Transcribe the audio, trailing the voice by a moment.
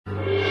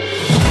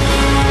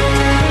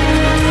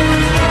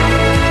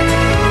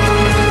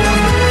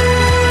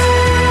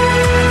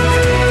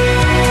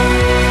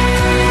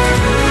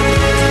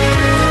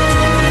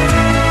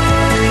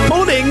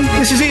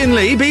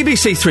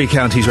BBC Three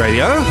Counties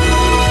Radio.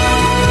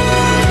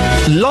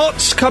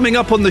 Lots coming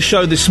up on the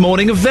show this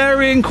morning of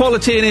varying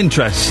quality and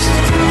interest.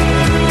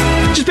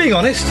 Just being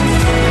honest.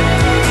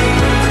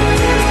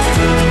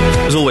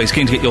 As always,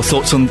 keen to get your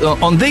thoughts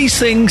on these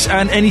things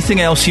and anything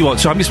else you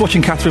want. So I'm just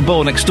watching Catherine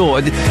Boyle next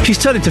door. She's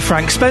turned into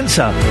Frank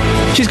Spencer.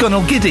 She's gone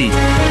all giddy.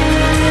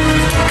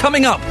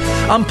 Coming up,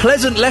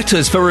 unpleasant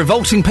letters for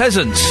revolting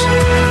peasants.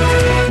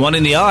 One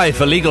in the eye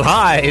for legal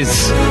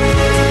highs.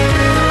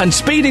 And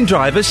speeding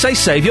drivers say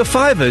save your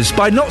fivers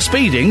by not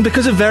speeding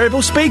because of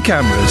variable speed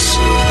cameras.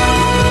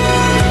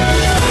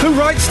 Who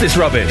writes this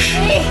rubbish?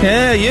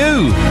 Yeah,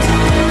 you.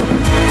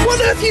 What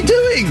on earth are you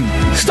doing?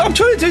 Stop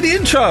trying to do the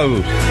intro.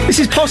 This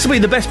is possibly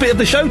the best bit of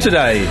the show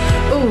today.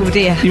 Oh,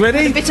 dear. You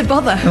ready? A bit of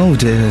bother. Oh,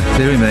 dear.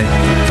 Dearie me.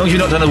 As long as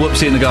you've not done a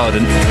whoopsie in the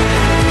garden.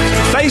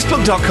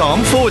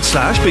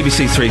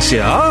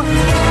 Facebook.com/BBC3CR.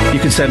 You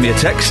can send me a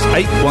text,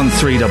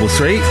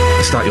 81333.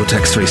 Start your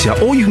text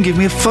 3CR. Or you can give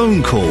me a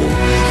phone call.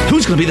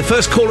 Who's going to be the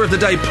first caller of the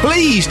day?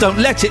 Please don't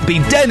let it be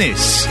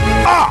Dennis.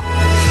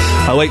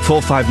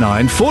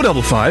 08459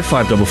 455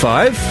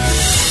 555.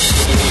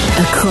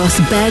 Across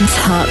beds,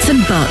 hearts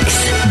and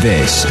bucks.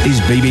 This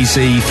is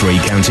BBC Three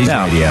Counties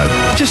Radio.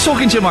 Just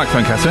talking to your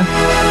microphone, Catherine.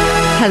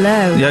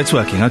 Hello. Yeah, it's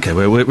working. OK,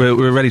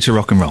 we're ready to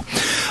rock and roll.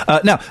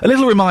 Now, a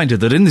little reminder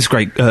that in this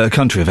great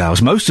country of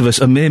ours, most of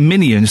us are mere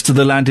minions to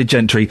the landed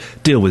gentry.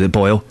 Deal with it,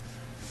 Boyle.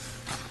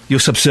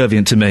 You're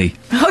subservient to me.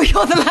 Oh,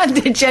 you're the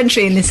landed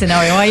gentry in this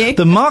scenario, are you?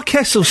 The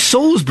Marquess of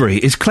Salisbury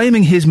is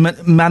claiming his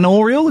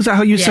manorial. Is that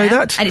how you'd say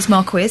that? And it's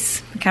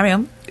Marquis. Carry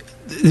on.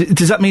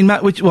 Does that mean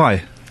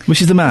why? Which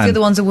is the man? The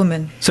other one's a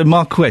woman. So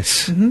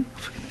Marquis. Mm-hmm.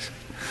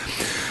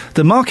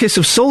 The Marquess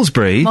of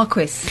Salisbury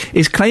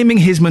is claiming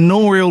his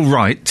manorial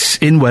rights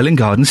in Welwyn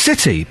Garden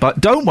City.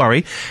 But don't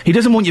worry, he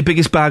doesn't want your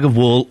biggest bag of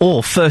wool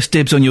or first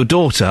dibs on your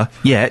daughter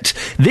yet.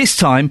 This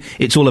time,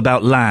 it's all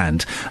about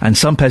land. And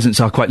some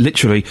peasants are quite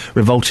literally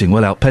revolting.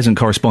 Well, our peasant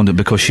correspondent,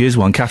 because she is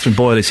one, Catherine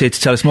Boyle, is here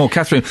to tell us more.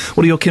 Catherine,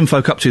 what are your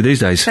kinfolk up to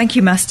these days? Thank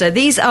you, Master.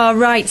 These are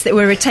rights that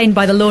were retained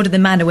by the Lord of the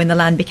Manor when the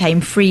land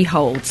became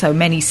freehold, so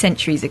many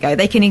centuries ago.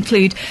 They can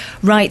include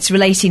rights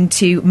relating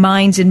to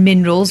mines and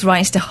minerals,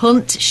 rights to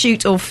hunt,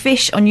 shoot or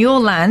fish on your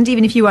land,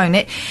 even if you own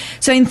it.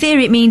 So in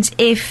theory it means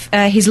if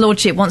his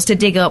lordship wants to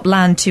dig up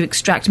land to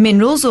extract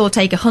minerals or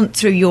take a hunt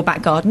through your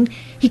back garden,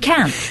 he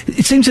can.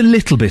 It seems a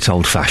little bit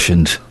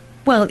old-fashioned.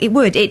 Well, it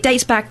would. It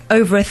dates back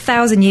over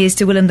 1,000 years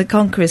to William the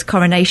Conqueror's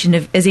coronation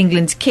as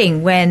England's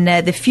king, when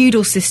the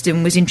feudal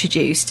system was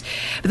introduced.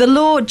 But the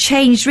law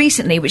changed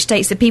recently, which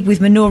states that people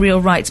with manorial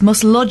rights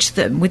must lodge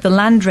them with the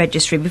land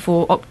registry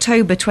before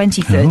October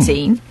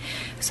 2013.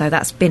 So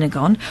that's been and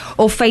gone,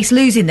 or face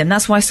losing them.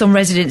 That's why some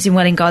residents in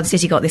Welwyn Garden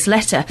City got this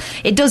letter.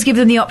 It does give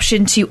them the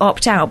option to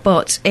opt out,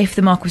 but if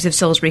the Marquis of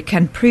Salisbury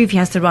can prove he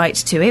has the right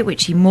to it,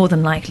 which he more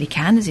than likely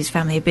can, as his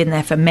family have been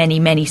there for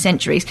many, many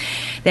centuries,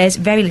 there's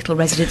very little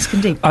residents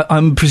can do.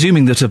 I'm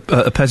presuming that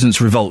a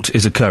peasants' revolt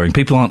is occurring.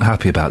 People aren't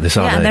happy about this,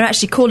 are they? Yeah, and they're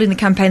actually calling the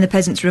campaign the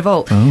Peasants'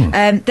 Revolt.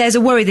 There's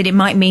a worry that it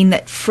might mean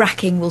that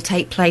fracking will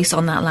take place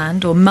on that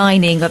land, or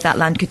mining of that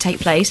land could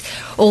take place,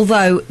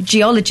 although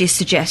geologists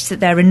suggest that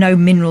there are no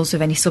minerals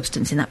of any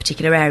substance in that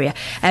particular area.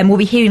 We'll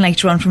be hearing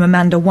later on from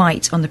Amanda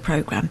White on the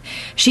programme.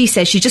 She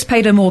says she just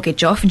paid her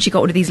mortgage off and she got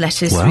one of these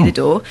letters through the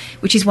door,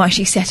 which is why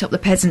she set up the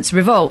Peasants'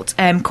 Revolt,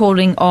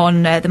 calling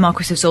on the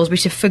Marquis of Salisbury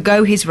to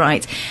forgo his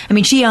rights. I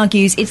mean, she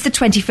argues it's the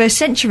 21st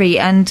century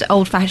and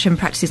old-fashioned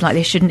practices like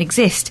this shouldn't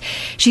exist.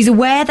 She's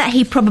aware that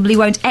he probably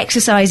won't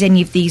exercise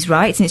any of these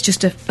rights and it's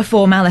just a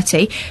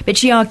formality, but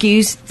she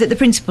argues that the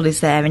principle is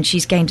there, and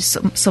she's gained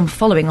some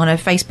following on her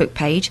Facebook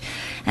page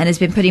and has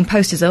been putting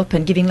posters up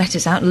and giving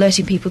letters out,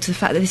 alerting people to the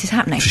fact that this is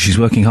happening. So she's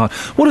working hard.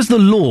 What has the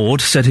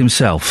Lord said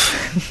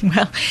himself?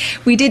 Well,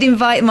 we did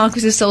invite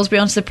Marquis of Salisbury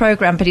onto the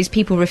programme, but his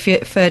people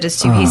referred us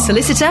to his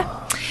solicitor,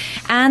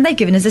 and they've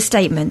given us a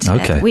statement,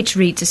 which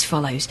reads as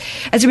follows.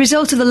 As a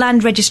result of the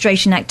Land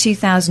Registration Act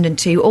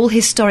 2002, all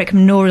historic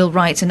manorial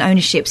rights and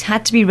ownerships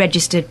had to be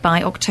registered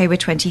by October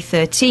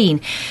 2013.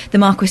 The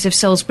Marquis of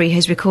Salisbury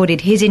has recorded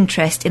his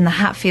interest in the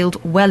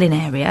Hatfield-Welwyn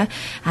area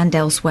and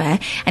elsewhere,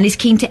 and is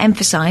keen to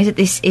emphasise that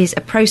this is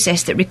a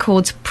process that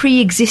records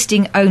pre-existing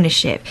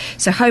ownership,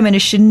 so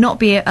homeowners should not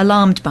be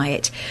alarmed by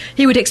it.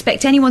 He would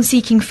expect anyone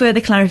seeking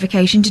further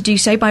clarification to do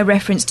so by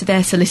reference to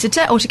their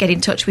solicitor or to get in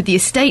touch with the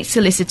estate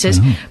solicitors,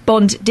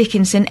 Bond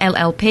Dickinson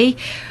LLP.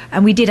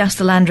 And we did ask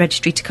the Land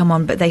Registry to come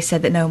on, but they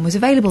said that no one was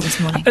available this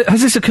morning.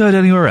 Has this occurred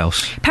anywhere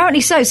else?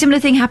 Apparently so. Similar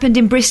thing happened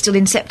in Bristol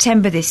in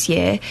September this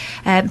year.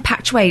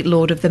 Patchway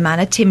Lord of the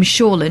Manor, Tim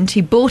Shawland,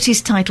 who bought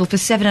his title for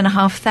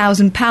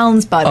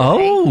 £7,500, by the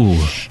way,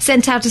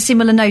 sent out a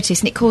similar notice,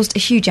 and it caused a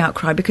huge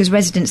outcry because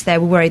residents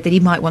there were worried that he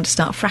might want to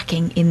start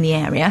fracking in the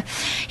area.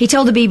 He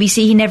told the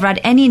BBC he never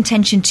had any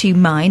intention to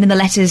mine, and the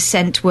letters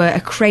sent were a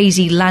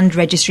crazy Land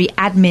Registry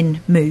admin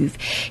move.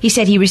 He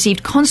said he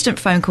received constant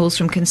phone calls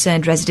from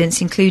concerned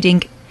residents, including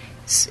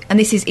and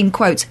this is in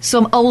quotes,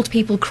 some old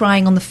people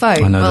crying on the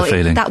phone. I know the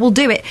feeling. That will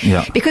do it.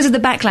 Yeah. Because of the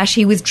backlash,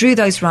 he withdrew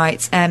those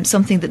rights,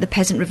 something that the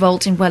peasant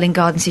revolt in Welwyn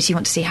Garden City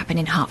want to see happen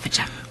in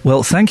Hertfordshire.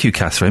 Well, thank you,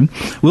 Catherine.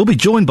 We'll be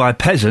joined by a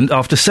peasant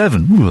after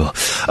 7.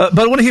 But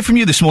I want to hear from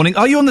you this morning.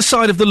 Are you on the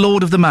side of the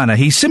Lord of the Manor?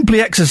 He's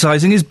simply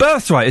exercising his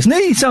birthright, isn't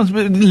he? He sounds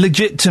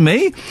legit to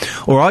me.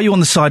 Or are you on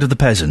the side of the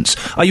peasants?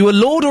 Are you a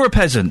lord or a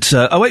peasant?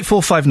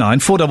 08459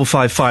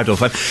 455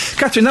 555.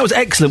 Catherine, that was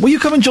excellent. Will you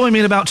come and join me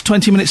in about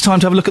 20 minutes'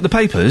 time to have a look at the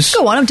papers?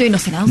 Go on, I'm doing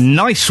nothing else.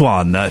 Nice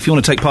one. If you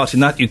want to take part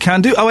in that, you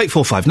can do.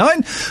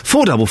 08459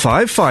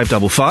 455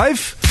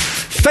 555.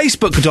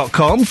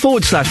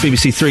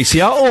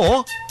 Facebook.com/BBC3CR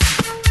or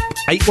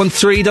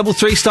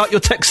 81333, start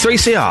your text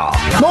 3CR.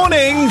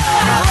 Morning!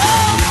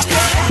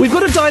 We've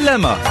got a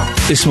dilemma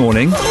this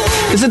morning.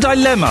 There's a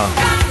dilemma,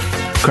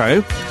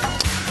 Crow.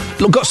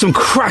 Look, got some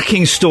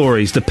cracking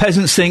stories. The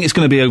peasants thing is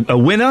going to be a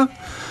winner.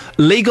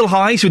 Legal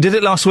Highs, we did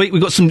it last week.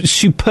 We've got some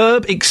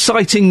superb,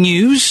 exciting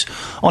news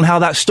on how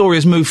that story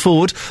has moved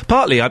forward.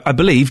 Partly, I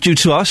believe, due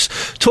to us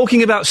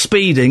talking about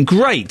speeding.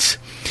 Great.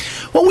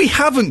 What we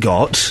haven't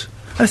got,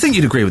 I think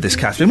you'd agree with this,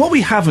 Catherine, what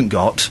we haven't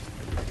got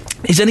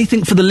is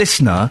anything for the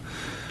listener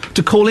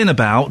to call in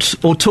about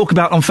or talk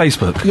about on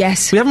Facebook.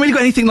 Yes. We haven't really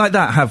got anything like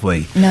that, have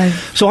we? No.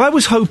 So I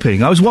was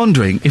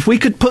wondering if we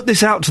could put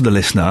this out to the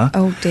listener.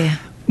 Oh, dear.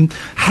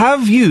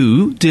 Have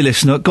you, dear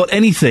listener, got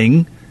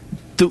anything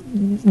that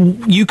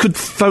you could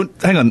phone...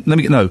 Hang on,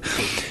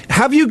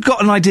 Have you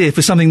got an idea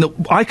for something that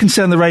I can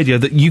say on the radio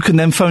that you can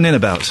then phone in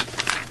about?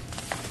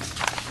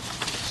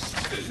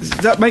 Does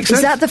that make sense?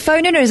 Is that the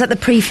phone-in or is that the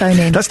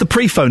pre-phone-in? That's the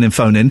pre-phone-in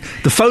phone-in.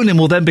 The phone-in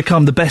will then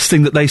become the best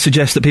thing that they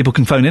suggest that people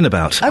can phone in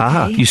about. Okay.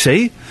 Aha, you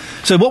see?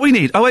 So what we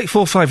need,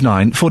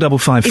 08459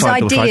 455 is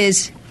 555.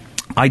 ideas.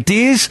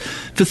 Ideas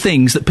for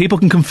things that people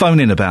can phone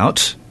in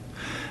about.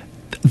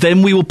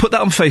 Then we will put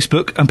that on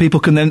Facebook and people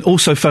can then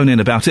also phone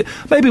in about it.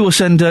 Maybe we'll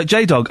send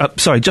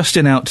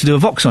Justin out to do a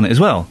Vox on it as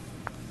well.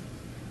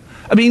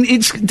 I mean,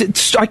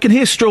 I can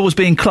hear straws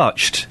being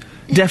clutched,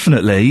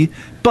 definitely,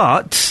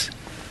 but...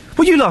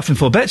 What are you laughing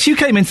for, Bets? You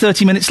came in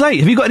 30 minutes late.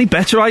 Have you got any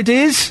better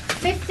ideas?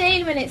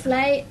 15 minutes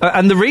late.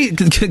 And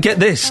get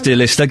this, dear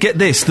listener, get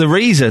this. The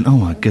reason... Oh,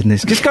 my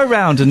goodness. Just go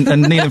round and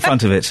kneel in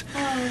front of it.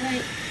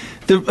 Oh,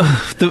 right.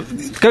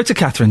 Go to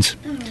Catherine's.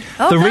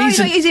 Oh, you're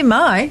not using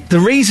mine. The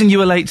reason you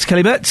were late,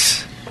 Kelly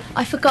Betts...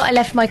 I forgot I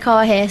left my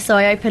car here, so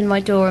I opened my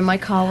door and my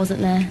car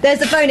wasn't there. There's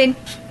the phone-in.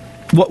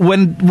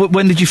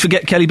 When did you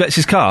forget Kelly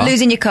Betts' car?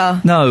 Losing your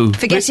car. No.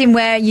 Forgetting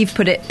where you've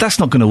put it. That's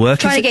not going to work,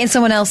 Trying to get in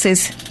someone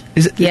else's.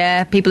 Is it?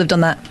 Yeah, people have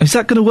done that. Is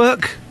that going to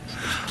work?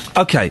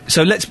 Okay,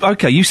 so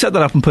you set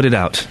that up and put it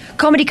out.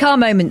 Comedy car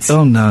moments.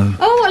 Oh, no.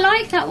 Oh, I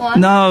like that one.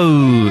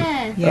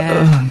 No.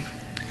 Yeah.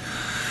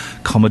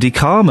 Comedy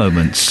car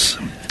moments.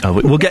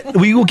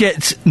 We will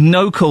get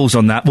no calls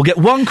on that. We'll get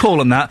one call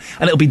on that,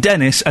 and it'll be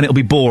Dennis, and it'll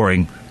be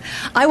boring.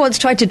 I once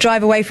tried to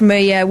drive away from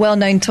a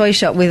well-known toy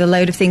shop with a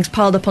load of things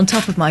piled up on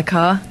top of my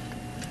car.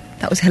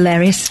 That was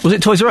hilarious. Was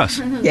it Toys R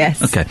Us?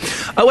 Yes. Okay.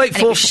 And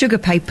it was sugar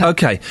paper.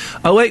 Okay.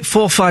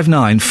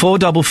 08459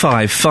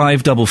 455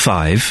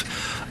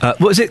 555.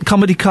 What is it?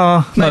 Comedy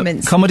car...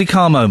 Moments. Comedy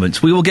car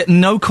moments. We will get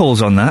no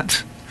calls on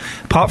that,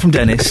 apart from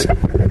Dennis.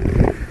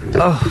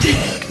 Oh,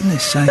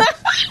 goodness sake.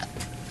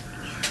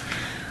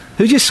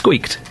 Who just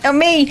squeaked? Oh,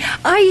 me.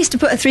 I used to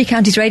put a Three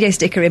Counties radio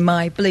sticker in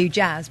my blue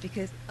Jazz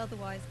because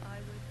otherwise I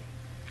would...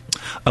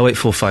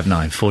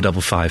 08459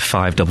 455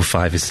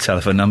 555 is the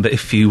telephone number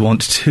if you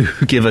want to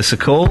give us a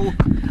call.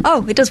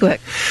 Oh, it does work.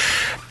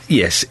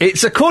 Yes,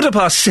 it's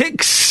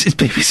 6:15. It's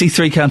BBC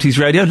Three Counties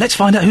Radio. Let's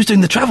find out who's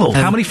doing the travel.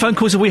 How many phone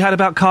calls have we had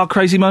about car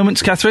crazy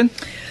moments, Catherine?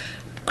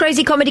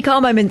 Crazy comedy car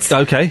moments.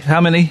 Okay,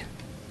 how many?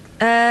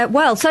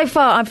 Well, so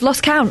far I've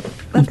lost count.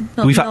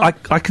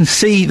 I can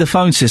see the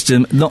phone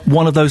system. Not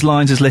one of those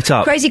lines is lit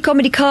up. Crazy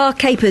comedy car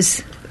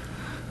capers.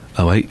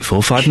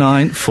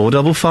 08459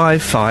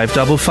 455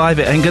 555.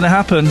 It ain't gonna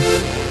happen.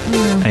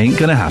 Ain't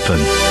gonna happen.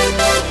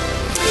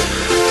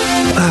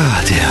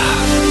 Ah, dear.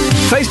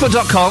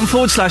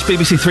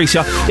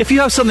 Facebook.com/BBC3CR. If you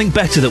have something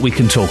better that we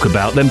can talk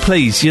about, then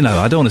please,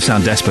 I don't want to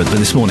sound desperate, but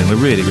this morning we're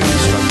really, really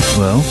struggling.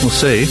 Well, we'll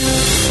see.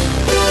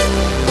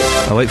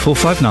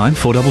 08459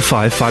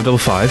 455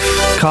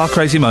 555. Car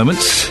crazy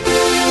moments.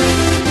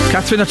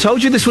 Catherine, I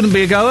told you this wouldn't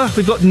be a goer.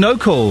 We've got no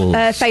call.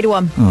 Fader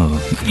one.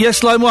 Oh.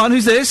 Yes, line one.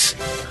 Who's this?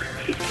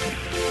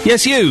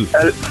 Yes, you.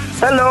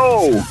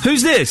 Hello.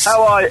 Who's this?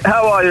 How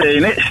are you,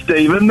 Ian? It's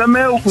Stephen the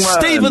Milkman.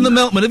 Stephen the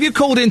Milkman. Have you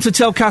called in to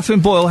tell Catherine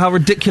Boyle how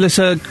ridiculous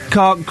her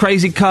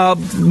crazy car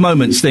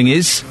moments thing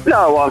is?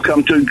 No, I've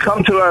come to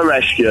her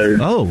rescue.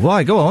 Oh,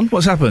 why? Go on.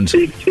 What's happened?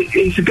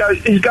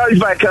 It goes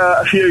back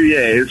a few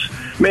years.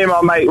 Me and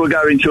my mate were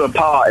going to a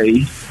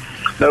party.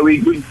 So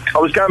I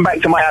was going back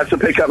to my house to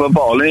pick up a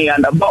bottle, and he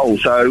had a bottle.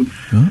 So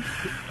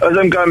as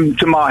I'm going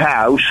to my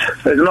house,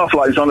 there's an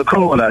off-lights on the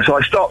corner. So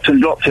I stopped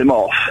and dropped him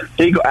off.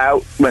 He got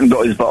out, went and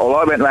got his bottle.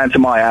 I went round to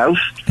my house,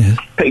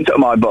 picked up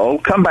my bottle,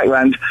 come back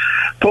round.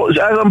 As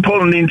I'm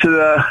pulling into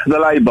the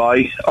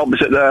lay-by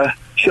opposite the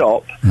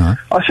shop,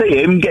 I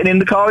see him getting in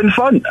the car in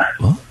front.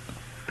 What?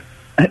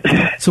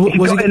 So he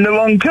got in the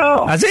wrong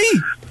car. Has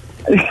he?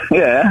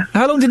 Yeah.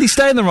 How long did he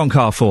stay in the wrong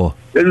car for?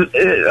 Not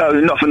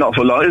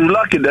for long. It was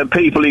lucky that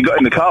people he got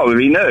in the car with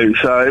he knew,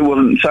 so it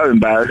wasn't so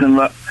embarrassing,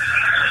 but...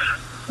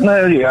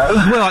 There you go.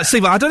 Well,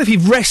 Steve, I don't know if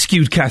you've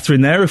rescued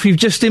Catherine there, or if you've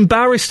just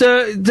embarrassed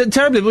her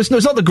terribly. It's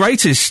not the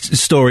greatest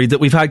story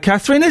that we've had,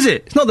 Catherine, is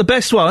it? It's not the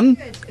best one.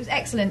 Good. It was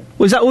excellent.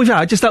 Was that all we've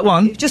had? Just that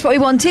one? Just what we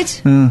wanted.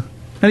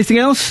 Anything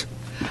else?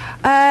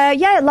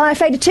 Yeah, Lion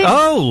Fader 2.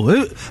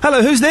 Oh,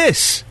 hello, who's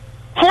this?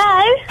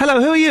 Hello. Hello,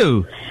 who are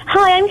you?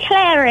 Hi, I'm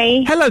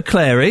Clary. Hello,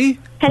 Clary.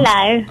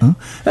 Hello. Huh?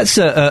 That's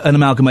an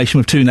amalgamation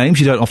of two names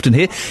you don't often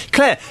hear.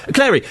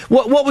 Clary,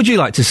 what would you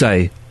like to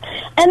say?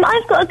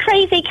 I've got a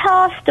crazy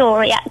car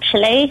story,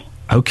 actually.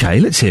 OK,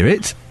 let's hear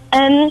it.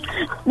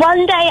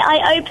 One day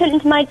I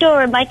opened my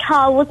door and my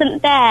car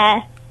wasn't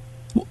there.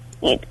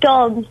 It's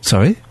gone.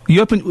 Sorry?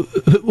 You opened...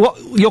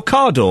 what? Your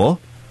car door?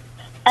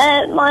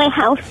 My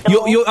house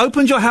door. You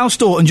opened your house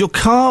door and your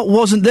car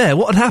wasn't there.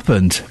 What had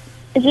happened?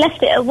 I've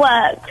left it at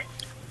work.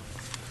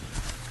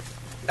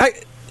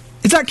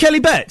 Is that Kelly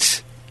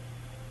Betts?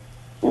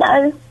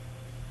 No.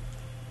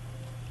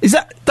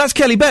 That's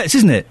Kelly Betts,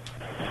 isn't it?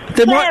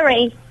 Then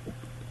Clary.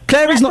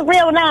 Clary's not a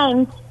real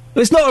name.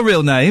 It's not a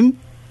real name.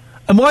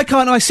 And why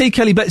can't I see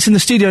Kelly Betts in the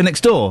studio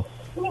next door?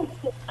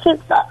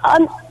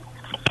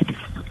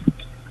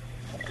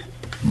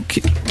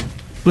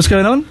 What's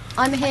going on?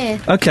 I'm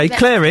here. OK,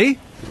 Clary?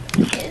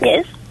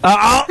 Yes.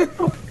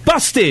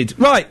 Busted!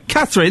 Right,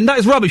 Catherine, that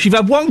is rubbish. You've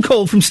had one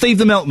call from Steve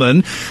the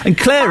Milkman, and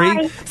Clary...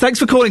 Bye. Thanks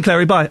for calling,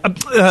 Clary, bye.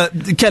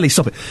 Kelly,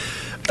 stop it.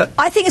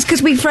 I think it's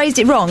because we phrased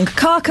it wrong.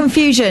 Car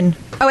confusion.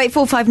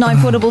 08459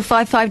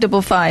 455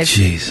 555.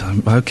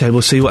 Jeez, OK,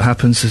 we'll see what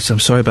happens. I'm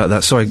sorry about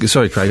that. Sorry,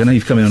 Craig, I know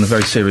you've come in on a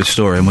very serious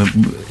story, and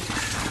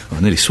I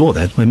nearly swore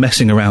then. We're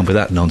messing around with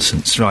that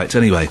nonsense. Right,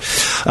 anyway.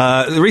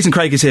 The reason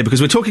Craig is here,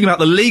 because we're talking about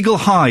the legal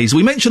highs.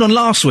 We mentioned on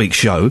last week's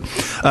show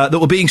that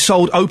were being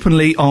sold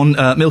openly on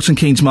Milton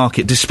Keynes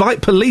Market,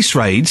 despite police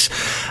raids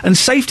and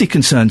safety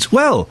concerns.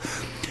 Well,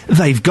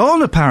 they've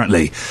gone,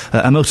 apparently.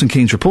 A Milton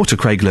Keynes reporter,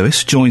 Craig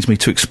Lewis, joins me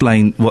to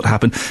explain what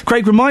happened.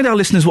 Craig, remind our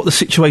listeners what the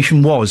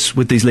situation was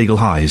with these legal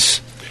highs.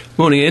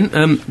 Morning,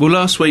 Ian. Well,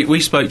 last week we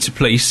spoke to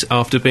police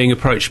after being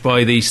approached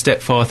by the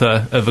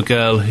stepfather of a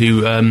girl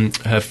who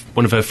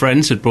one of her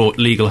friends had brought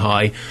legal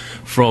high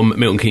from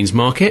Milton Keynes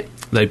Market.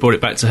 They brought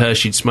it back to her,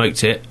 she'd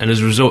smoked it, and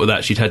as a result of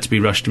that she'd had to be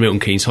rushed to Milton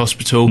Keynes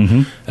Hospital,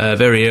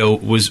 very ill,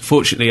 was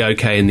fortunately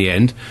OK in the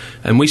end.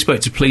 And we spoke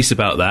to police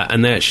about that,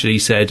 and they actually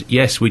said,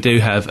 yes, we do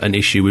have an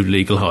issue with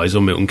legal highs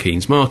on Milton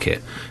Keynes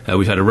Market.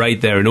 We've had a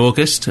raid there in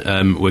August.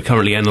 We're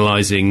currently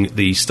analysing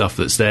the stuff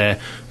that's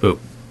there, but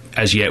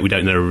as yet we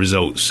don't know the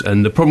results.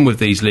 And the problem with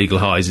these legal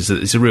highs is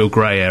that it's a real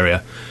grey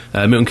area.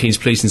 Milton Keynes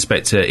Police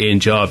Inspector Iain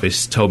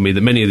Jarvis told me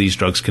that many of these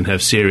drugs can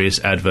have serious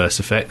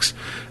adverse effects,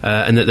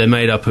 and that they're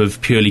made up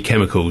of purely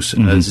chemicals.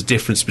 There's a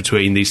difference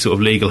between these sort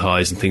of legal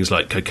highs and things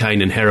like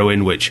cocaine and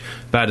heroin, which,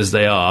 bad as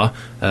they are,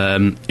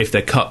 if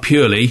they're cut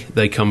purely,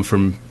 they come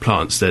from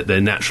plants. They're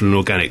natural and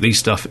organic. These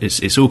stuff,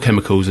 it's all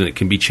chemicals, and it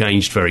can be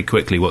changed very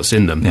quickly what's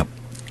in them. Yep.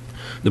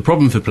 The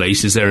problem for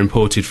police is they're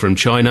imported from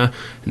China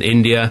and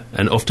India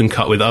and often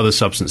cut with other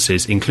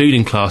substances,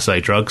 including Class A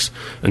drugs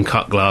and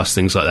cut glass,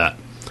 things like that.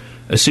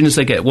 As soon as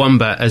they get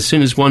as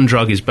soon as one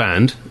drug is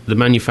banned, the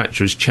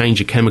manufacturers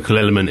change a chemical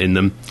element in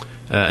them,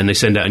 and they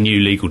send out a new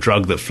legal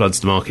drug that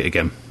floods the market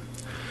again.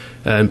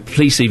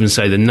 Police even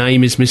say the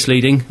name is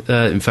misleading.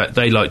 In fact,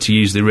 they like to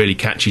use the really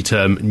catchy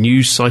term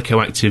new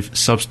psychoactive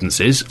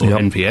substances, or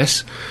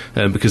NPS,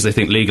 because they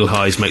think legal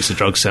highs makes the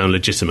drug sound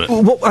legitimate.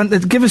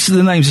 Give us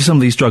the names of some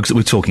of these drugs that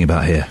we're talking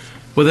about here.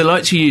 Well, they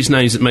like to use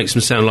names that makes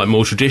them sound like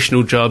more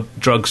traditional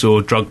drugs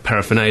or drug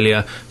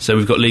paraphernalia. So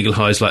we've got legal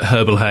highs like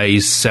Herbal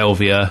Haze,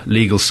 Salvia,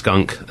 Legal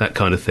Skunk, that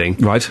kind of thing.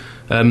 Right.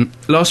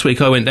 Last week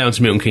I went down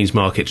to Milton Keynes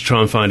Market to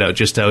try and find out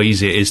just how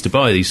easy it is to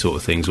buy these sort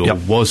of things, or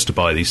was to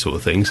buy these sort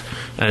of things.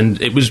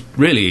 And it was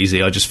really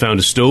easy. I just found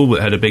a stall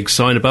that had a big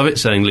sign above it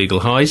saying legal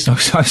highs. Oh,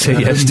 I see,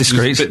 yes,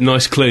 discreet. A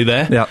nice clue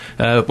there.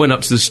 Yeah. Went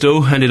up to the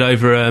stall, handed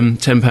over a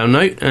 £10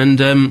 note,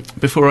 and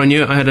before I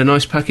knew it, I had a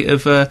nice packet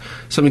of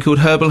something called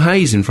Herbal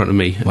Haze in front of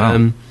me.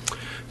 Wow.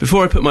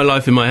 Before I put my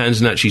life in my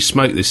hands and actually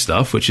smoke this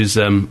stuff, which is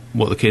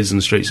what the kids in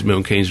the streets of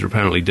Milton Keynes are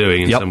apparently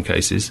doing in some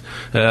cases,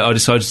 I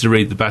decided to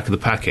read the back of the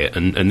packet,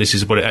 and this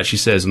is what it actually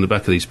says on the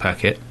back of this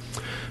packet.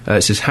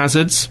 It says,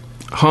 hazards,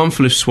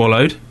 harmful if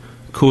swallowed,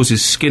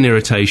 causes skin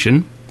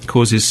irritation,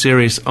 causes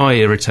serious eye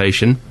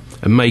irritation,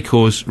 and may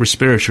cause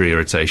respiratory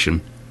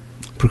irritation.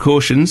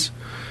 Precautions,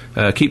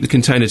 keep the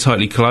container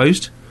tightly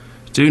closed,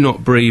 do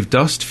not breathe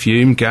dust,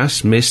 fume,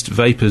 gas, mist,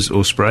 vapours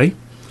or spray.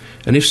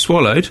 And if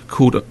swallowed,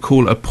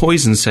 call a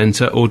poison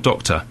centre or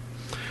doctor.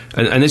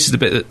 And this is the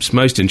bit that's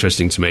most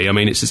interesting to me. I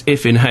mean, it says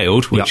if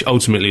inhaled, which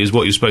ultimately is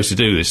what you're supposed to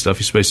do with this stuff.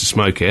 You're supposed to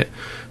smoke it.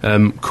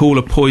 Call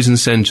a poison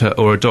centre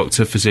or a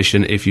doctor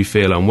physician if you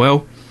feel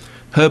unwell.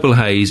 Herbal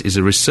Haze is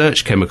a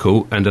research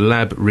chemical and a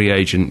lab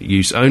reagent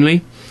use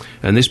only,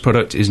 and this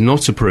product is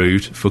not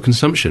approved for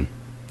consumption.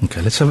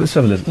 OK, let's have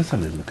a little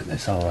look at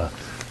this. I'll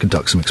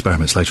conduct some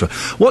experiments later on.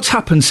 What's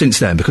happened since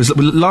then? Because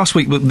last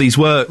week these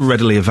were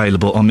readily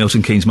available on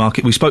Milton Keynes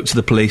Market. We spoke to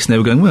the police and they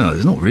were going, well,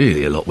 there's not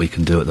really a lot we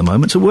can do at the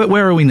moment. So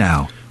where are we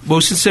now? Well,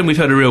 since then we've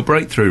had a real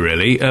breakthrough,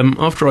 really.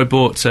 After I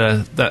bought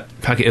that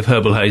packet of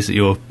Herbal Haze that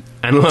you're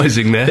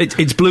analysing there.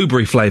 It's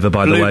blueberry flavour,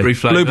 by the way.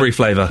 Blueberry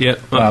flavour. Yeah.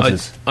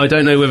 I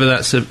don't know whether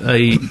that's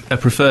a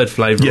preferred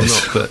flavour or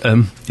not,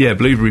 but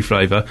blueberry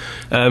flavour.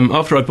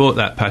 After I bought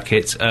that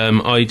packet,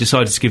 I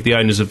decided to give the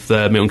owners of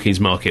the Milton Keynes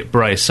Market,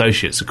 Bray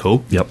Associates, a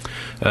call. Yep.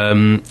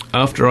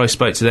 After I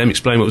spoke to them,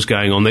 explained what was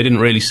going on, they didn't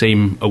really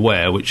seem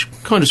aware, which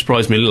kind of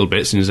surprised me a little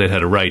bit, since they'd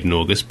had a raid in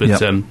August, but...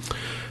 Yep.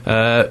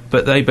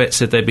 But they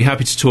said they'd be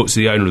happy to talk to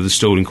the owner of the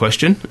stall in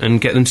question and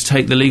get them to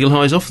take the legal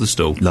highs off the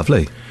stall.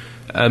 Lovely.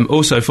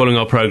 Also, following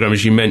our programme,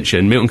 as you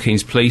mentioned, Milton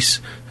Keynes Police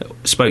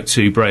spoke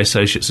to Bray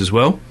Associates as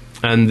well,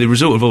 and the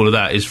result of all of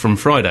that is from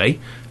Friday,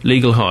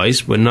 legal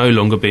highs were no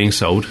longer being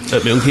sold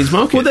at Milton Keynes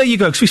Market. Well, there you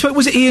go, because we spoke...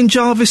 Was it Iain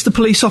Jarvis, the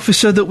police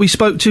officer that we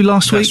spoke to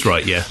last week? That's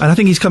right, yeah. And I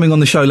think he's coming on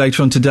the show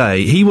later on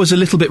today. He was a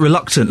little bit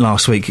reluctant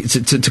last week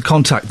to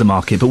contact the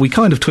market, but we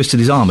kind of twisted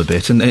his arm a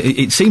bit, and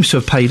it seems to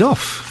have paid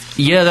off.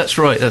 Yeah, that's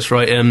right.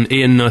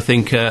 Iain, I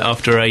think,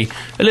 after a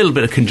little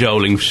bit of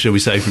cajoling, shall we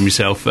say, from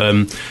yourself,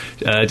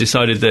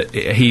 decided that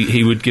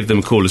he would give them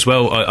a call as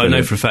well. I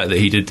know for a fact that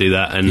he did do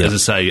that, and as I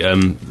say,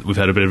 we've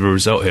had a bit of a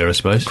result here, I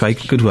suppose. Craig,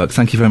 good work.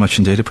 Thank you very much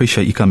indeed.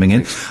 Appreciate you coming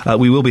in.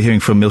 We will be hearing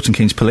from Milton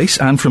Keynes Police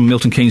and from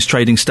Milton Keynes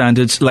Trading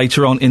Standards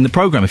later on in the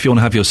programme. If you want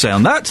to have your say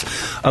on that,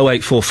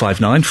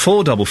 08459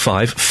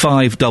 455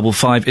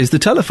 555 is the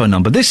telephone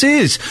number. This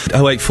is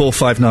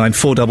 08459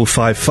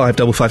 455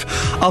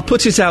 555. I'll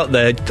put it out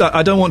there.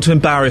 I don't want to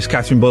embarrass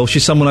Catherine Boyle.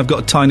 She's someone I've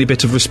got a tiny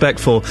bit of respect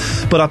for.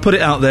 But I put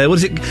it out there. What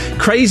is it?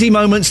 Crazy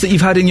moments that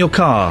you've had in your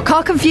car.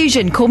 Car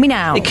confusion, call me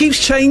now. It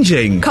keeps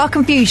changing. Car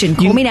confusion,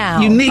 call me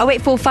now.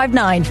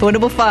 08459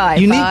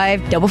 455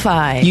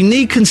 555. You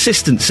need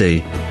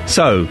consistency.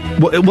 So,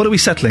 what are we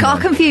settling Car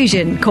on?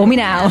 confusion, call me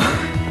now.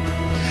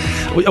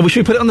 Should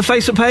we put it on the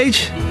Facebook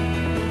page?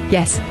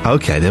 Yes.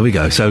 OK, there we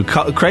go. So,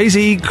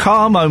 crazy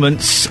car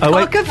moments.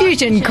 Car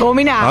confusion, call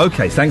me now.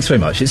 OK, thanks very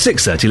much. It's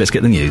 6:30. Let's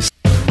get the news.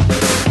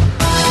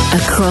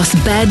 Across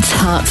beds,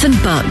 hearts and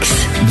bucks.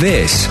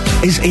 This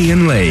is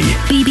Iain Lee.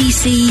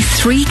 BBC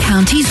Three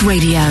Counties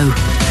Radio.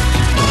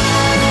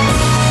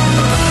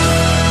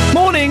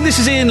 Morning, this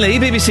is Iain Lee,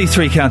 BBC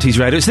Three Counties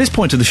Radio. It's this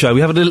point of the show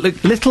we have a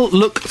little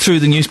look through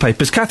the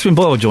newspapers. Catherine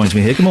Boyle joins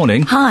me here. Good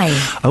morning. Hi.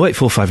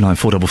 08459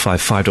 455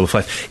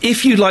 555.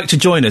 If you'd like to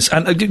join us,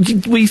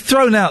 and we've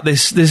thrown out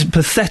this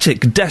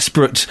pathetic,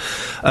 desperate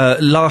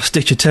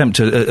last-ditch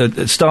attempt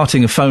at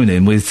starting a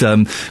phone-in with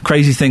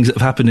crazy things that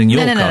have happened in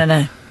your car.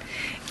 No.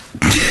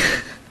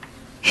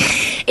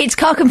 It's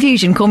car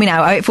confusion. Call me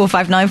now.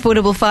 08459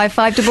 455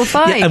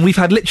 555. Yeah, and we've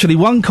had literally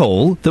one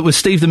call that was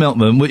Steve the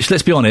Milkman, which,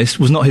 let's be honest,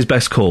 was not his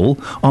best call.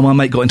 Oh, my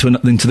mate got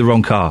into the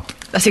wrong car.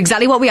 That's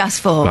exactly what we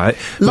asked for. Right.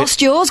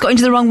 Lost yours, got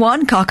into the wrong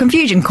one. Car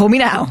confusion. Call me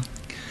now.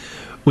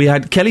 We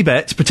had Kelly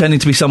Betts pretending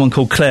to be someone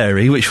called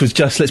Clary, which was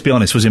just, let's be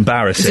honest, was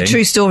embarrassing. It's a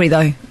true story,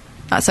 though.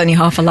 That's only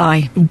half a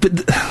lie.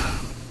 But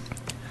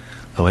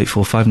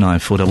 08459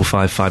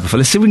 455 555.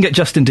 Let's see if we can get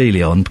Justin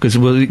Dealey on, because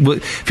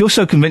if you're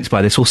so convinced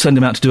by this, we'll send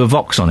him out to do a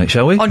Vox on it,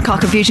 shall we? On car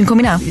confusion, call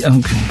me now.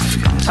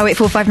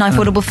 08459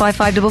 455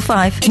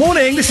 555.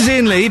 Morning, this is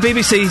Iain Lee,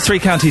 BBC Three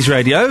Counties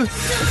Radio.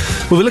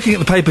 We'll be looking at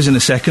the papers in a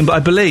second, but I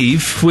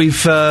believe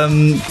we've got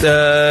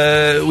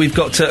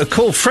a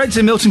call. Fred's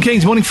in Milton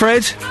Keynes. Morning,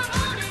 Fred.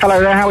 Hello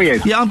there, how are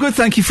you? Yeah, I'm good,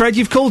 thank you, Fred.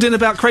 You've called in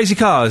about crazy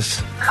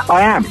cars.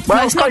 I am. Well,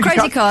 no, it's not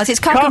crazy cars, it's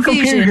car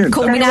confusion.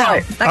 Call me now.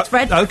 Right. Thanks,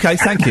 Fred. OK,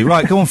 thank you.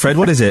 Right, go on, Fred,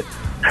 what is it?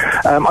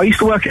 I used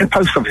to work in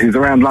post offices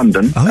around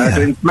London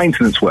doing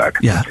maintenance work.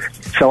 Yeah.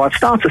 So I'd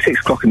start at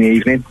 6 o'clock in the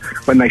evening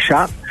when they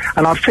shut,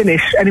 and I'd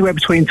finish anywhere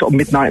between sort of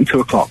midnight and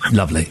 2 o'clock.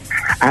 Lovely.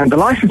 And the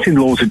licensing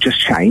laws had just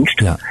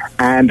changed,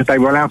 and they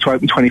were allowed to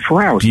open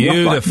 24 hours.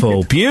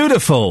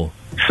 Beautiful.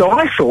 So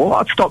I thought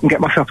I'd stop and get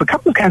myself a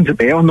couple of cans of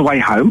beer on the way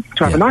home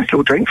to have a nice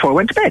little drink before I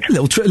went to bed.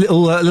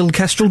 Little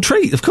Kestrel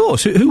treat, of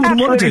course. Who wouldn't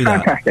want to do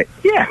that? Fantastic.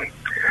 Yeah.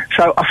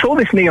 So I saw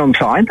this neon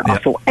sign. I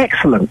thought,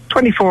 excellent,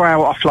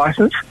 24-hour off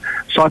licence.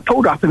 So I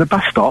pulled up in the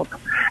bus stop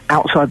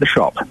outside the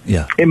shop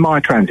in my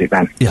transit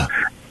van. Yeah.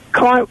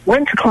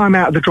 Went to climb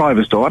out of the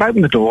driver's door. I'd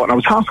opened the door and I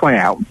was halfway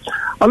out.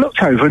 I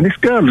looked over and this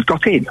girl had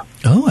got in.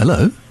 Oh,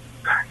 hello.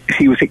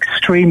 She was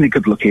extremely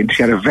good looking.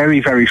 She had a very,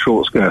 very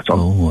short skirt on.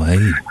 Oh,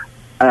 hey.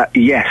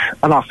 Yes,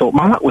 and I thought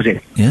my luck was in.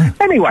 Yeah.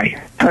 Anyway,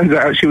 turns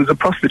out she was a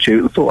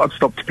prostitute and thought I'd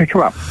stop to pick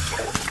her up.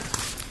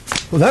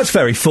 Well, that's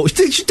very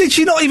fortunate. Did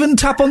she not even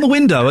tap on the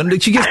window and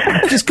she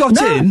just got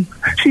in?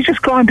 She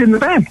just climbed in the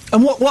van.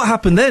 And what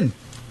happened then?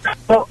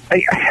 Well,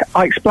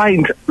 I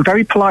explained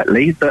very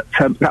politely that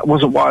that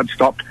wasn't why I'd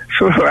stopped,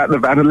 threw her out the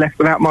van and left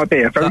without my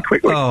beer very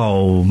quickly.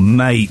 Oh,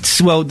 mate.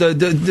 Well,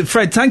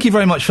 Fred, thank you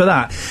very much for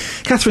that.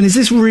 Catherine, is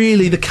this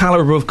really the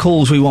calibre of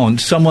calls we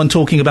want? Someone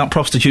talking about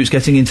prostitutes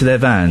getting into their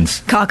vans?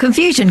 Car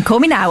confusion, call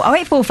me now.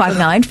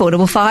 08459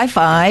 455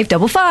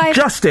 555.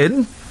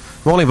 Justin?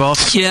 Morning,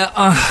 boss. Yeah,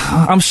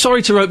 I'm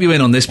sorry to rope you in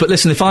on this, but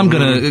listen, if I'm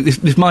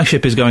if my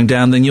ship is going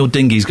down, then your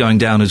dinghy's going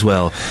down as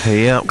well.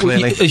 Yeah,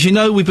 clearly. As you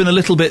know, we've been a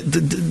little bit...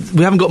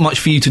 we haven't got much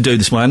for you to do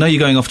this morning. I know you're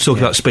going off to talk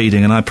about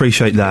speeding, and I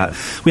appreciate that.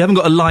 We haven't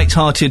got a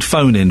light-hearted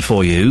phone-in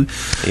for you.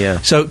 Yeah.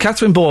 So,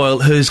 Catherine Boyle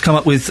has come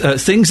up with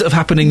things that have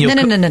happened in your...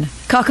 No.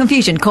 Car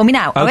confusion. Call me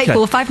now. Okay.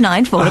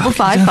 08459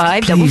 455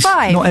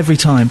 555. Not every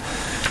time.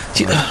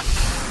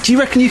 Do you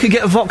reckon you could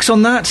get a Vox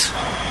on that?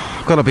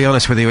 I've got to be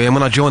honest with you, Ian,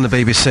 when I joined the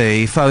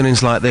BBC,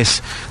 phone-ins like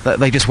this,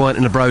 they just weren't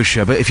in the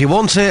brochure. But if you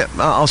want it,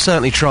 I'll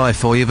certainly try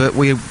for you, but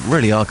we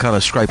really are kind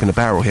of scraping the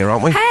barrel here,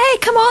 aren't we? Hey,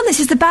 come on, this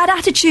is the bad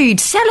attitude.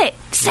 Sell it.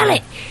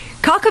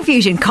 Car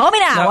confusion, call me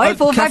now.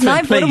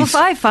 08459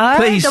 455 555.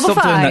 Please,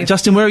 stop doing that.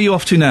 Justin, where are you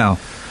off to now?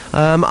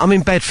 I'm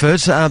in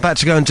Bedford, about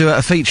to go and do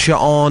a feature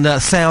on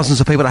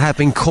thousands of people that have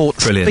been caught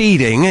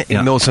speeding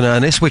in Milton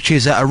Ernest, which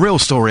is a real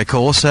story, of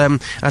course,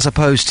 as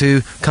opposed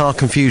to car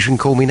confusion,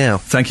 call me now.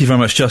 Thank you very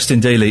much,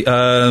 Justin Dealey.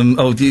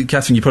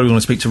 Catherine, you probably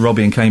want to speak to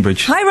Robbie in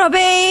Cambridge. Hi,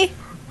 Robbie.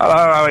 Hello,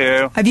 how are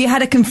you? Have you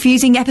had a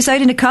confusing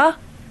episode in a car?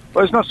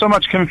 Well, it's not so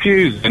much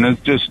confusing as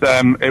just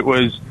it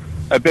was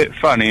a bit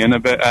funny and a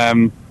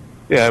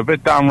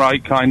bit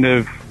downright kind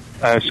of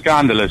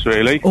scandalous,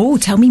 really. Oh,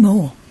 tell me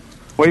more.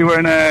 We were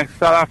in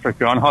South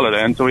Africa on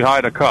holiday, and so we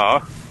hired a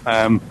car.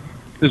 This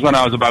is when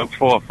I was about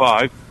 4 or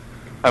 5.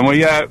 And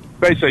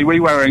we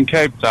were in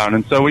Cape Town,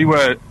 and so we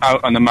were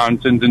out on the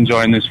mountains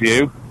enjoying this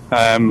view.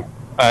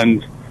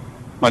 And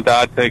my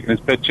dad taking his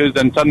pictures,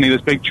 and suddenly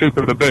this big troop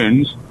of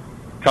baboons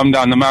come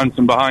down the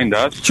mountain behind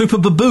us. Troop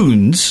of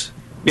baboons?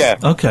 Yeah.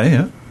 Okay,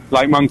 yeah.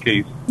 Like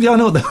monkeys. Yeah, I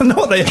know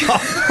what they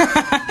are.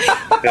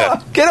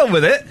 Yeah. Get on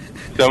with it.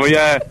 So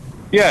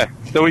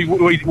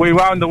we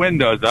wound the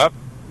windows up,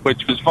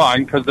 which was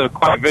fine because they're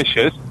quite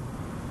vicious.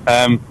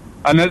 And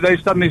then they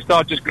suddenly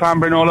start just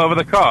clambering all over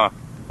the car,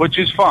 which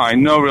is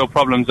fine, no real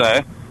problems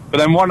there. But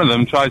then one of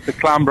them tries to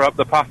clamber up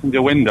the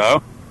passenger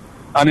window,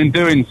 and in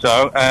doing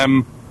so,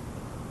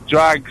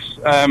 drags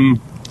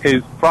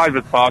his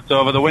private parts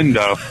over the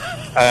window.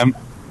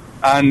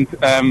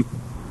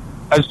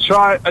 As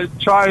try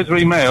as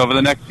we may over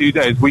the next few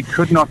days, we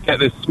could not get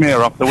this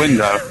smear off the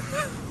window.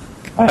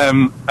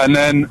 And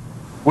then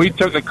we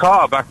took the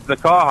car back to the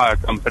car hire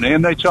company,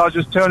 and they charged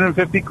us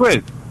 250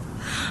 quid.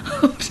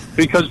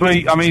 Because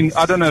I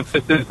don't know if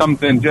this is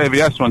something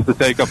JVS wants to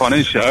take up on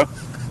his show,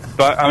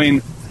 but,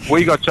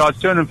 we got charged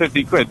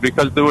 250 quid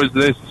because there was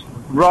this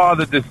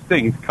rather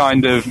distinct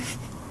kind of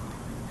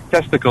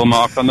testicle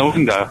mark on the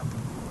window.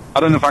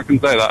 I don't know if I can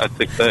say that at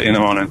 6:30 in the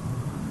morning.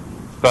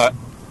 But,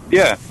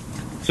 yeah.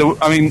 So,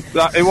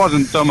 it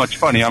wasn't so much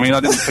funny. I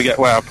didn't forget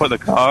where I put the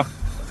car.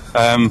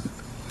 But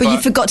you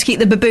forgot to keep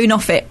the baboon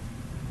off it.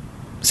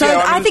 So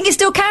yeah, I think it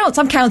still counts.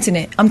 I'm counting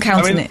it.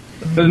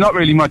 There's not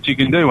really much you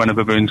can do when a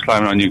baboon's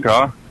climbing on your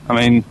car.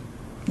 No.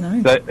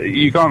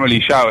 You can't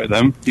really shout at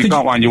them. You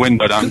can't wind your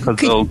window down because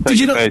they'll take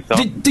your face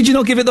off. Did you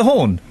not give it the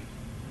horn?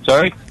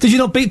 Sorry? Did you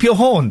not beep your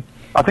horn?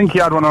 I think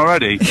you had one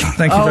already.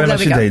 Thank you very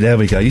much indeed. There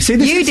we go. You see,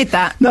 you did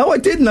that. No, I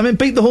didn't.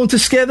 Beat the horn to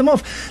scare them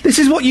off. This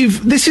is what. Are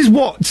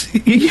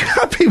you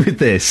happy with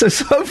this? So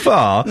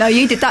far. No,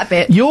 you did that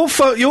bit. Your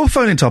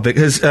phone-in topic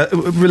has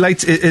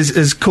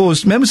has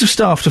caused members of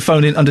staff to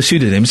phone in under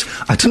pseudonyms.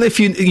 I don't know if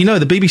you know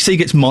the BBC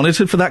gets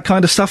monitored for that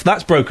kind of stuff.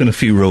 That's broken a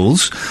few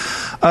rules.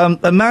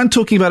 A man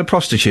talking about a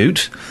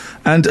prostitute,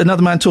 and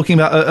another man talking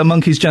about a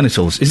monkey's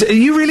genitals. Are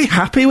you really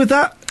happy with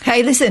that?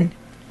 Hey, listen.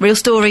 Real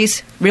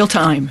stories, real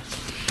time.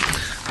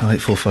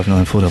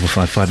 08459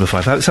 455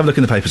 555. Let's have a look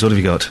in the papers. What have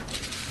you got?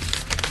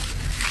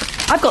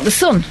 I've got The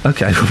Sun.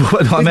 Okay.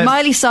 With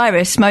Miley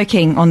Cyrus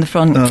smoking on the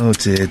front. Oh,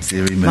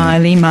 dearie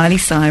me. Miley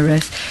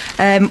Cyrus.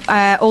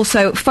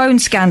 Also, phone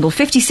scandal.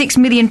 £56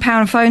 million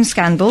phone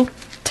scandal.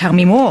 Tell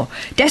me more.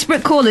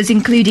 Desperate callers,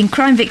 including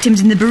crime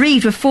victims and the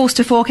bereaved, were forced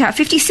to fork out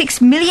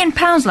 £56 million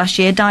last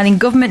year, dialing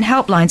government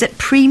helplines at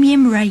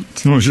premium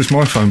rate. Oh, it's just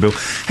my phone bill.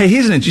 Hey,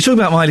 you talk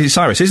about Miley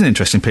Cyrus. Here's an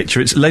interesting picture.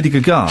 It's Lady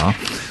Gaga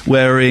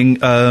wearing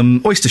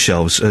oyster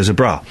shells as a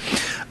bra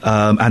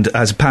and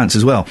as pants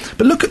as well.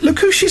 But look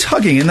who she's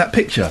hugging in that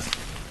picture.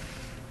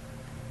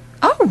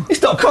 Oh, it's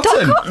Dot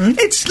Cotton. Dot Cotton?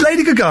 It's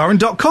Lady Gaga and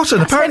Dot Cotton.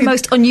 That's apparently the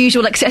most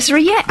unusual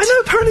accessory yet. I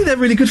know. Apparently they're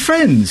really good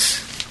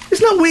friends.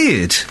 Isn't that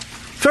weird?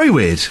 Very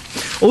weird.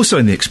 Also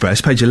in the Express,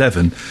 page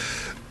 11,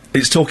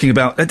 it's talking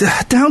about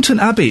Downton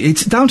Abbey.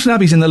 Downton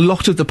Abbey's in a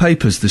lot of the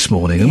papers this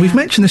morning, and we've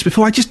mentioned this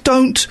before. I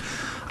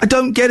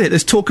don't get it.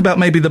 There's talk about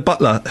maybe the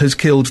butler has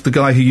killed the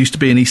guy who used to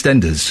be in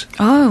EastEnders.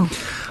 Oh.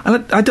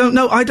 And I don't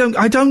know. I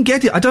don't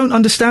get it. I don't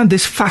understand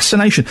this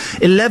fascination.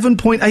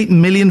 11.8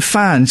 million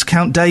fans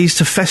count days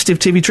to festive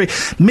TV tree.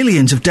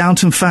 Millions of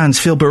Downton fans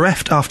feel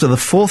bereft after the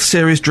 4th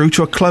series drew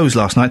to a close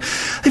last night.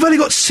 They've only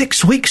got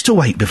 6 weeks to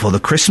wait before the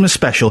Christmas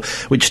special,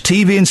 which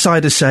TV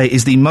insiders say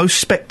is the most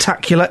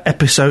spectacular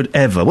episode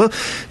ever. Well,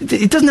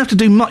 it doesn't have to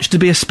do much to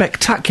be a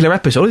spectacular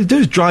episode. All you do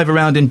is drive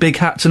around in big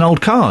hats and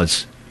old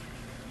cars.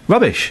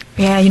 Rubbish.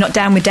 Yeah, you're not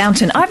down with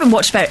Downton.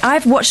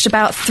 I've watched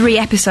about 3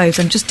 episodes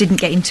and just didn't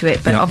get into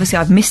it, but obviously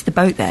I've missed the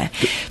boat there.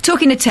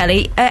 Talking to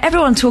telly,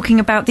 everyone talking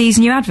about these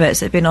new adverts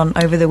that have been on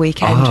over the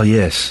weekend. Oh,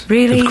 yes.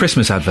 Really? The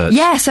Christmas adverts.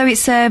 Yeah, so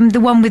it's the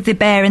one with the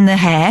bear in the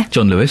hair.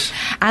 John Lewis.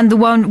 And the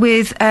one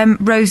with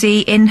Rosie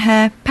in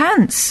her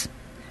pants.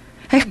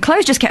 Her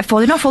clothes just kept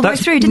falling off all the way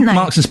through, didn't they?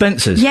 Marks and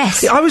Spencer's.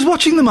 Yes. I was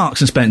watching the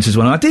Marks and Spencer's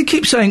one. I did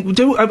keep saying,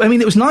 I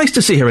mean, it was nice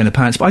to see her in her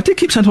pants, but I did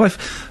keep saying to my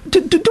wife,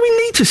 do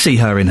we need to see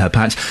her in her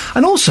pants?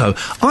 And also,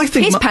 I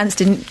think... His pants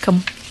didn't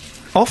come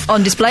off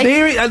on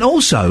display. And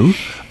also,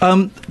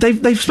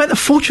 they've spent a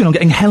fortune on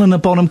getting Helena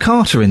Bonham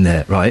Carter in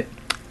there, right?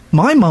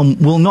 My mum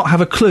will not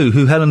have a clue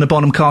who Helena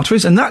Bonham Carter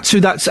is, and that's who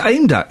that's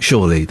aimed at,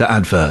 surely, that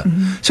advert.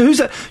 Mm-hmm. So who's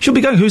that? She'll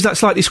be going, who's that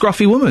slightly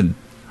scruffy woman?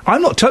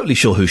 I'm not totally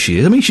sure who she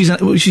is. I mean,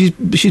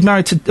 she's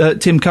married to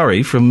Tim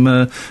Curry from...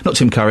 not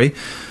Tim Curry.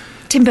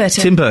 Tim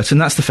Burton. Tim Burton,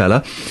 that's the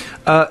fella.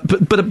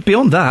 But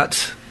beyond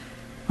that,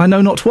 I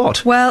know not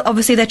what. Well,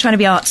 obviously they're trying to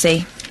be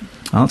artsy.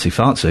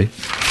 Artsy-fartsy.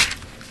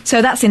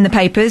 So that's in the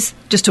papers,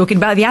 just talking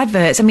about the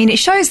adverts. I mean, it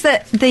shows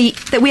that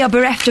we are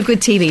bereft of good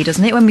TV,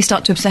 doesn't it, when we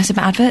start to obsess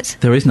about adverts?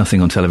 There is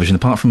nothing on television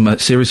apart from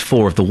Series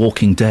 4 of The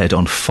Walking Dead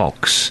on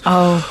Fox.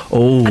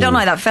 Oh. I don't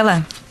like that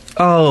fella.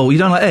 Oh, you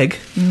don't like Egg?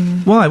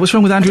 Mm. Why? What's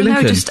wrong with Andrew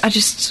Lincoln? I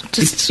just...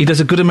 He does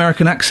a good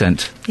American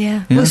accent.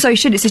 Yeah. Well, so he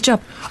should. It's his job.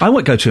 I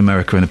won't go to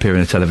America and appear in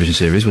a television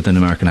series with an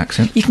American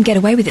accent. You can get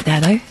away with it there,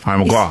 though.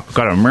 I've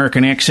got an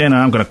American accent,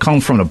 and I'm going to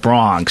come from the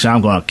Bronx. I'm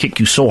going to kick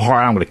you so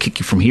hard, I'm going to kick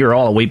you from here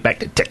all the way back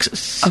to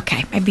Texas.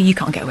 OK, maybe you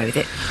can't get away with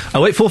it.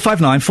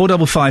 08459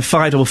 455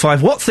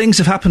 555. What things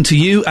have happened to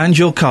you and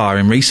your car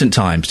in recent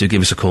times? Do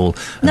give us a call.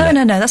 No,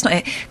 that's not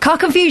it. Car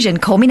confusion,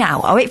 call me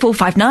now.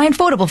 08459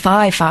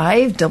 455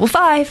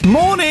 555.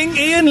 Morning,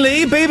 Iain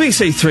Lee,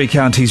 BBC Three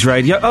Counties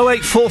Radio.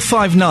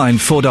 08459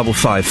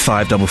 455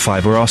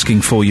 555. We're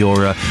asking for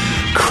your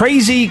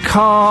crazy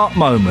car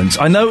moments.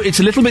 I know it's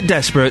a little bit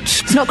desperate.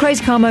 It's not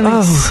crazy car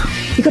moments.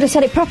 Oh. You've got to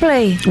set it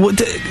properly.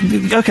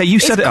 OK, you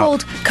set it up.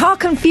 It's called car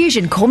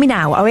confusion. Call me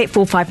now.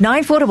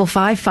 08459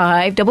 455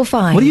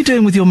 555. What are you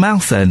doing with your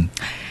mouth then?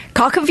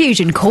 Car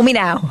confusion. Call me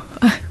now.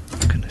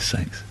 For goodness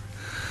sakes.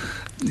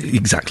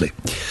 Exactly.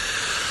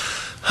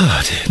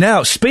 Oh dear.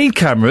 Now, speed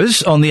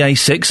cameras on the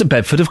A6 at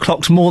Bedford have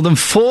clocked more than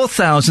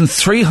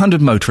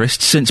 4,300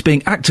 motorists since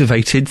being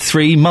activated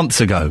 3 months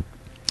ago.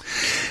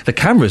 The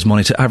cameras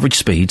monitor average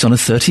speeds on a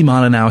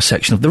 30-mile-an-hour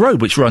section of the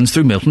road, which runs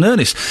through Milton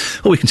Ernest.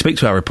 Well, we can speak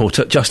to our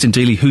reporter, Justin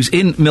Dealey, who's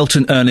in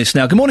Milton Ernest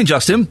now. Good morning,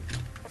 Justin.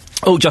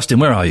 Oh, Justin,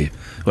 where are you?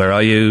 Where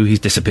are you? He's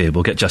disappeared.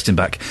 We'll get Justin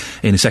back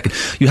in a second.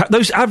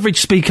 Those average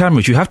speed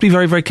cameras, you have to be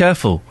very, very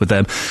careful with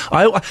them.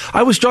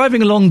 I was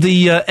driving along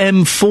the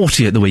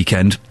M40 at the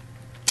weekend,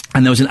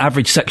 and there was an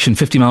average section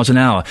 50 miles an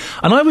hour,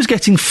 and I was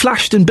getting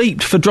flashed and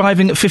beeped for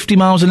driving at 50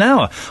 miles an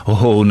hour.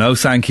 Oh, no,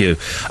 thank you.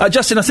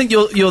 Justin, I think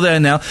you're there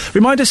now.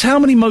 Remind us how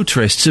many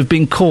motorists have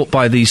been caught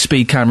by these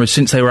speed cameras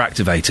since they were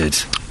activated?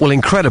 Well,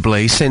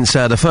 incredibly, since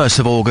the 1st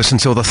of August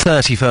until the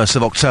 31st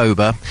of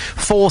October,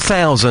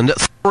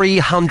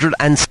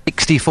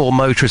 4,364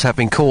 motorists have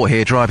been caught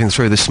here driving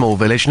through this small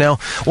village. Now,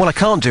 what I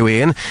can't do,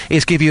 Ian,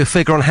 is give you a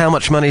figure on how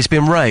much money has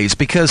been raised,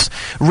 because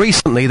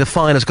recently the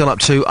fine has gone up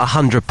to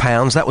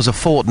 £100. That was a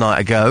fortnight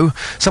ago.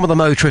 Some of the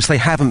motorists, they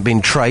haven't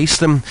been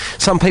traced, and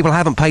some people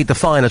haven't paid the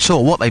fine at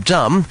all. What they've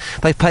done,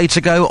 they've paid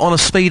to go on a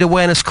speed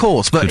awareness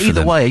course. But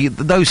either way,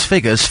 those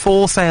figures,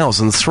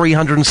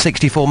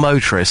 4,364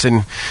 motorists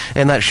in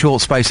that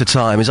short space of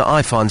time, is,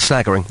 I find,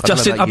 staggering.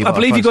 Justin, I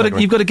believe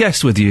you've got a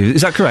guest with you.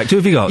 Is that correct? Who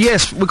have you got?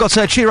 Yes, we've got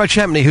Chiro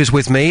Champney, who's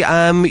with me.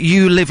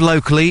 You live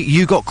locally.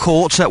 You got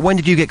caught. When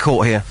did you get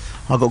caught here?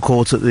 I got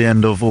caught at the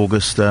end of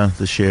August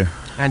this year.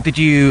 And did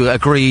you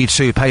agree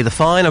to pay the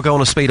fine or go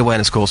on a speed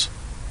awareness course?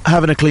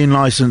 Having a clean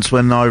licence,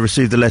 when I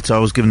received the letter, I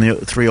was given the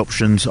 3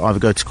 options: either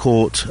go to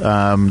court,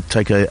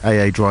 take a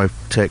AA Drive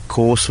Tech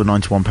course for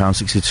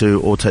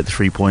 £91.62, or take the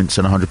 3 points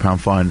and £100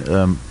 fine.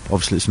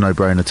 Obviously, it's a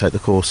no-brainer, take the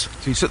course.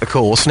 So you took the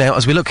course. Now,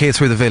 as we look here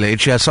through the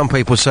village, some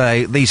people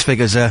say these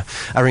figures are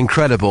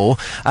incredible.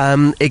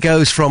 It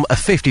goes from a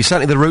 50,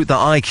 certainly the route that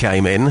I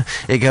came in,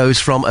 it goes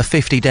from a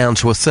 50 down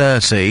to a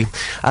 30.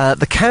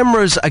 The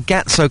cameras are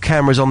Gatso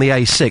cameras on the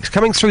A6.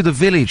 Coming through the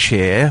village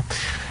here,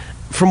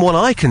 from what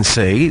I can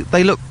see,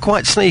 they look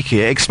quite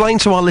sneaky. Explain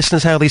to our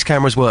listeners how these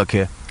cameras work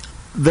here.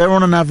 They're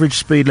on an average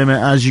speed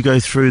limit as you go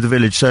through the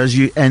village. So as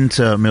you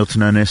enter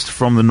Milton Ernest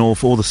from the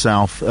north or the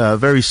south,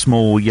 very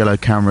small yellow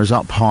cameras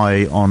up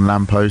high on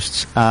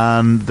lampposts,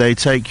 and they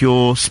take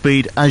your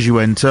speed as you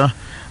enter,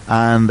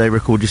 and they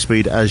record your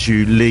speed as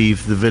you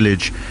leave the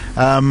village.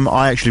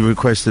 I actually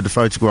requested a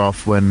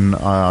photograph when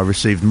I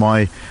received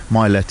my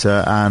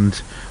letter, and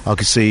I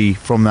could see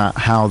from that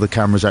how the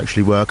cameras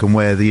actually work and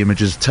where the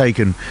images are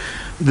taken.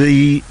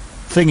 The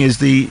thing is,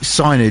 the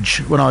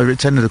signage, when I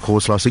attended the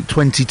course last week,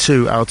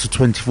 22 out of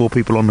 24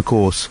 people on the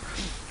course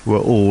were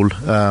all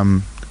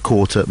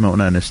caught at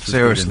Milton Ernest.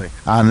 Seriously?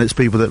 And it's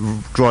people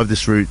that drive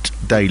this route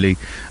daily.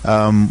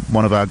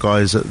 One of our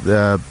guys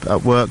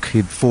at work,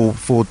 he'd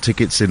four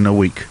tickets in a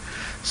week.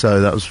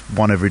 So that was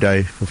one every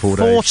day for 4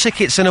 days. 4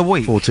 tickets in a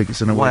week? 4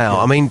 tickets in a week. Wow.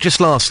 Yeah. I mean,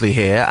 just lastly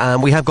here,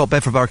 we have got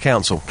Bedford Borough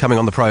Council coming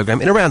on the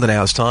programme in around an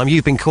hour's time.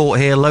 You've been caught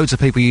here. Loads of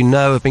people you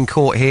know have been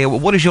caught here.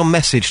 What is your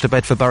message to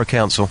Bedford Borough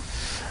Council?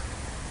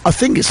 I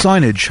think it's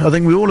signage. I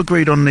think we all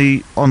agreed on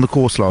the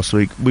course last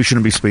week. We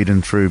shouldn't be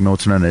speeding through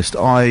Milton Ernest.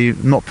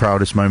 I'm not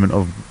proudest moment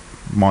of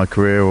my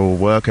career or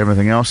work,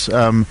 everything else.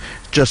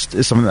 Just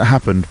it's something that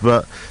happened.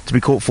 But to be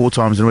caught 4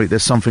 times in a week,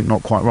 there's something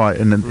not quite right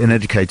in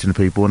educating the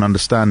people and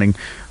understanding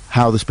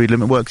how the speed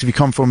limit works. If you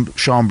come from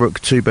Sharnbrook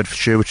to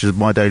Bedfordshire, which is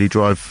my daily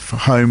drive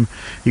home,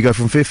 you go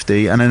from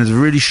 50, and then there's a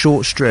really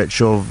short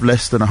stretch of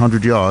less than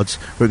 100 yards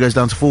where it goes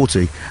down to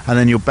 40, and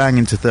then you're bang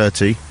into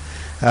 30.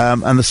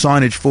 And the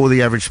signage for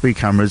the average speed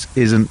cameras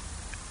isn't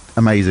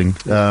amazing.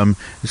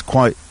 It's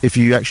quite, if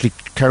you actually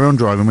carry on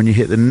driving, when you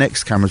hit the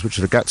next cameras, which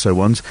are the Gatso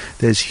ones,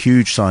 there's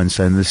huge signs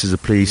saying this is a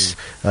police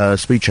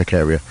speed check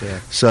area. Yeah.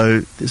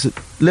 So it's a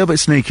little bit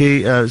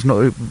sneaky. It's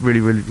not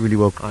really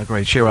well. I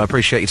agree. Shearer, I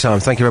appreciate your time.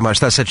 Thank you very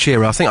much. That said,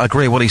 Shearer, I think I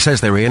agree with what he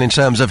says there, Ian, in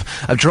terms of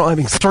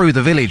driving through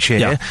the village here.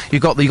 Yeah.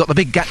 You've got the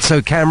big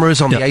Gatso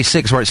cameras on the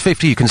A6 where it's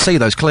 50, you can see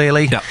those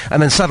clearly,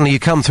 and then suddenly you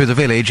come through the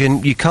village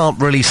and you can't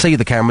really see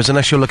the cameras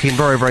unless you're looking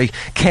very, very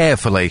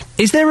carefully.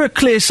 Is there a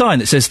clear sign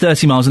that says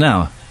 30 miles an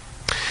hour?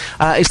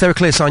 Is there a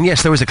clear sign?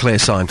 Yes, there is a clear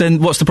sign.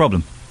 Then what's the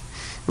problem?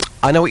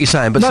 I know what you're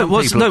saying, but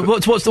what's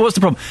the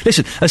problem?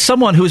 Listen, as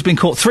someone who has been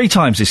caught 3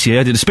 times this year,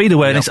 I did a speed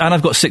awareness and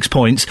I've got 6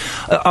 points.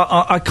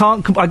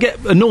 I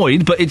get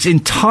annoyed, but it's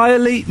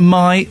entirely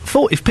my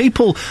fault. If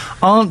people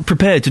aren't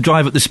prepared to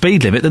drive at the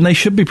speed limit, then they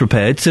should be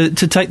prepared to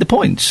take the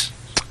points.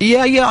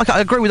 Yeah,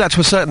 I agree with that to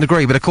a certain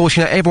degree, but of course,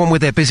 everyone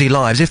with their busy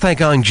lives, if they're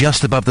going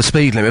just above the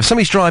speed limit, if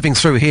somebody's driving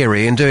through here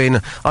and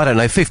doing,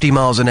 50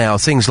 miles an hour,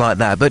 things like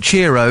that, but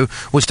Chiro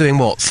was doing,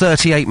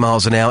 38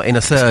 miles an hour in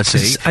a 30.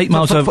 It's 8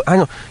 miles over...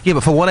 Hang on. Yeah,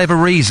 but for whatever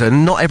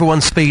reason, not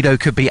everyone's speedo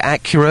could be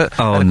accurate.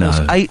 Oh, no.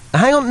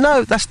 Hang on,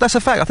 no, that's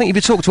a fact. I think if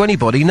you talk to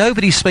anybody,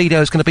 nobody's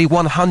speedo is going to be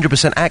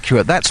 100%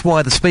 accurate. That's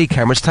why the speed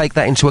cameras take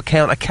that into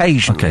account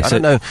occasionally. Okay, I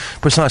don't know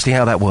precisely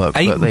how that works.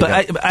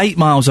 8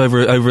 miles over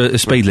a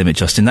speed limit,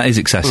 Justin, that is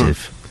excessive.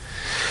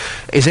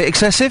 Is it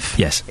excessive?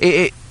 Yes.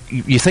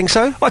 You think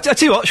so? Well, I tell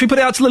you what, should we put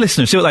it out to the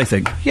listeners, see what they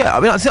think? Yeah,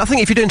 I mean, I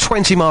think if you're doing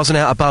 20 miles an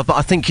hour above, but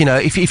I think,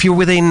 if you're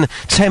within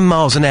 10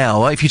 miles an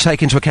hour, if you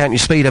take into account your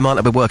speedo might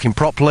not be working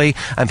properly,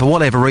 and for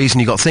whatever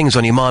reason you've got things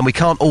on your mind, we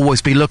can't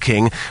always be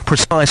looking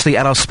precisely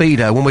at our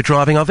speedo when we're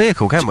driving our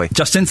vehicle, can we?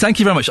 Justin, thank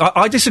you very much.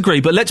 I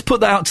disagree, but let's put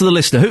that out to the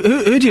listener.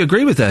 Who do you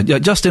agree with there,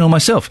 Justin or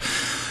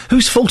myself?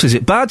 Whose fault is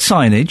it? Bad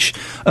signage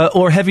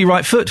or a heavy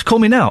right foot? Call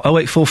me now,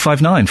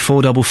 08459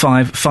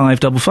 455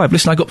 555.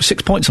 Listen, I got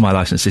 6 points on my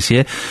licence this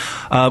year.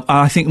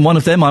 I think one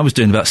of them I was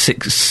doing about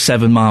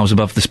 6-7 miles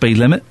above the speed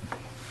limit.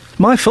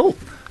 My fault.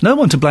 No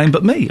one to blame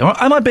but me.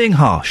 Am I being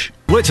harsh?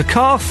 Well, it's a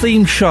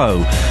car-themed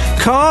show.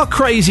 Car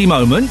crazy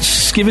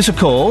moments. Give us a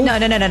call. No.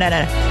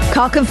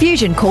 Car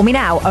confusion. Call me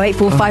now,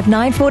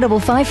 08459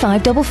 455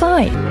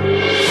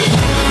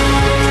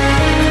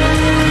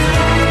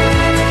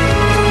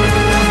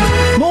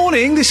 555.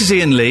 Morning, this is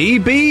Iain Lee,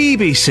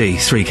 BBC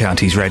Three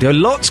Counties Radio.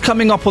 Lots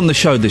coming up on the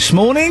show this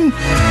morning,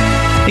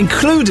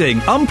 including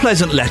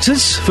unpleasant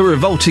letters for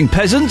revolting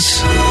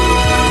peasants,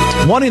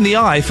 one in the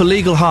eye for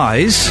legal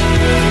highs,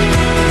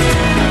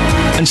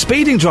 and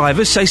speeding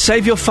drivers say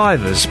save your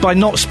fivers by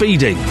not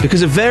speeding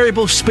because of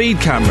variable speed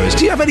cameras.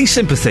 Do you have any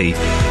sympathy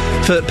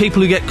for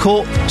people who get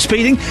caught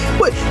speeding?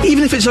 Well,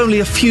 even if it's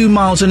only a few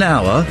miles an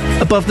hour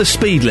above the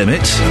speed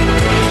limit.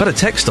 I've had a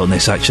text on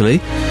this,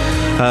 actually.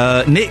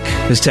 Nick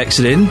has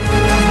texted in.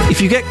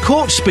 If you get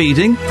caught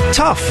speeding,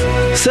 tough.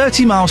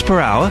 30 miles per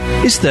hour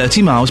is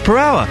 30 miles per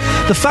hour.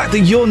 The fact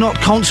that you're not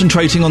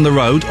concentrating on the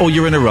road or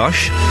you're in a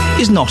rush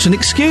is not an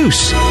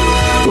excuse.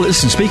 Well,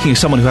 listen, speaking as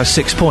someone who has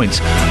 6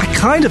 points, I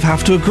kind of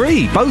have to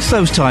agree. Both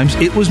those times,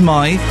 it was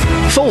my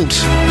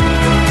fault.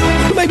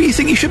 But maybe you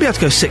think you should be able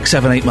to go 6,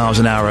 7, 8 miles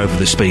an hour over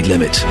the speed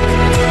limit.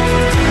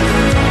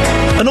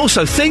 And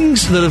also,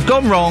 things that have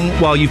gone wrong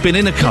while you've been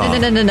in a car.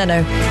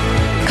 No.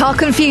 Car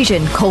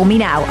confusion. Call me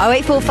now.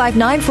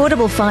 08459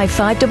 455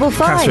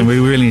 555. Catherine, we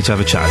really need to have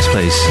a chat,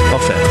 please.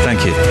 Off air.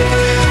 Thank you.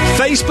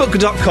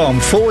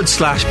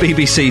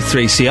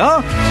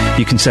 Facebook.com/BBC3CR.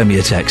 You can send me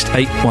a text,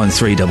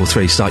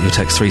 81333. Start your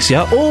text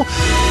 3CR. Or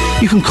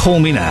you can call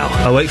me now,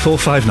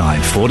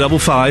 08459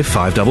 455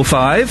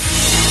 555.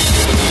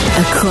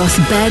 Across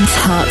beds,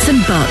 hearts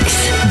and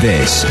bucks.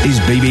 This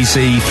is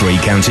BBC Three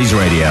Counties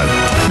Radio.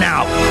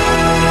 Now,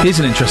 here's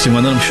an interesting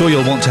one that I'm sure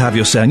you'll want to have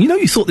your say.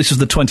 You thought this was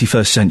the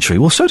 21st century.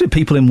 Well, so did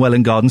people in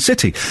Welwyn Garden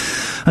City.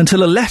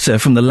 Until a letter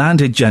from the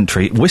landed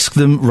gentry whisked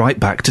them right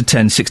back to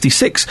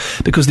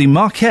 1066, because the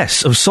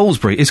Marquess of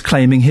Salisbury is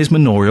claiming his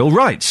manorial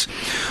rights.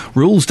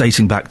 Rules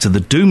dating back to the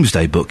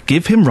Domesday Book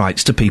give him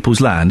rights to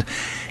people's land,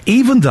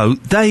 even though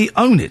they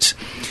own it.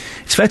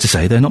 it's fair to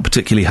say they're not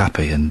particularly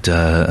happy. And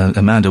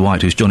Amanda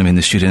White, who's joining me in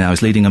the studio now,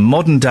 is leading a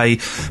modern-day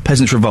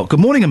peasants' revolt.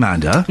 Good morning,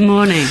 Amanda.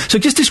 Morning. So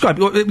just describe,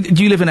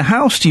 do you live in a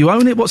house? Do you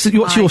own it? What's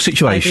your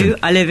situation? I do.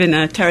 I live in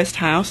a terraced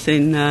house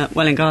in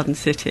Welwyn Garden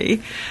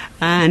City,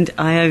 and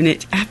I own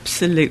it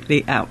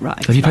absolutely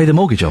outright. Have you paid the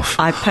mortgage off?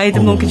 I paid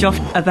the mortgage off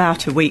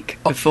about a week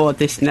before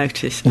this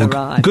notice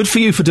arrived. Good for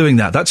you for doing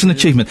that. That's an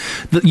achievement.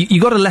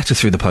 You got a letter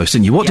through the post,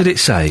 didn't you? What did it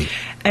say?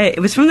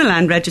 It was from the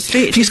Land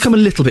Registry. Please come a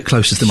little bit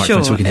closer to the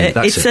microphone so we can hear it.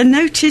 That's it's a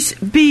notice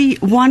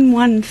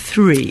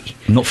B113.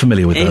 I'm not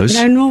familiar with those.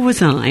 No, nor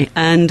was I,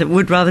 and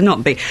would rather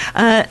not be.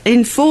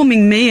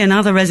 Informing me and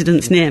other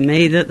residents near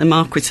me that the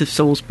Marquis of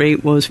Salisbury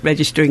was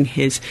registering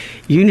his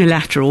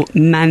unilateral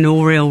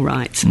manorial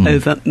rights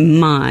over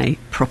my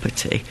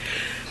property.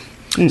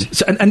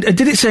 So, and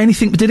did it say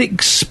anything? Did it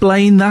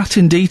explain that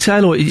in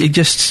detail, or it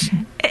just?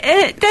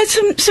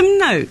 There's some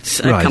notes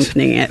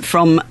accompanying it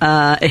from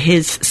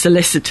his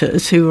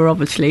solicitors, who were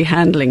obviously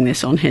handling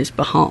this on his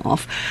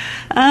behalf.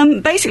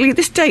 Basically,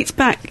 this dates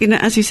back,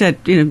 as you said,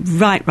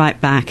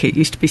 right back. It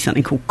used to be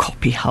something called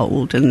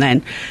copyhold, and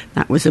then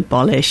that was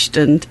abolished,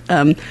 and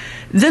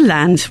the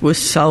land was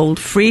sold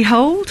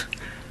freehold.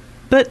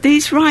 But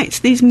these rights,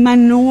 these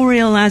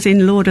manorial, as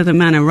in Lord of the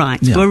Manor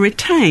rights, were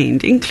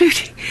retained,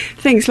 including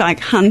things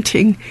like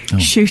hunting,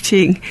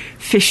 shooting,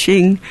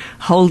 fishing,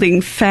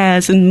 holding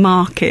fairs and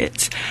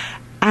markets,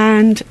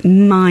 and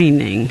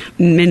mining,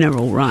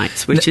 mineral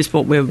rights, which is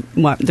what we're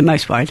the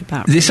most worried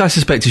about. This, I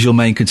suspect, is your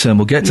main concern.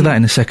 We'll get to that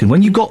in a second.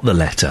 When you got the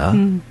letter,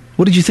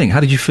 what did you think? How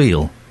did you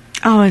feel?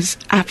 I was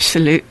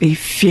absolutely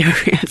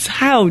furious.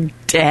 How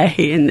dare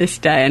he in this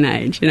day and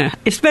age,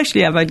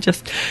 especially if I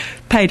just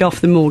paid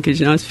off the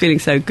mortgage and I was feeling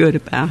so good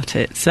about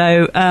it.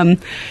 So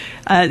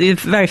the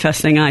very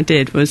first thing I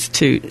did was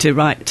to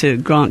write to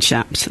Grant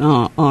Shapps,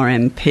 our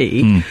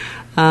MP,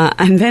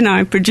 and then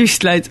I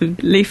produced loads of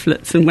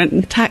leaflets and went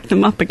and tacked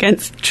them up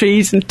against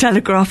trees and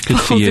telegraph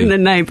poles in the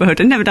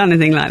neighbourhood. I'd never done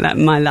anything like that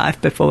in my life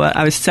before.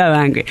 I was so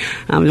angry.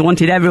 I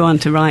wanted everyone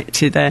to write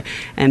to their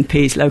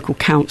MPs, local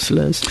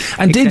councillors.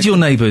 And did your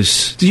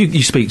neighbours, did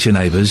you speak to your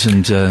neighbours?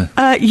 And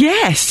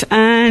yes,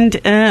 and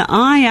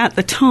I at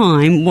the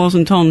time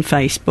wasn't on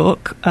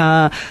Facebook,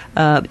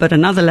 but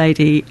another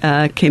lady,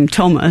 Kim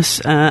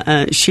Thomas,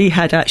 she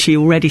had actually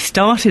already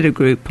started a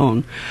group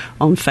on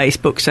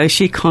Facebook, so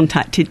she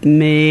contacted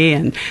me,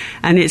 and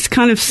it's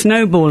kind of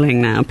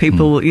snowballing now.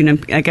 People,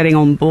 are getting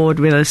on board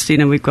with us.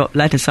 We've got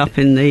letters up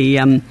in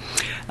the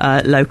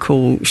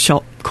local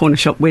corner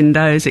shop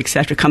windows,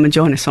 etc. Come and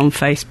join us on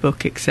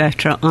Facebook,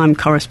 etc. I'm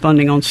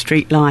corresponding on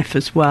Street Life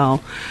as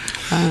well.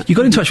 You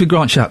got in touch with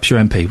Grant Shapps, your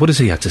MP. What does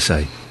he have to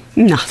say?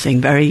 Nothing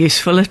very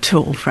useful at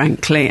all,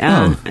 frankly.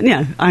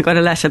 I got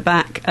a letter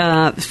back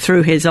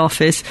through his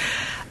office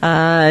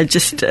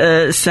just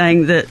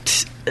saying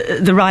that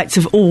the rights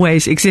have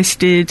always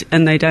existed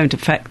and they don't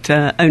affect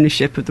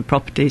ownership of the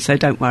property, so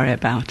don't worry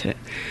about it.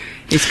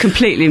 It's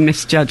completely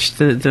misjudged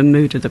the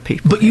mood of the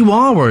people. But you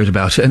are worried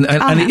about it, and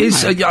it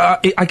is.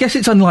 I guess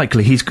it's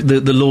unlikely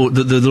the law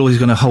is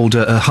going to hold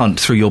a hunt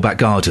through your back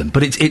garden.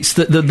 But it's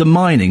the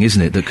mining,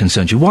 isn't it, that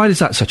concerns you? Why is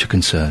that such a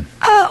concern?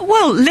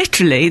 Well,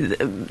 literally,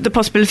 the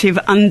possibility of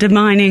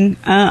undermining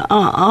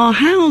our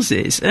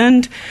houses.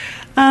 And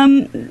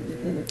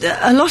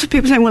a lot of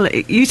people say, well,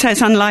 you say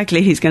it's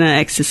unlikely he's going to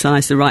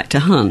exercise the right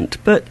to hunt,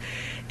 but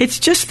it's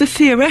just the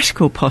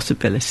theoretical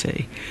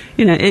possibility.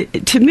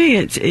 To me,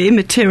 it's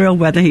immaterial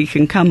whether he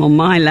can come on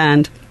my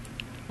land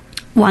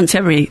once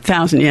every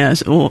 1,000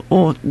 years or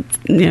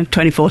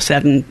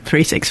 24/7,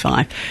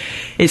 365.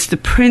 It's the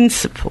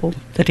principle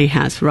that he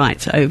has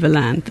rights over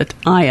land that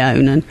I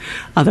own and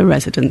other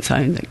residents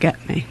own that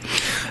get me.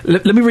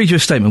 Let me read you a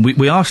statement.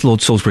 We asked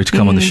Lord Salisbury to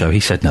come on the show. He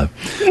said no.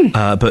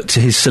 But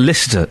his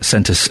solicitor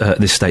sent us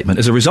this statement.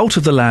 As a result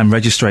of the Land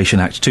Registration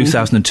Act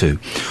 2002,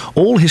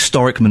 all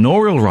historic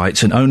manorial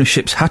rights and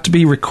ownerships had to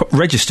be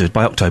registered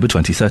by October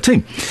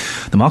 2013.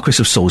 The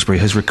Marquis of Salisbury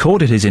has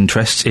recorded his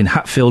interests in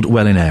Hatfield,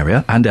 Welwyn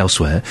area and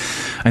elsewhere,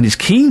 and is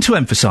keen to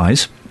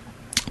emphasise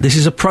this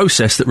is a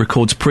process that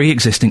records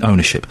pre-existing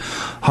ownership.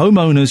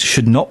 Homeowners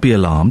should not be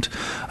alarmed.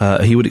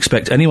 He would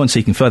expect anyone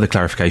seeking further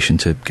clarification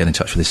to get in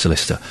touch with his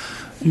solicitor.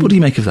 What do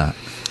you make of that?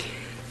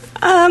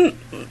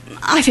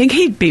 I think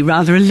he'd be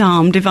rather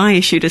alarmed if I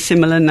issued a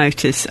similar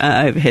notice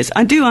over his.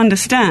 I do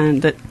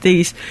understand that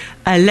these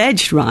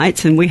alleged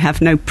rights, and we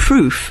have no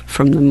proof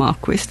from the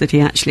Marquis that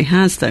he actually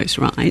has those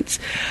rights,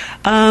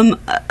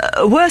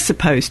 were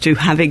supposed to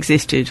have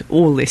existed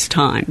all this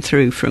time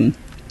through from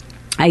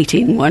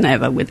 18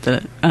 whatever with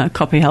the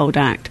Copyhold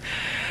Act.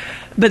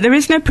 But there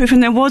is no proof,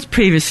 and there was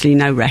previously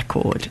no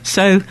record.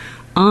 So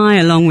I,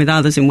 along with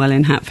others in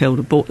Welwyn Hatfield,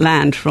 have bought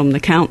land from the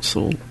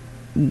council,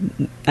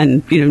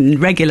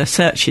 and regular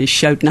searches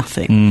showed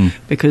nothing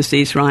because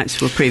these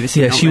rights were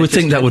previously not registered. You would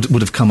think that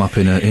would have come up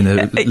in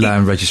a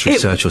land registry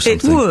search or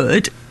something. It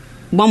would.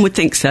 One would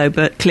think so,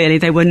 but clearly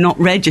they were not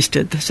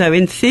registered. So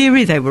in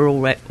theory they were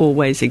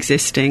always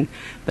existing.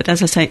 But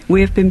as I say,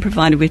 we have been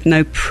provided with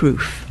no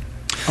proof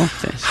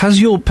of this.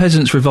 Has your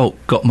peasants' revolt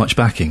got much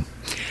backing?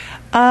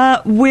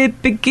 We're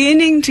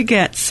beginning to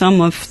get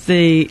some of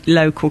the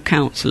local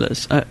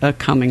councillors are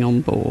coming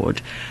on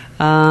board.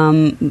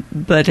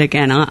 But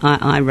again,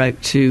 I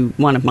wrote to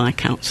one of my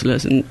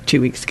councillors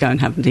 2 weeks ago and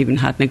haven't even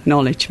had an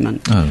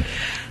acknowledgement. Oh.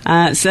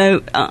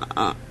 So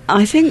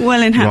I think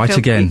in Hatfield... Right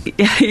again.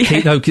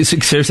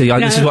 Seriously,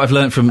 this is what I've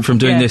learnt from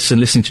doing this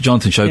and listening to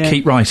Jonathan's show.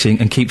 Keep writing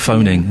and keep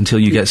phoning until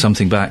you get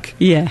something back.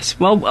 Yes.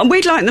 Well,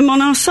 we'd like them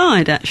on our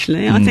side,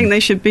 actually. I think they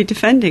should be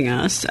defending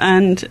us.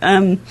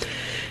 And...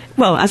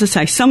 well, as I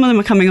say, some of them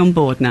are coming on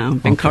board now.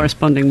 I've been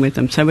corresponding with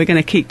them, so we're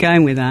going to keep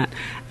going with that.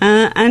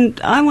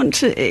 And I want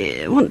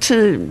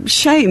to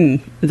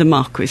shame the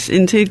Marquis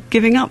into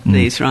giving up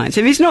these rights.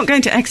 If he's not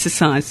going to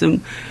exercise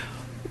them,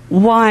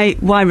 why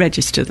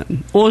register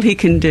them? All he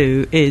can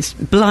do is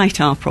blight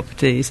our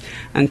properties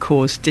and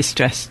cause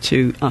distress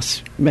to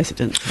us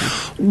residents.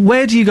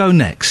 Where do you go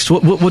next?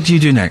 What do you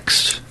do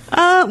next?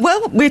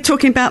 Well, we're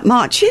talking about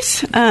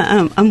marches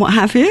and what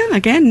have you.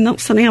 Again,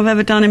 not something I've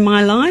ever done in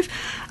my life.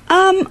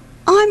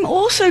 I'm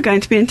also going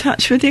to be in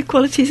touch with the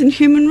Equalities and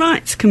Human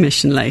Rights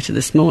Commission later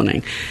this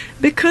morning,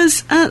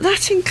 because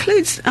that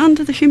includes,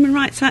 under the Human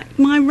Rights Act,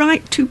 my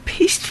right to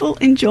peaceful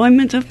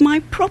enjoyment of my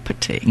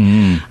property.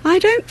 I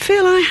don't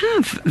feel I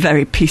have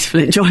very peaceful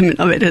enjoyment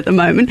of it at the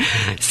moment.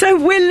 So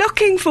we're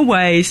looking for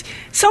ways.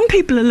 Some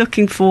people are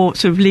looking for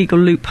sort of legal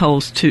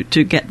loopholes to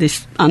get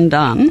this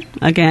undone.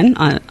 Again,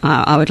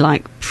 I would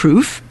like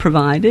proof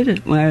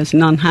provided, whereas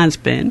none has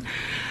been.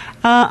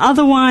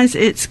 Otherwise,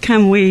 it's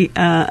can we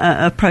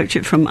approach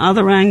it from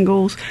other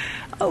angles?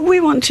 We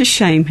want to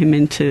shame him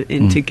into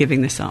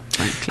giving this up,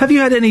 frankly. Have you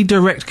had any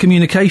direct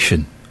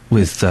communication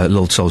with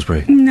Lord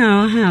Salisbury?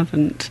 No, I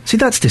haven't. See,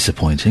 that's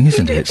disappointing,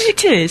 isn't it?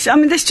 It is. I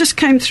mean, this just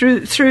came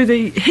through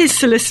his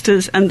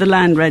solicitors and the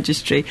Land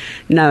Registry.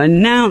 No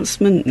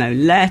announcement, no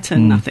letter,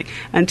 nothing.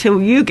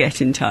 Until you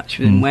get in touch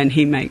with him when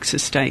he makes a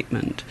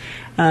statement.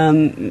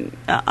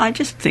 I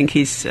just think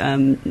he's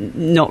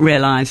not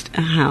realised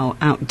how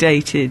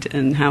outdated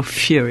and how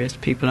furious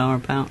people are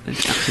about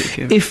this. Absolutely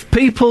furious. If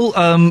people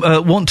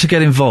want to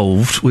get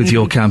involved with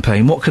your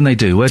campaign, what can they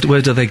do?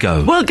 Where do they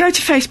go? Well, go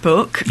to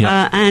Facebook,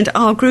 and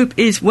our group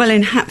is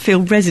Welwyn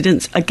Hatfield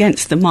Residents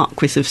Against the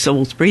Marquis of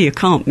Salisbury. You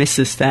can't miss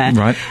us there.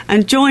 Right.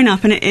 And join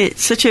up, and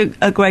it's such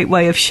a great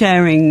way of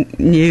sharing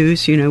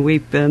news. You know,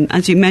 we've,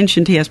 as you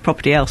mentioned, he has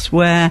property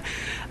elsewhere.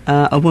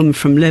 A woman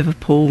from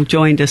Liverpool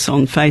joined us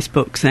on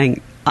Facebook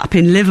saying up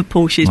in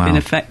Liverpool she's been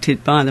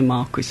affected by the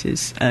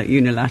Marquis's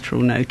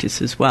unilateral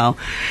notice as well.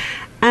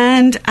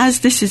 And as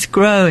this is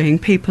growing,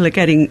 people are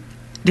getting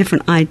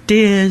different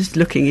ideas,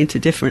 looking into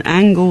different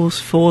angles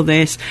for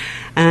this,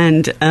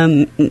 and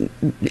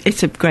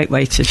it's a great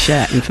way to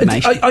share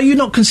information. Are you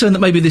not concerned that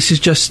maybe this is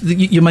just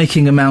you're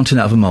making a mountain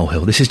out of a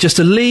molehill? This is just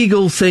a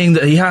legal thing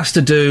that he has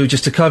to do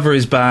just to cover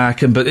his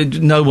back, but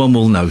no one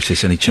will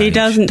notice any change? He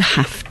doesn't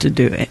have to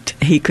do it.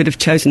 He could have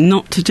chosen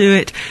not to do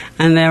it,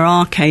 and there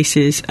are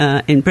cases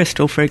in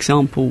Bristol, for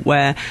example,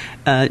 where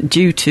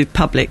due to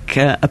public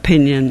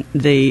opinion,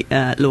 the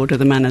Lord of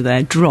the Manor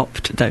there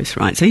dropped those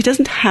rights. So he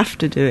doesn't have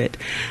to do it.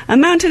 A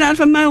mountain out of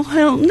a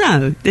molehill?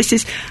 No. This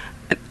is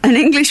an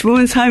English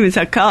woman's home is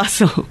her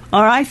castle,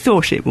 or I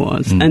thought it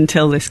was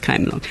until this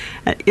came along.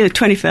 In the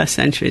 21st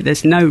century,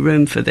 there's no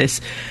room for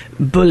this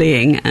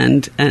bullying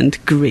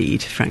and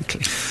greed,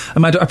 frankly.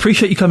 Amanda, I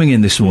appreciate you coming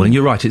in this morning.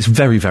 You're right, it's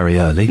very, very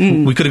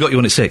early. We could have got you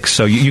on at 6,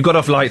 so you got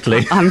off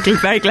lightly. I'm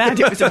very glad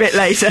it was a bit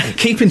later.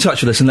 Keep in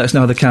touch with us and let us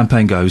know how the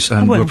campaign goes,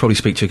 and we'll probably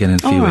speak to you again in a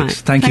few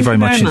weeks. Thank you very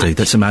much indeed.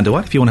 That's Amanda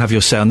White. If you want to have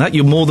your say on that,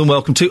 you're more than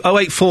welcome to.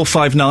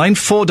 08459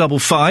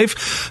 455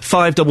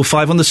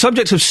 555. On the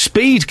subject of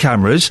speed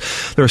cameras,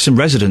 there are some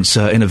residents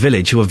in a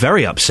village who are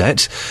very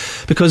upset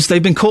because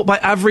they've been caught by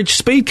average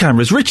speed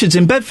cameras. Richard's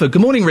in Bedford.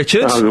 Good morning,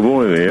 Richard. Oh, good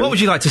morning, Ian. What would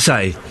you like to say?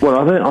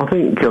 Well, I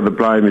think the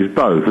blame is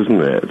both,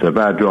 isn't it?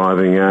 Bad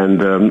driving and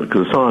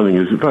because the signing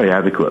is very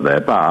adequate there,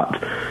 but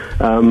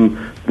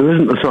there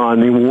isn't a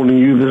signing warning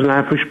you there's an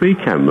average speed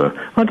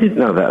camera. I didn't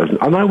know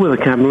that. I know where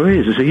the camera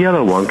is. It's a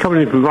yellow one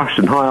coming in from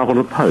Rushden, high up on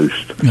a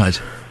post.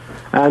 Right.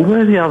 And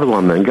where's the other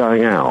one then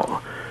going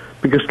out?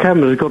 Because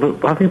cameras have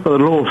got to, I think by the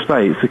law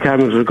states, the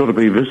cameras have got to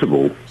be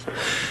visible.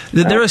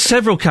 There are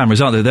several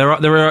cameras, aren't there?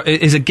 There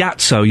is a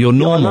Gatso, your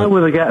normal... I know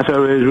where the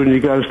Gatso is when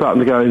you're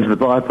starting to go into the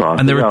bypass.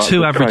 And there are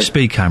two average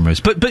speed cameras.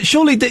 But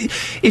surely,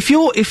 if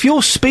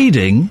you're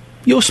speeding...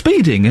 You're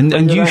speeding,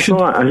 and you should.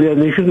 Right. Yeah,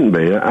 and you shouldn't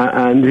be.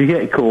 And you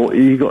get caught.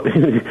 You got,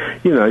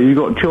 you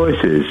got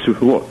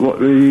choices.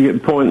 What you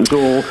get points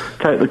or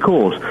take the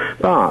course.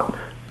 But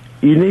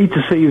you need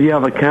to see the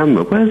other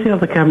camera. Where's the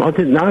other camera? I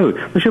didn't know.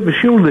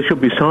 Surely there should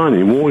be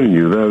signing warning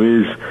you there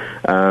is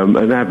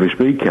an average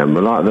speed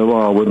camera, like there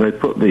are when they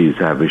put these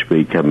average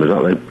speed cameras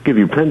up. They give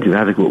you plenty of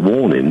adequate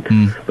warning,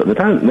 but they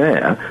don't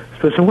there.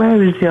 So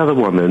where is the other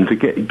one then to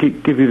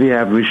give you the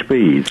average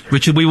speed?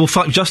 Richard, we will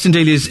Justin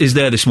Dealey is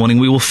there this morning.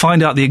 We will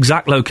find out the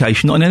exact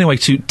location, not in any way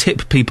to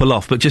tip people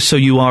off, but just so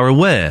you are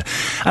aware.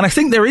 And I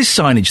think there is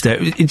signage there.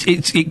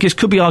 It just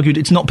could be argued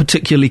it's not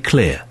particularly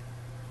clear.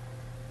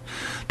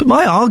 But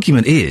my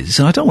argument is,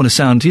 and I don't want to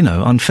sound,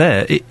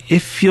 unfair,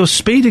 if you're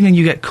speeding and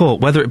you get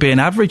caught, whether it be an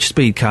average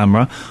speed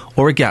camera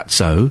or a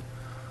Gatso,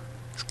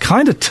 it's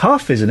kind of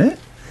tough, isn't it?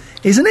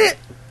 Isn't it?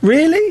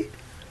 Really?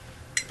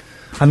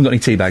 I haven't got any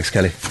tea bags,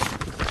 Kelly.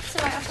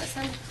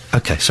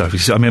 Okay, sorry.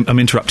 I'm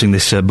interrupting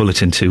this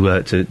bulletin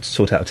to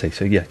sort out a tea.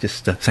 So, yeah,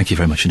 just thank you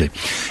very much indeed.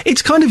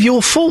 It's kind of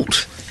your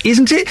fault,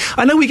 isn't it?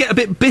 I know we get a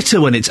bit bitter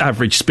when it's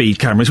average speed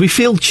cameras. We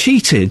feel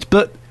cheated,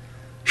 but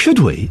should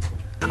we?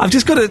 I've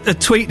just got a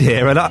tweet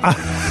here, and I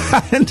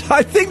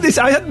think this...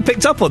 I hadn't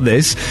picked up on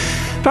this.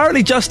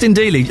 Apparently Justin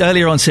Dealey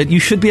earlier on said you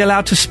should be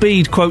allowed to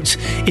speed, quote,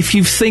 if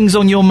you've things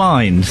on your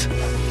mind.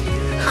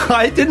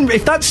 I didn't...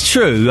 If that's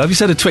true... I've just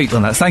had a tweet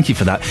on that. Thank you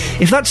for that.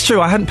 If that's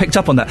true, I hadn't picked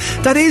up on that.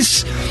 That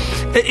is...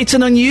 It's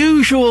an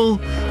unusual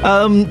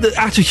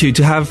attitude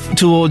to have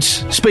towards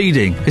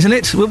speeding, isn't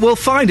it? We'll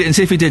find it and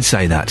see if he did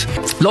say that.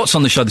 Lots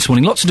on the show this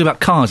morning. Lots to do about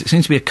cars. It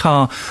seems to be a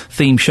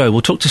car-themed show.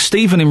 We'll talk to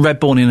Stephen in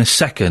Redbourne in a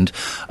second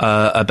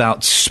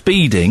about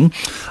speeding.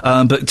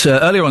 But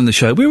earlier on in the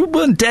show, we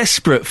weren't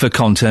desperate for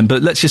content,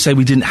 but let's just say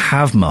we didn't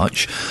have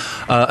much.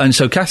 And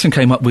so Catherine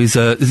came up with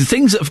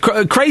things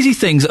crazy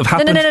things that have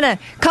happened. No.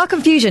 Car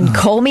confusion.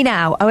 Call me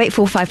now.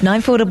 0845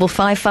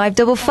 9455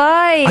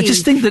 555. I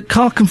just think that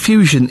car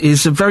confusion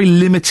is a very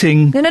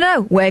limiting...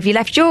 No. Where have you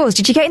left yours?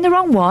 Did you get in the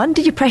wrong one?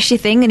 Did you press your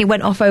thing and it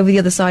went off over the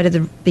other side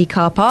of the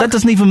car park? That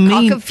doesn't even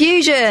mean... Car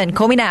confusion.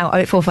 Call me now.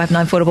 0845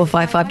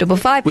 9455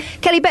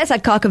 555. Kelly Betts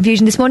had car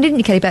confusion this morning, didn't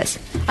you, Kelly Betts?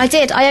 I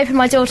did. I opened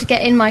my door to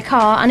get in my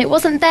car and it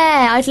wasn't there.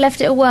 I'd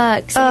left it at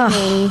work.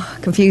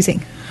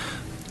 Confusing.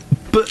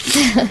 But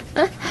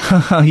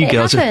you it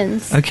girls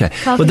happens. Okay.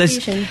 Car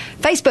confusion.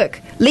 Facebook,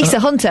 Lisa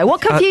Hunter.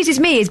 What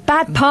confuses me is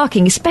bad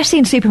parking, especially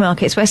in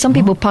supermarkets where some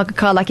people park a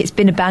car like it's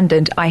been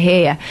abandoned. I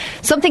hear.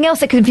 Something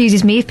else that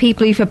confuses me is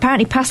people who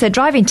apparently pass their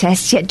driving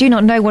tests yet do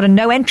not know what a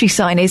no entry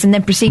sign is and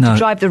then proceed to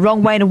drive the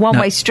wrong way in a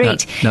one-way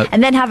street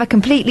and then have a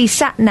completely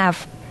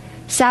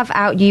sav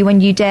out you when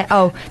you dare.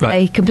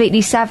 They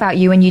completely sav out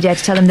you when you dare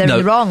to tell them they're in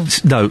the wrong.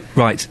 Sarah,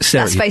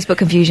 that's Facebook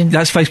confusion.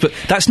 That's Facebook.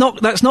 That's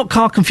not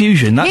car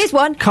confusion. That's Here's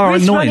one. Car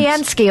Ruth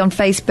annoyance. Roniansky on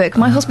Facebook.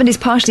 My husband is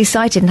partially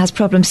sighted and has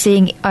problems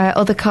seeing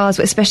other cars,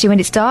 especially when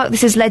it's dark.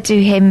 This has led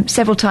to him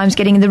several times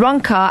getting in the wrong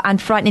car and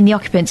frightening the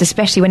occupants,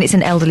 especially when it's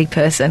an elderly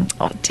person.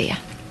 Oh dear.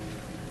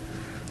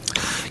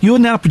 You're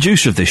now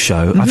producer of this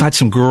show. I've had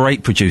some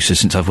great producers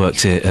since I've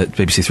worked here at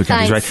BBC Three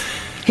Counties Radio.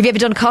 Have you ever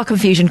done car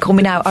confusion? Call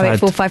me now.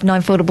 0845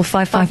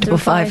 9455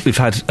 555. We've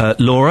had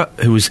Laura,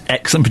 who was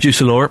excellent,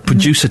 producer Laura.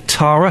 Producer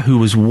Tara, who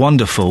was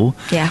wonderful.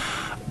 Yeah.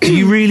 Do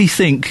you really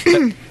think...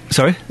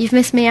 sorry? You've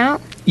missed me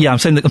out? Yeah, I'm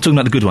talking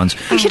about the good ones.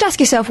 You should ask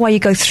yourself why you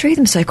go through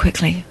them so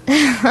quickly.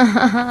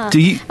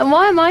 And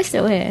why am I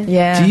still here?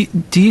 Yeah.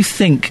 Do you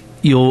think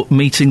you're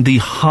meeting the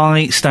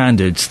high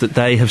standards that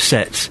they have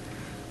set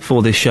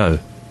for this show?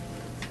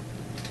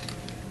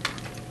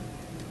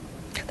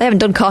 They haven't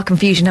done car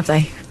confusion, have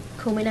they?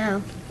 Call me now.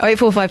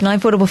 0845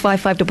 9455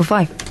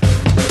 555.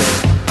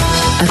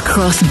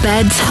 Across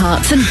beds,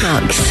 hearts and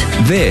bucks.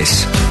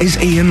 This is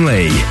Iain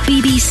Lee.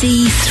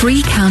 BBC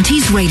Three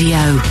Counties Radio.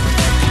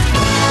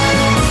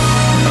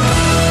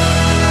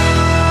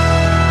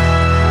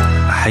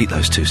 I hate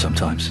those two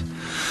sometimes.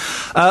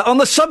 On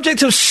the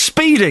subject of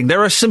speeding,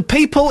 there are some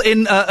people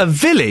in a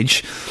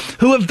village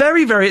who are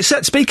very, very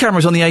upset. Speed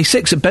cameras on the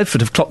A6 at Bedford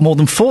have clocked more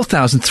than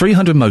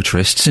 4,300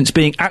 motorists since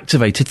being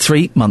activated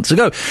 3 months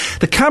ago.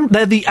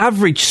 They're the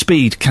average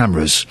speed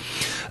cameras.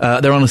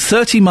 They're on a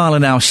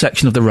 30-mile-an-hour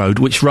section of the road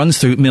which runs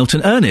through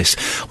Milton Ernest.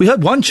 We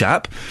heard one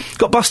chap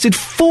got busted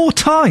 4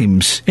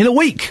 times in a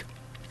week.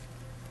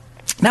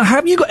 Now,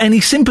 have you got any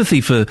sympathy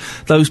for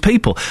those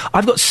people?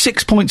 I've got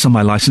 6 points on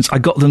my licence. I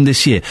got them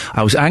this year.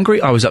 I was angry,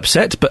 I was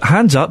upset, but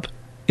hands up,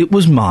 it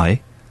was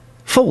my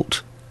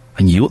fault.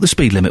 I knew what the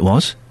speed limit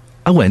was.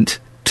 I went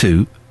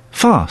too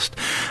fast.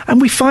 And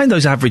we find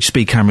those average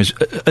speed cameras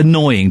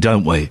annoying,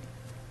 don't we?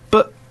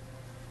 But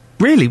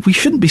really, we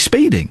shouldn't be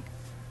speeding.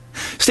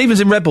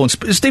 Stephen's in Redbourne.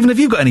 Stephen, have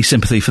you got any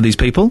sympathy for these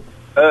people?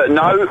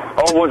 No,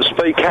 I want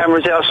speed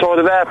cameras outside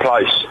of our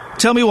place.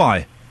 Tell me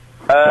why.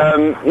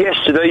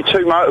 Yesterday,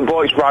 2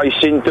 motorbikes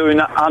racing, doing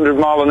 100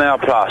 mile an hour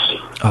plus.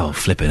 Oh,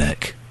 flippin'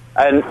 heck.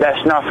 And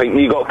that's nothing.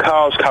 You've got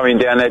cars coming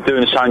down there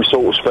doing the same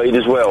sort of speed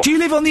as well. Do you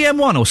live on the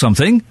M1 or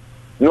something?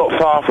 Not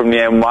far from the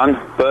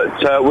M1,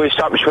 but we're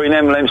stuck between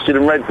Hemel and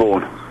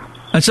Redbourne.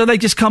 And so they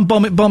just come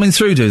bombing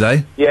through, do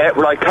they? Yeah,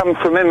 well, they come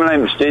from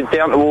Hemel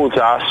down towards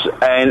us,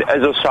 and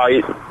as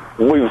I say,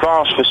 we've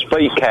asked for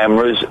speed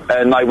cameras,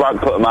 and they won't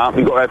put them up.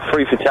 You've got to have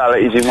 3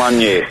 fatalities in 1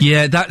 year.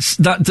 Yeah, that's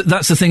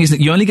the thing, isn't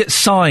it? You only get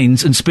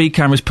signs and speed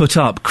cameras put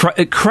up,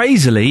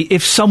 crazily,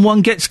 if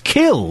someone gets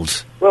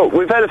killed. Well,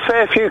 we've had a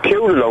fair few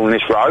killed along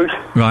this road.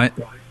 Right.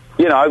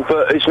 You know,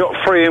 but it's not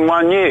 3 in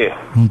 1 year.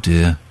 Oh,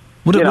 dear.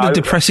 What a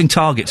depressing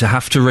target to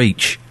have to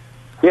reach.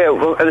 Yeah,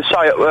 well, as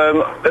I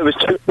say, there was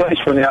 2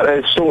 policemen out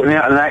there sorting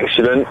out an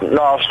accident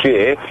last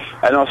year,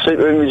 and I said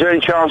to him, is there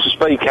any chance of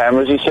speed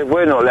cameras? He said,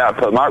 we're not allowed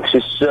to put them up,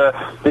 because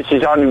this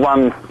is only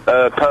one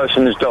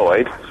person has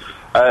died.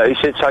 He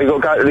said, so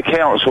you've got to go to the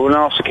council and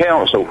ask the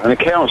council. And the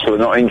council are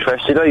not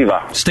interested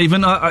either.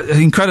 Stephen,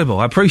 incredible.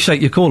 I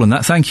appreciate your call on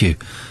that. Thank you.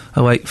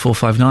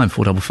 08459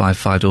 455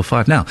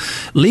 555. Now,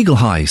 legal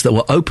highs that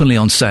were openly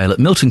on sale at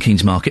Milton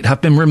Keynes Market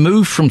have been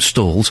removed from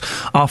stalls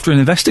after an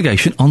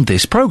investigation on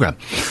this programme.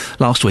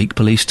 Last week,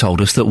 police told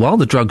us that while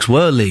the drugs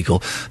were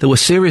legal, there were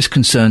serious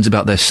concerns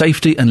about their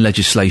safety, and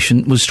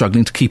legislation was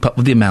struggling to keep up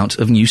with the amount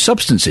of new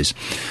substances.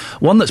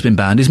 One that's been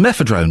banned is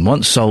methadone,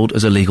 once sold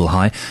as a legal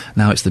high.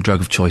 Now it's the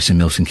drug of choice in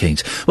Milton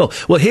Keynes. Well,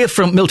 we'll hear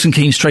from Milton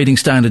Keynes Trading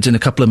Standards in a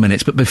couple of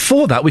minutes, but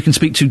before that, we can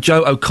speak to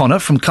Joe O'Connor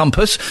from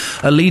Compass,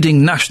 a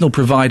leading national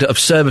provider of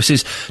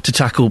services to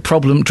tackle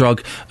problem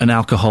drug and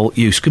alcohol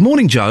use. Good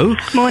morning, Joe.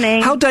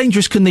 Morning. How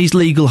dangerous can these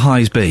legal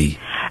highs be?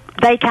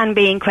 They can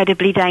be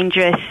incredibly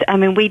dangerous. I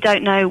mean, we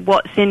don't know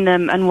what's in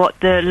them and what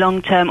the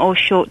long-term or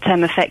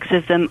short-term effects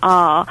of them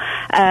are.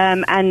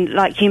 And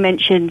like you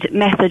mentioned,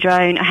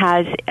 methadone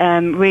has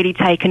really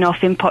taken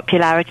off in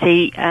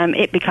popularity.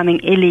 It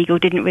becoming illegal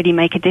didn't really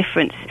make a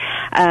difference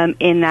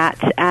in that.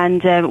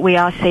 And we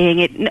are seeing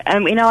it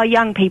in our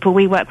young people.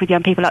 We work with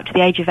young people up to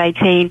the age of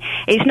 18.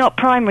 It's not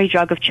primary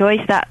drug of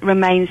choice. That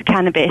remains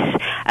cannabis.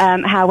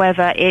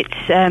 However,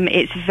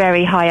 it's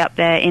very high up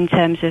there in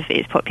terms of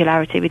its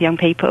popularity with young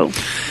people.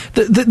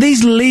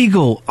 These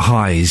legal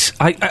highs,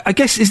 I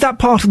guess, is that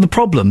part of the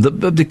problem,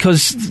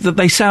 because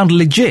they sound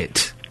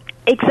legit?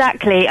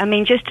 Exactly. I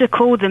mean, just to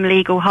call them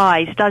legal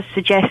highs does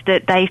suggest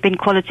that they've been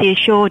quality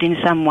assured in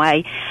some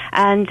way.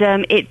 And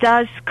it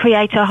does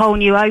create a whole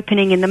new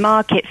opening in the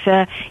market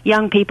for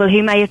young people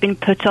who may have been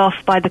put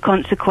off by the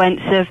consequence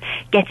of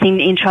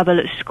getting in trouble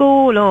at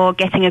school or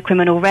getting a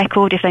criminal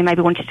record if they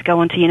maybe wanted to go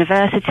on to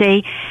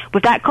university.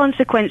 With that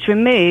consequence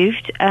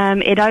removed,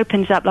 it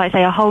opens up, like I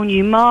say, a whole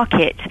new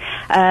market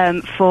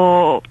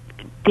for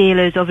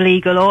dealers of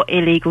legal or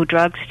illegal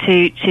drugs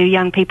to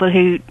young people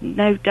who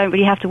don't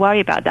really have to worry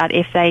about that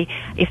if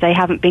they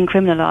haven't been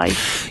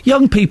criminalised.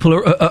 Young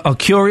people are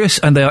curious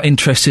and they are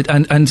interested,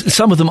 and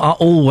some of them are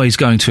always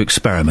going to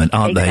experiment,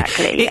 aren't they?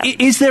 Yeah.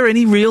 Is there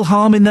any real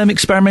harm in them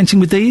experimenting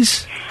with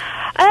these?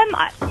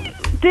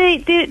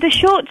 The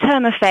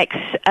short-term effects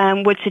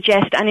would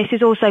suggest, and this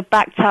is also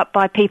backed up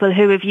by people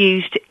who have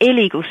used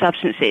illegal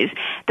substances,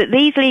 that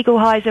these legal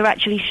highs are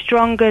actually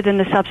stronger than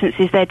the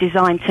substances they're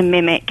designed to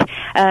mimic.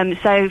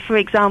 So, for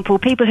example,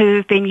 people who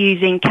have been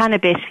using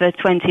cannabis for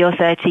 20 or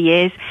 30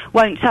 years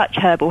won't touch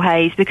herbal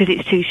haze because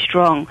it's too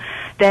strong.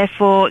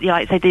 Therefore,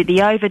 like I said,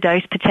 the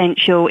overdose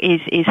potential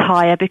is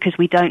higher because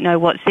we don't know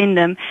what's in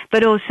them,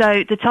 but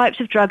also the types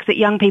of drugs that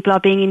young people are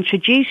being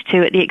introduced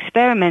to at the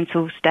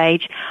experimental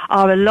stage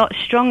are a lot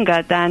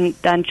stronger than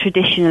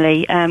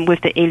traditionally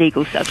with the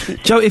illegal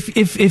substances. So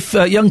if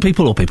young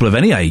people or people of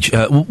any age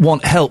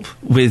want help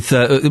with,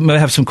 may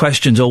have some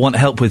questions or want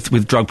help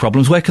with drug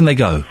problems, where can they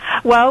go?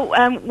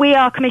 Well, we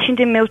are commissioned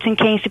in Milton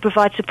Keynes to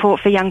provide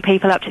support for young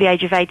people up to the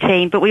age of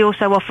 18, but we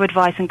also offer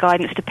advice and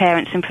guidance to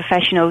parents and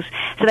professionals,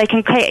 so they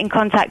can get in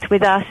contact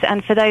with us,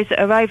 and for those that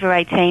are over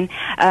 18,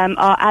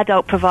 our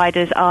adult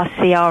providers are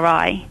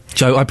CRI.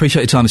 Joe, I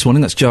appreciate your time this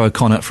morning. That's Joe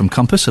O'Connor from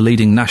Compass, a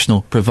leading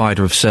national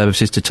provider of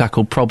services to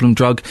tackle problem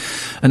drug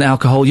and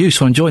alcohol use.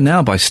 So I'm joined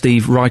now by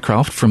Steve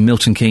Rycraft from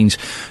Milton Keynes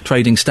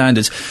Trading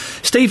Standards.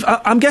 Steve,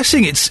 I'm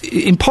guessing it's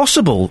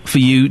impossible for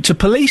you to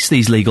police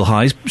these legal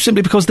highs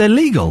simply because they're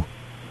legal.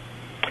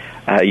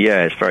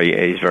 Yeah, it's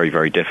very,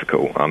 very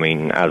difficult. I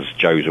mean, as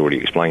Joe's already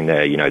explained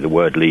there, the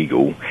word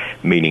legal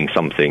meaning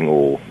something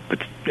or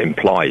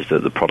implies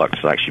that the product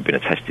has actually been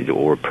attested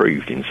or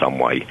approved in some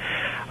way.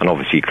 And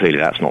obviously, clearly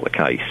that's not the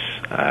case.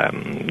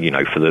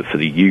 For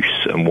the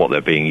use and what they're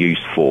being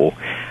used for,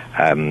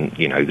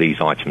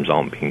 these items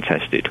aren't being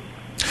tested.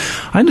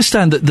 I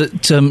understand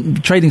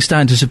that trading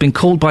standards have been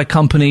called by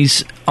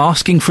companies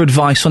asking for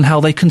advice on how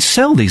they can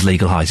sell these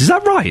legal highs. Is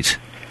that right?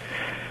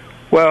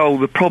 Well,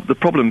 the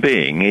problem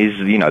being is,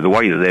 the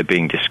way that they're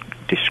being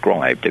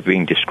described, they're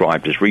being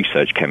described as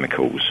research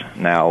chemicals.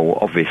 Now,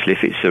 obviously,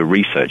 if it's a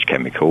research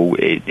chemical,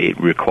 it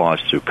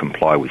requires to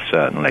comply with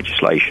certain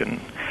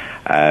legislation.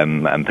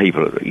 And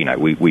people,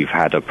 we've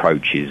had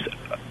approaches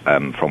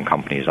from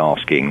companies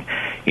asking,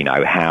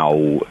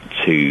 how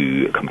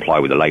to comply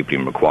with the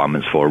labelling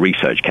requirements for a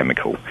research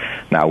chemical.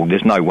 Now,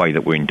 there's no way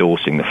that we're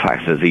endorsing the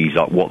fact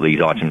that what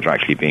these items are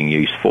actually being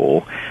used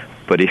for.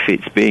 But if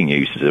it's being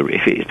used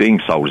if it's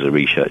being sold as a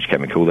research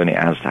chemical, then it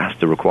has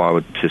to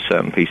require to a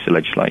certain piece of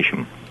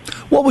legislation.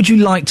 What would you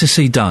like to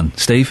see done,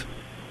 Steve?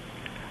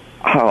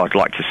 I'd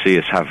like to see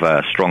us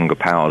have stronger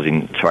powers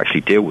to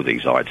actually deal with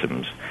these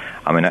items.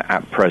 I mean,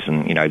 at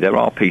present, there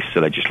are pieces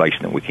of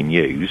legislation that we can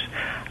use.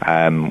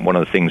 One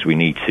of the things we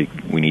need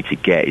to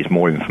get is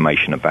more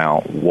information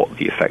about what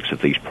the effects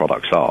of these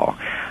products are,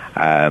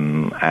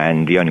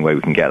 and the only way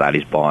we can get that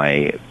is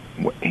by,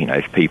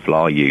 if people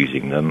are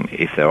using them,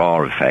 if there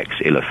are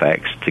ill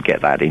effects, to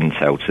get that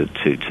intel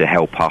to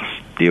help us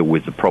deal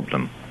with the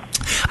problem.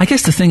 I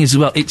guess the thing is, as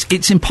well,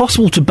 it's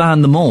impossible to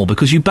ban them all,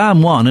 because you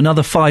ban one,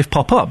 another 5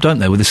 pop up, don't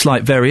they, with a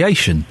slight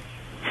variation?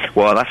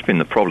 Well, that's been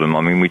the problem.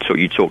 I mean,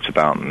 you talked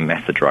about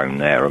methadone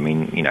there. I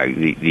mean, you know,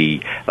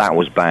 that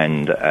was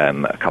banned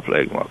a couple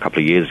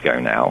of years ago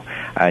now,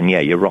 and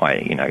yeah, you're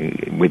right. You know,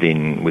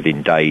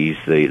 within days,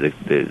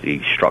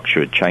 the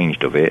structure had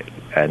changed of it,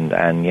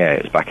 and yeah,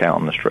 it's back out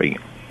on the street.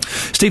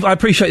 Steve, I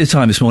appreciate your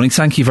time this morning.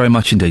 Thank you very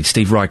much indeed.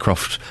 Steve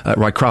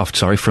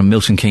Rycroft, from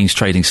Milton Keynes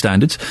Trading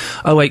Standards.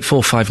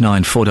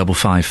 08459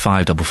 455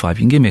 555.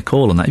 You can give me a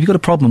call on that. If you've got a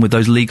problem with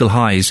those legal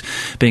highs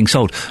being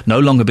sold, no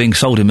longer being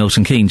sold in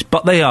Milton Keynes,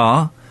 but they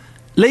are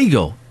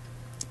legal.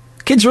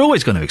 Kids are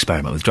always going to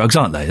experiment with drugs,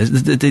 aren't they?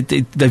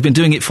 They've been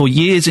doing it for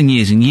years and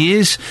years and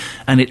years,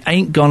 and it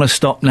ain't going to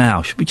stop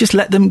now. Should we just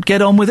let them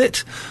get on with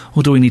it?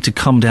 Or do we need to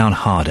come down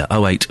harder?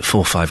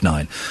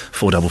 08459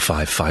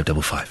 455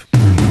 555.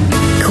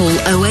 Call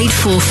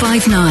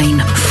 08459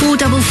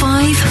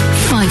 455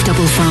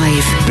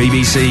 555.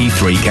 BBC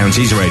Three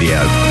Counties Radio.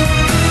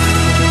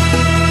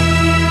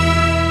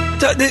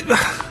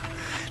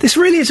 This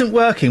really isn't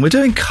working. We're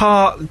doing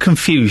car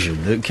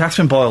confusion.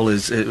 Catherine Boyle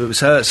it was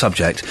her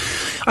subject.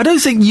 I don't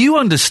think you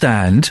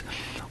understand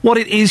what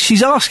it is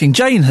she's asking.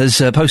 Jane has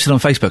posted on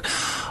Facebook.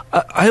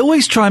 I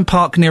always try and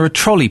park near a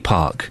trolley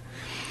park.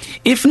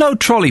 If no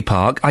trolley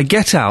park, I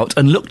get out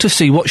and look to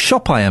see what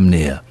shop I am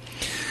near.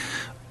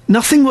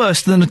 Nothing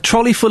worse than a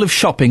trolley full of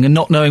shopping and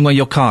not knowing where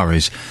your car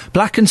is.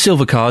 Black and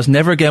silver cars,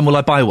 never again will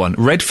I buy one.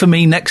 Red for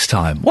me next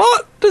time.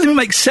 What? Doesn't even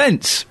make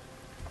sense.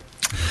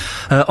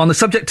 On the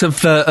subject of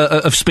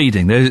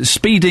speeding, there's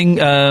speeding,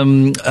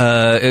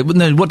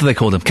 what do they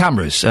call them?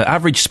 Cameras,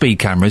 average speed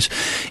cameras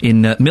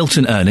in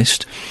Milton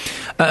Ernest.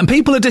 And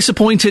people are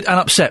disappointed and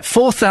upset.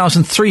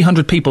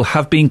 4,300 people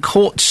have been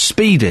caught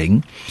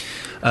speeding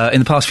in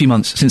the past few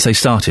months since they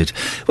started.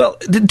 Well,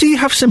 do you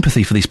have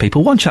sympathy for these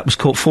people? One chap was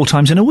caught 4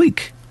 times in a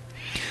week.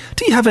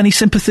 Do you have any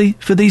sympathy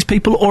for these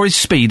people, or is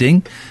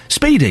speeding?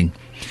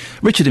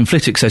 Richard in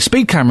Flitwick says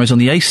speed cameras on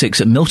the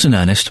A6 at Milton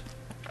Ernest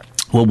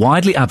were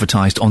widely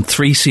advertised on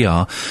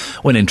 3CR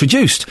when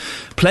introduced.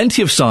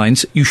 Plenty of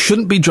signs you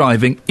shouldn't be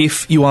driving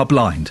if you are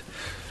blind.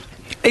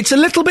 It's a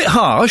little bit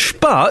harsh,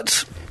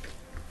 but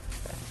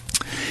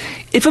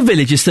if a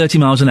village is 30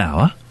 miles an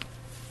hour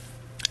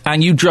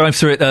and you drive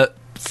through it at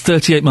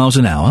 38 miles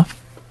an hour,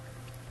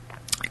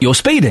 you're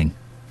speeding.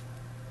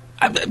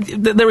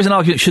 There is an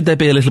argument, should there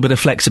be a little bit of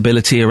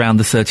flexibility around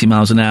the 30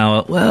 miles an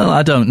hour? Well,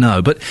 I don't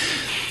know. But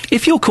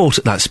if you're caught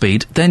at that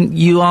speed, then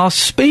you are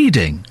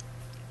speeding.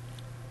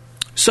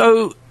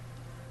 So,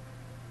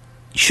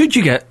 should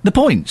you get the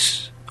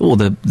points? Or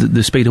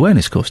the speed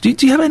awareness course? Do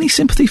you have any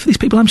sympathy for these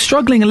people? I'm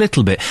struggling a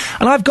little bit.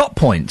 And I've got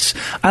points.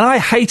 And I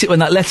hate it when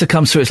that letter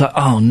comes through. It's like,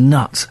 oh,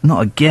 nuts,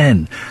 not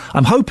again.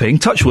 I'm hoping,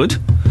 touch wood,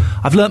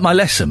 I've learnt my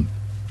lesson.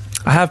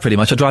 I have pretty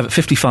much. I drive at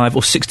 55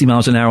 or 60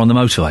 miles an hour on the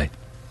motorway.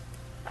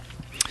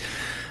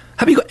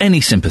 Have you got any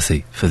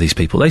sympathy for these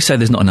people? They say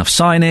there's not enough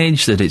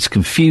signage, that it's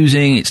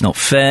confusing, it's not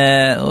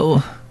fair.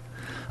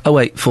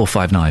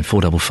 08459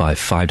 455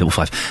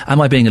 555.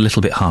 Am I being a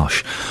little bit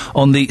harsh?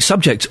 On the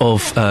subject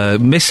of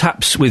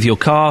mishaps with your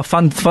car,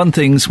 fun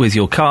things with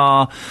your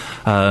car,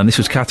 this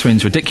was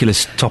Catherine's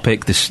ridiculous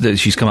topic that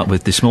she's come up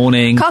with this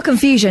morning. Car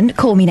confusion,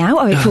 call me now,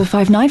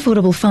 08459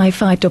 455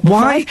 555.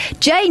 Why?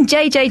 Jane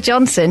JJ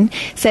Johnson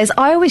says,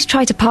 I always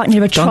try to park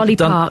near a trolley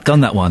park.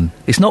 Done that one.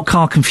 It's not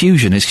car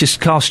confusion, it's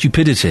just car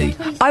stupidity.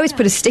 I always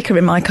put a sticker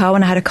in my car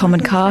when I had a common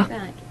car.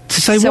 To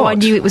say so what? I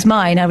knew it was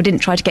mine. I didn't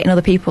try to get in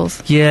other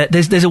people's. Yeah,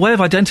 there's a way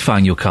of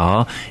identifying your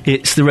car.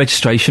 It's the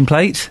registration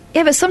plate.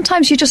 Yeah, but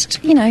sometimes you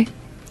just,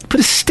 put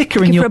a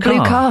sticker in your car. For a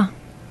blue car.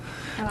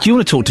 Do you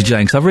want to talk to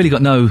Jane? Because I've really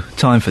got no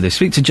time for this.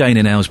 Speak to Jane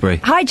in Aylesbury.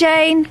 Hi,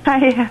 Jane.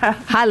 Hi.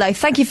 Hello.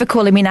 Thank you for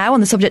calling me now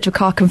on the subject of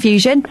car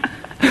confusion.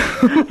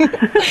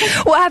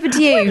 What happened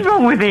to you? What's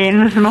wrong with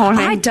Iain this morning?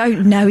 I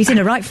don't know. He's in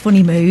a right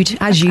funny mood,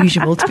 as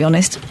usual, to be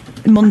honest.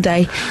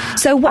 Monday.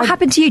 So what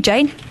happened to you,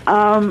 Jane?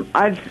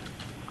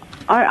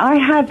 I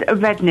had a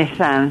red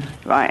Nissan,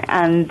 right,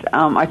 and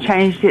I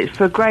changed it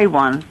for a grey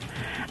one,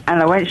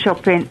 and I went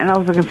shopping, and I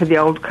was looking for the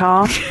old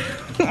car.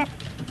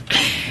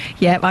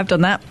 Yeah, I've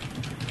done that.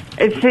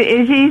 It's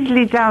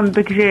easily done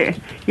because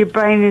your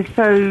brain is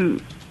so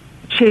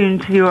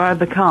tuned to your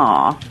other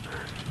car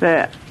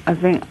that I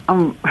think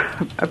I'm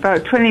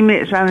about 20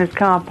 minutes around this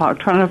car park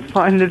trying to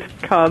find this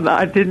car that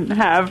I didn't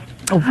have.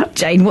 Oh,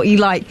 Jane, what are you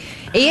like?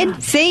 Iain,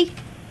 see?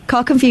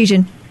 Car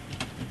confusion.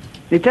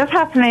 It does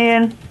happen,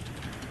 Iain.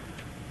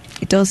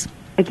 It does.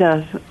 It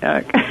does.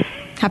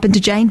 Happened to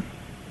Jane?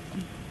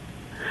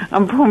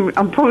 I'm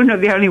probably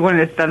not the only one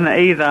that's done that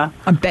either.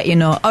 I bet you're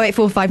not.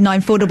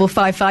 08459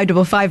 455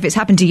 555 if it's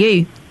happened to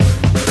you.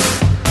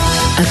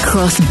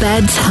 Across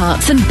beds,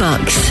 hearts and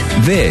bucks.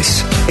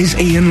 This is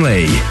Iain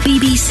Lee.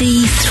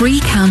 BBC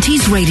Three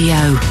Counties Radio.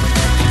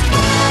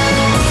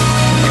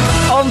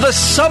 On the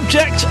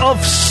subject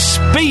of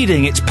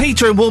speeding, it's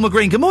Peter in Walmer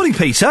Green. Good morning,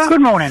 Peter.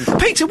 Good morning.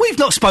 Peter, we've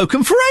not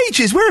spoken for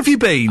ages. Where have you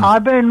been?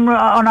 I've been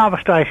on other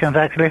stations,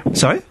 actually.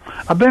 Sorry?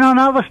 I've been on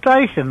other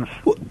stations.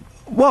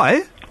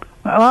 Why?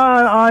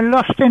 I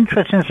lost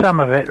interest in some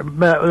of it,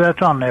 but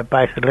that's on there,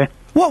 basically.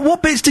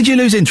 What bits did you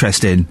lose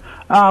interest in?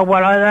 Oh,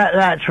 well,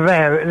 that's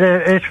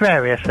it's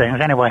various things,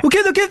 anyway.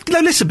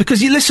 Well, listen,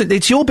 because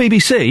it's your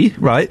BBC,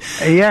 right?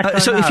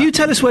 Yes, so I know. if you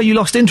tell us where you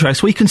lost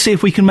interest, we can see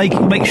if we can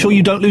make sure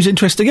you don't lose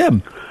interest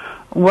again.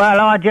 Well,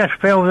 I just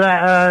feel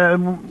that,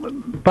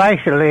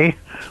 basically,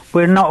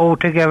 we're not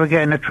altogether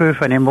getting the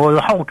truth anymore,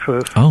 the whole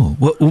truth. Oh,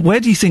 where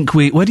do you think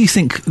the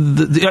BBC...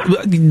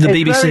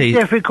 It's very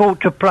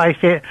difficult to place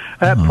it,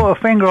 put a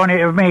finger on it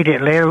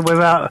immediately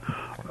without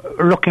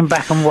looking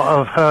back on what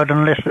I've heard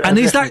and listened. And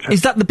is that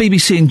the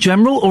BBC in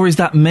general, or is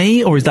that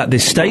me, or is that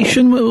this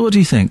station? What do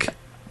you think?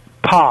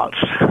 Parts.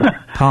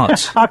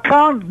 Parts.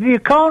 You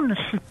can't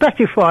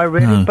specify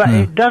really, but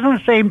it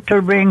doesn't seem to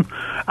ring.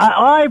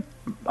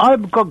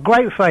 I've got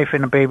great faith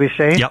in the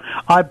BBC. Yep.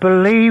 I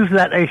believe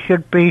that they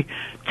should be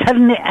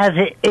telling it as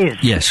it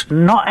is. Yes.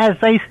 Not as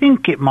they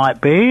think it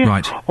might be.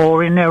 Right.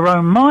 Or in their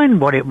own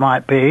mind what it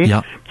might be.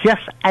 Yep.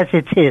 Just as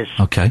it is.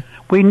 Okay.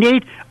 We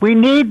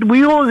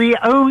are the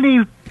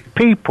only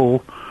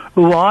people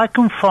who I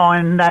can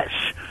find that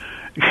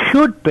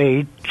should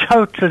be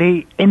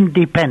totally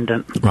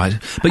independent. Right.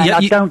 But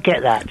yet I don't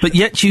get that. But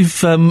yet you've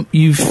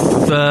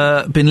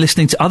been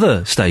listening to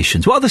other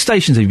stations. What other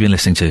stations have you been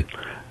listening to?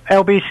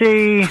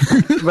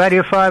 LBC,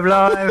 Radio 5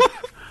 Live,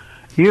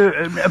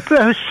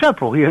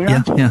 several, you know.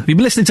 Yeah. Have you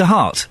been listening to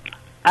Heart?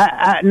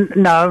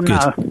 No.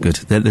 Good.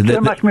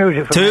 Too much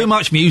music for Too me.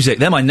 much music.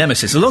 They're my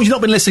nemesis. As long as you've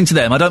not been listening to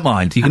them, I don't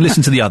mind. You can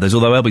listen to the others,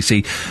 although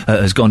LBC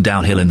has gone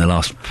downhill in the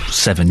last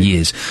 7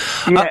 years.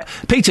 Yeah.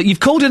 Peter, you've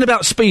called in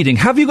about speeding.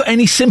 Have you got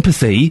any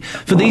sympathy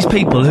for these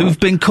people who've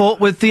been caught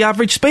with the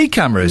average speed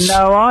cameras?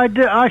 No,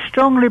 I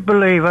strongly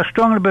believe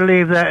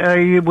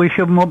that we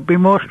should be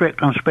more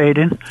strict on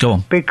speeding. Go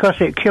on.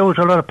 Because it kills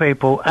a lot of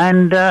people.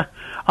 And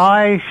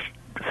I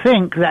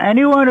think that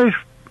anyone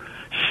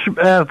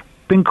who's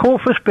been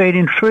caught for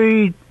speeding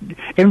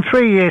in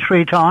 3 years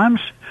 3 times,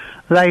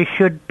 they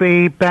should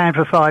be banned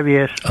for 5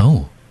 years.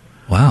 Oh,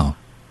 wow.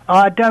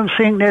 I don't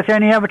think there's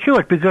any other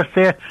choice because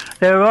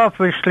they're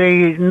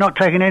obviously not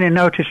taking any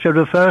notice of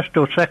the first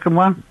or second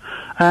one,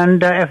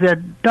 and if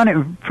they've done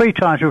it 3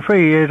 times in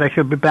 3 years, they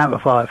should be banned for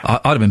 5.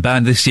 I'd have been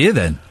banned this year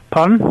then.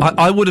 Pardon?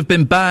 I would have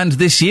been banned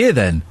this year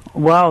then.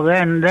 Well,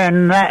 then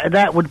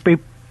that would be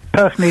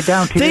personally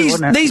down to you,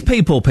 wouldn't it? These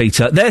people,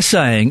 Peter, they're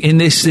saying in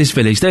this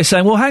village, they're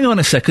saying, well, hang on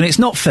a second, it's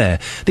not fair.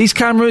 These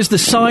cameras, the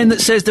sign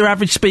that says they're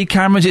average speed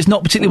cameras, it's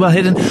not particularly well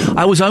hidden.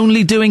 I was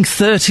only doing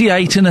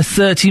 38 in a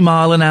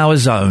 30-mile-an-hour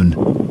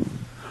zone.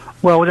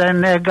 Well,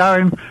 then they're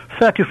going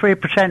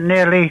 33%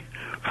 nearly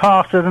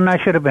faster than they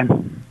should have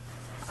been.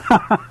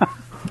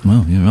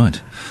 Well, you're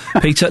right.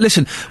 Peter,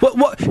 listen,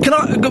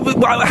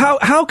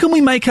 how can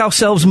we make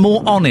ourselves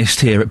more honest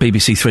here at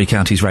BBC Three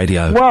Counties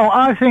Radio? Well,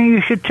 I think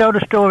you should tell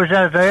the stories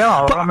as they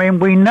are. I mean,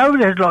 we know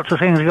there's lots of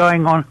things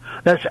going on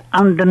that's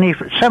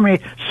underneath, semi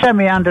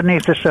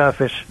underneath the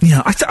surface.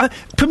 Yeah,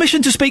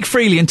 permission to speak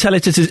freely and tell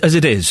it as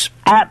it is.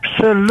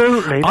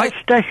 Absolutely.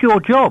 That's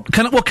your job.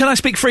 Can I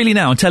speak freely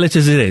now and tell it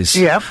as it is?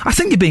 Yeah. I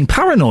think you're being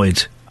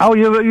paranoid. Oh,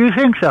 you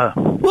think so?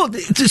 Well,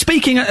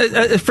 speaking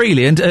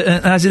freely and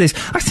as it is,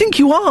 I think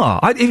you are.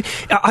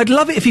 I'd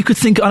love it if you could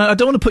think. I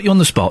don't want to put you on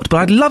the spot, but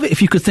I'd love it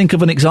if you could think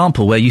of an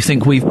example where you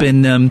think we've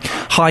been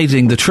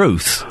hiding the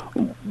truth.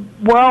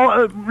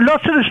 Well,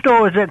 lots of the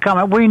stories that come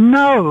out, we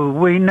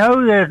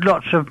know there's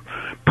lots of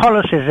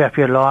policies, if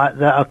you like,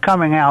 that are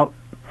coming out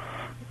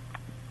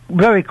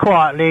very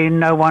quietly.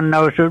 No one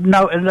knows.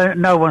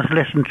 No one's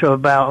listened to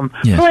about them.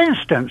 Yeah. For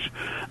instance,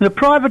 the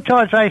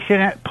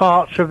privatisation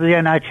parts of the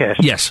NHS.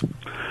 Yes,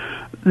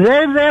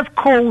 they've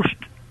caused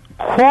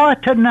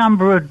quite a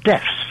number of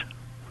deaths.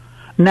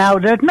 Now,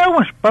 no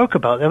one spoke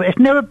about them. It's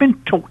never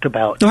been talked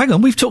about. No, hang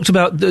on. We've talked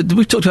about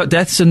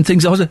deaths and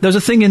things. There was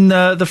a thing in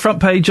the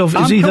front page of.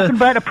 I'm talking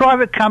about a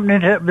private company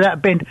that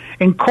have been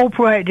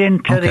incorporated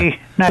into the.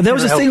 But there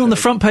was a thing on the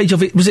front page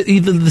of it. Was it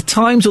either the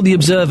Times or the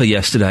Observer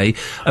yesterday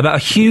about a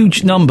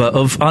huge number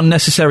of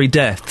unnecessary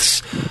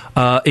deaths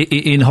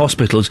in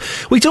hospitals?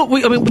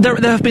 There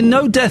have been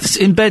no deaths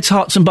in beds,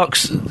 hearts, and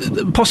bucks.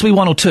 Possibly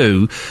 1 or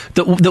 2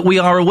 that we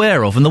are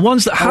aware of, and the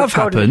ones that have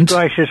happened.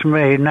 Gracious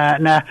me!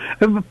 Now,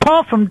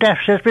 apart from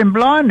deaths, there's been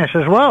blindness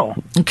as well.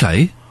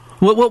 Okay.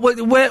 Where?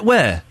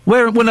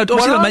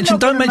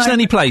 Don't mention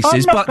any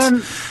places. But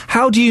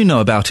how do you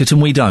know about it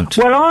and we don't?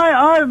 Well,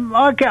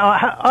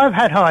 I've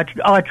had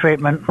eye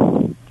treatment,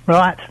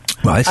 right?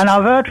 Right. And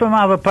I've heard from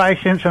other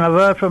patients and I've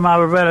heard from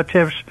other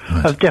relatives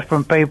of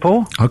different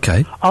people.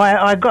 Okay.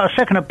 I got a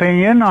second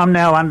opinion. I'm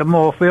now under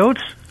Moorfields.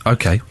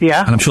 Okay.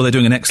 Yeah. And I'm sure they're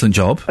doing an excellent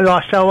job.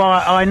 Right, so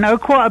I know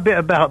quite a bit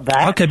about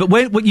that. Okay, but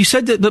when you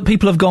said that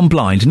people have gone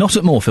blind, not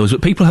at Moorfields,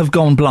 but people have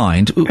gone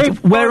blind.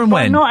 Where and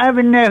when? Not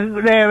having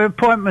their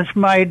appointments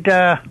made,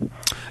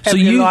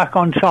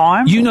 on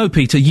time. You know,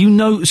 Peter, you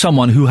know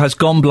someone who has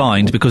gone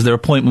blind because their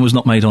appointment was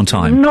not made on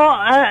time.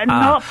 Not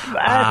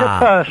as a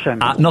person.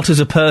 Not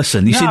as a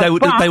person. You see, they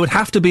would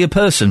have to be a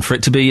person for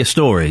it to be a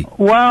story.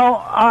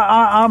 Well,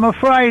 I'm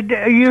afraid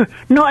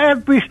not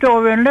every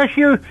story, unless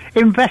you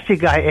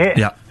investigate it.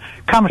 Yeah.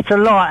 comes to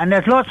light, and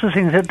there's lots of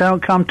things that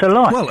don't come to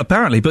light. Well,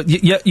 apparently, but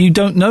yet you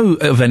don't know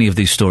of any of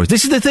these stories.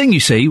 This is the thing, you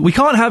see. We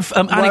can't have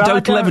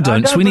anecdotal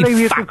evidence. We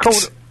need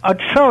facts. I'm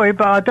sorry,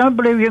 but I don't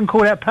believe you can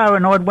call that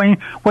paranoid when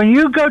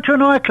you go to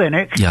an eye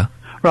clinic. Yeah.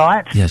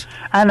 Right. Yes.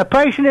 And the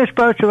patient is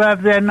supposed to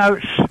have their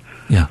notes.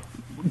 Yeah.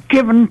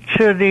 Given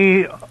to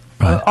the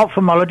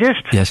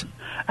ophthalmologist. Yes.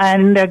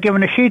 And they're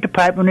given a sheet of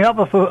paper, and the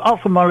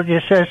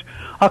ophthalmologist says,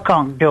 "I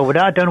can't deal with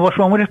that. I don't know what's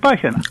wrong with this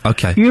patient."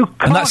 Okay.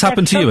 And that's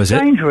happened to you, is it?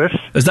 Dangerous.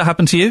 Has that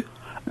happened to you?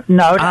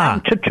 No, it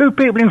happened to two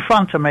people in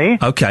front of me.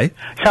 Okay.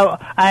 So,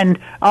 and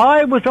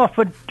I was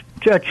offered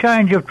a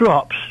change of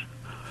drops,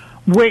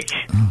 which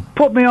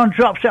put me on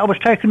drops that I was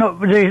taking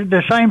up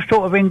the same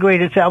sort of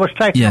ingredients that I was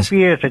taking up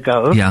years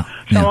ago. Yeah.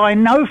 So I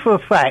know for a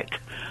fact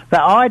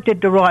that I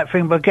did the right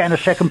thing by getting a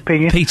second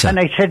opinion. Peter. And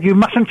they said, you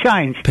mustn't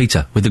change.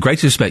 Peter, with the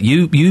greatest respect,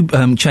 you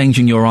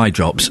changing your eye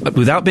drops,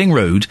 without being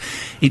rude,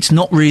 it's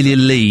not really a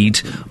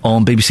lead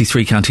on BBC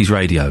Three Counties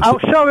Radio. Oh,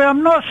 sorry,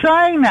 I'm not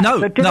saying that.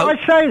 No, but did no. I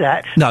say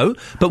that? No,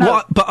 but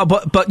what?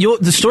 But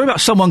the story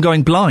about someone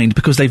going blind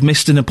because they've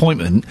missed an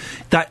appointment,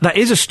 that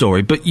is a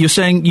story. But you're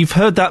saying you've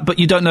heard that, but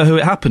you don't know who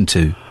it happened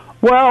to.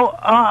 Well,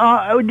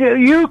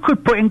 you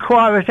could put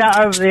inquiries out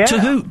over the air.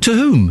 To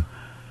whom?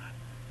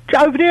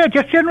 Over there,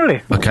 just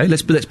generally. Okay,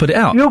 let's put it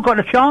out. You've got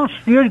a chance.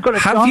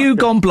 Have you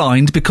gone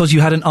blind because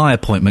you had an eye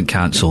appointment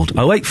cancelled?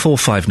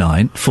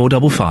 08459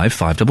 455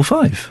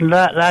 555.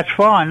 That's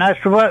fine.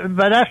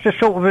 But that's the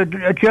sort of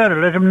a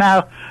journalism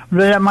now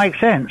that makes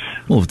sense.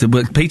 Well,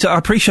 Peter, I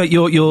appreciate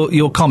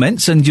your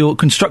comments and your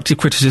constructive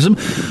criticism,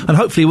 and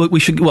hopefully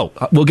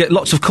we'll get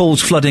lots of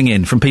calls flooding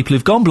in from people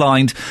who've gone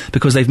blind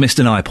because they've missed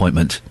an eye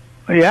appointment.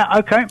 Yeah,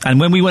 okay. And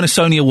when we win a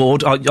Sony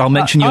Award, I'll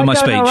mention you in my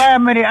speech. I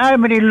don't know how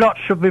many lots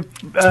of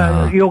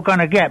you're going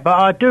to get, but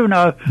I do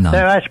know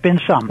there has been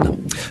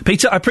some.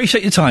 Peter, I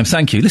appreciate your time.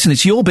 Thank you. Listen,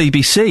 it's your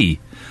BBC.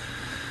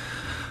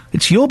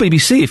 It's your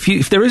BBC.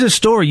 If there is a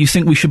story you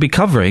think we should be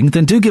covering,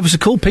 then do give us a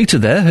call. Peter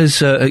there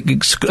has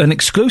an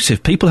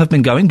exclusive. People have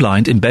been going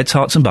blind in Beds,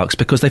 Herts and Bucks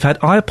because they've had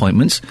eye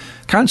appointments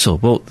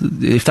cancelled. Well,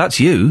 if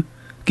that's you,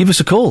 give us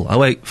a call,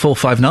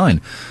 08459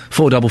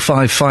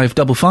 455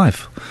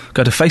 555.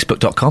 Go to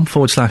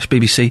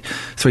facebook.com/BBC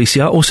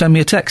 3CR or send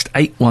me a text,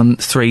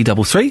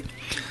 81333.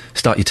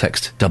 Start your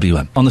text,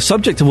 WM. On the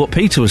subject of what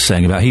Peter was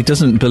saying about he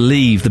doesn't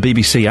believe the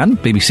BBC and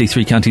BBC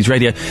Three Counties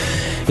Radio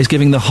is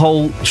giving the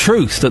whole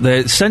truth, that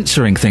they're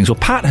censoring things. Well,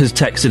 Pat has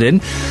texted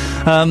in.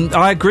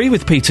 I agree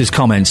with Peter's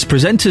comments.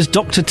 Presenters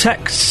doctor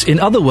texts. In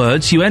other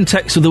words, UN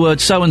text with the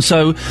word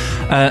so-and-so,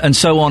 and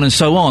so on and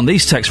so on.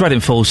 These texts read in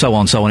full, so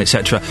on,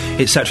 etc.,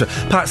 etc.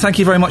 Pat, thank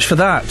you very much for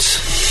that.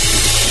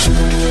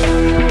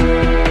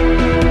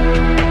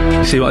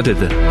 See what I did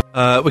there?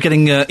 We're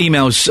getting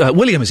emails.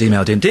 William has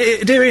emailed in.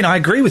 Dear Ian, I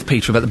agree with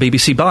Peter about the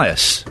BBC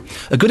bias.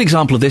 A good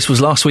example of this was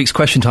last week's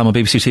Question Time on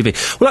BBC TV.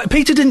 Well,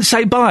 Peter didn't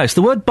say bias.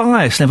 The word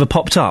bias never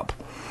popped up.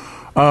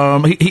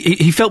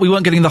 He felt we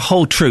weren't getting the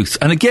whole truth.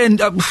 And again,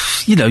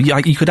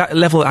 you could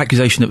level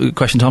accusation at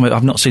Question Time.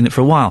 I've not seen it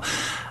for a while.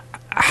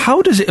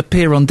 How does it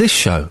appear on this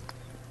show?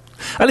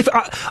 And if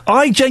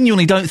I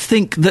genuinely don't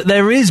think that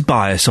there is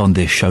bias on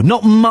this show.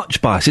 Not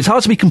much bias. It's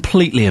hard to be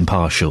completely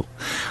impartial.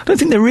 I don't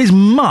think there is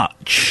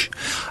much.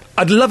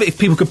 I'd love it if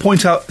people could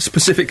point out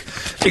specific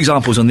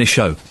examples on this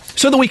show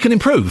so that we can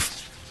improve.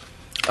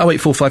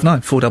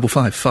 08459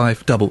 455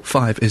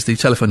 555 is the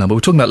telephone number.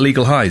 We're talking about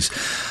legal highs.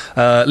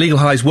 Legal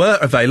highs were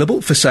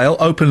available for sale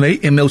openly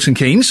in Milton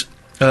Keynes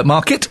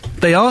Market.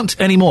 They aren't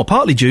anymore,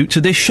 partly due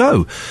to this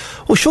show.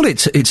 Well, surely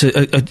it's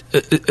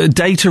a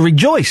day to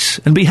rejoice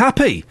and be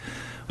happy.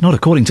 Not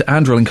according to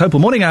Andrew and Copel.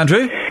 Morning,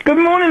 Andrew. Good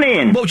morning,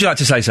 Ian. What would you like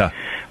to say, sir?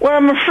 Well,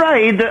 I'm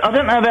afraid that I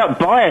don't know about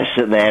bias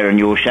there in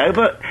your show,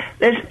 but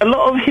there's a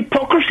lot of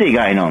hypocrisy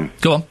going on.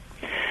 Go on.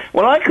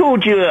 Well, I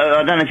called you,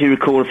 I don't know if you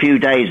recall, a few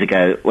days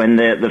ago when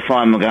the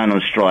firemen were going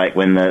on strike,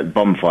 when the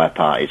bonfire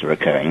parties were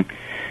occurring,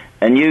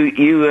 and you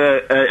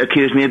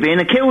accused me of being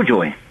a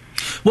killjoy.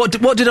 What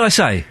did I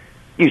say?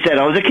 You said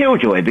I was a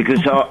killjoy because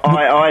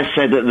I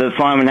said that the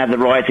firemen had the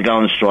right to go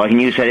on strike,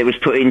 and you said it was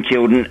putting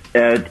children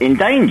in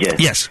danger.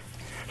 Yes.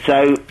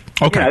 So,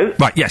 okay,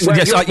 right, yes, well,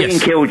 yes, you're being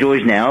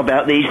killjoys now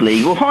about these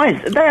legal highs.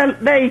 If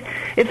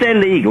they're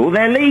legal,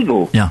 they're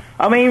legal. Yeah.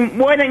 I mean,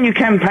 why don't you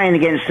campaign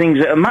against things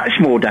that are much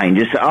more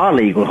dangerous, that are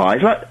legal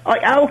highs, like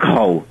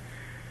alcohol?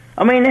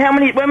 I mean,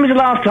 when was the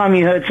last time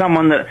you heard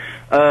someone that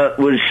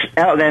was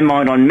out of their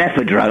mind on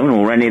methadone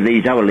or any of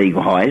these other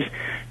legal highs,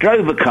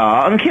 drove a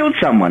car and killed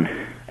someone?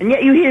 And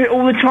yet you hear it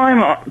all the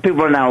time,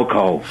 people on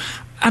alcohol.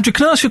 Andrew,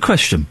 can I ask you a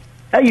question?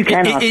 Oh, you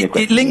can ask me a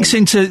question. It links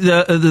into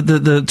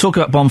the talk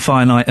about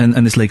bonfire night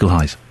and this legal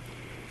highs.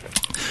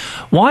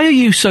 Why are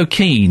you so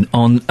keen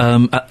on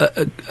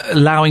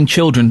allowing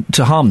children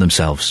to harm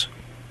themselves?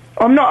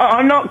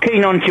 I'm not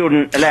keen on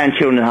allowing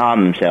children to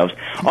harm themselves.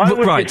 I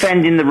was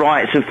defending the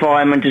rights of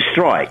firemen to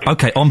strike.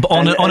 Okay, on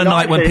a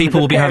night when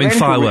people will be having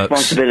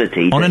fireworks.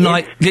 On a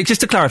night,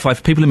 just to clarify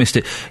for people who missed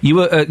it, you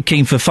were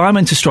keen for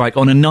firemen to strike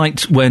on a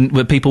night when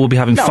people will be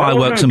having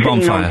fireworks and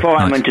bonfire. I wasn't keen on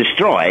firemen to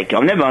strike.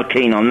 I'm never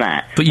keen on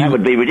that. But that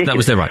would be ridiculous. That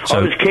was their right. So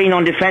I was keen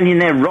on defending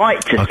their right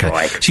to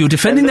strike. So you're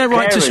defending their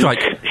right to strike.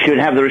 Should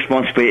have the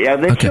responsibility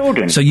of their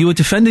children. So you were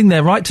defending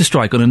their right to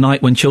strike on a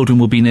night when children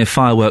will be near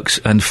fireworks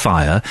and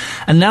fire,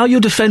 and now you're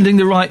defending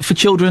the right for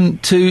children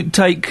to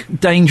take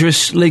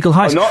dangerous legal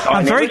highs.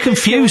 I'm very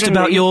confused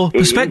about your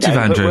perspective,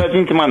 Andrew. Put words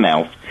into my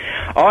mouth.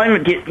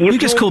 You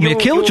just called me a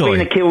killjoy. You're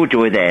being a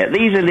killjoy there.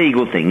 These are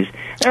legal things.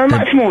 There are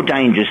much more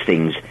dangerous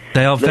things.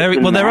 They are very...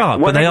 Well, there are,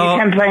 but they are...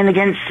 You campaign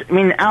against,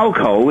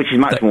 alcohol, which is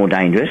much more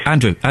dangerous.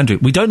 Andrew,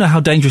 we don't know how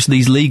dangerous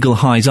these legal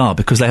highs are,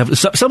 because they have...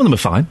 Some of them are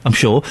fine, I'm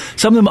sure.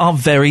 Some of them are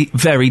very,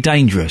 very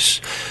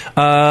dangerous.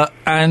 I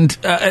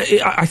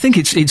think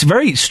it's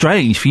very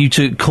strange for you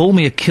to call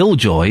me a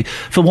killjoy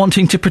for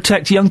wanting to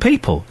protect young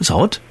people. It's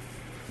odd.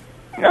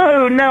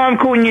 No, I'm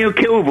calling you a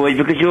killboy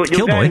because you're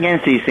going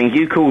against these things.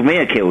 You called me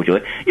a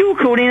killjoy. You're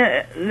calling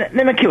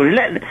them a killjoy.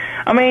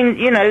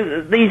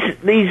 These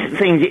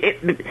things,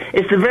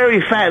 it's the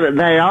very fact that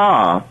they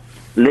are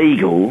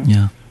legal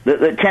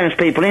that tempts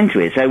people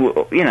into it.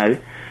 So,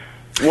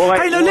 Why,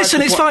 hey, no,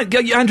 listen, it's fine.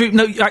 Andrew,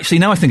 no, actually,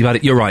 now I think about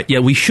it, you're right. Yeah,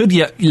 we should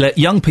let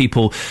young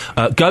people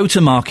go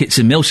to markets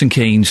in Milton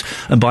Keynes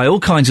and buy all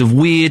kinds of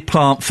weird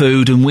plant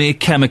food and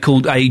weird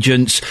chemical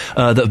agents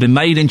that have been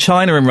made in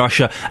China and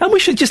Russia, and we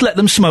should just let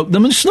them smoke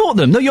them and snort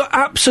them. No, you're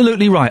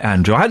absolutely right,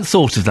 Andrew. I hadn't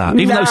thought of that,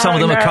 even though some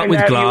of them are cut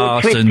with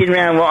glass. You're twisting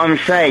around what I'm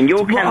saying.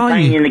 You're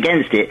campaigning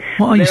against it.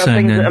 What are you saying, there are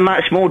things then? that are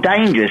much more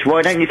dangerous.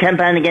 Why don't you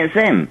campaign against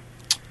them?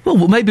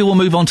 Well, maybe we'll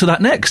move on to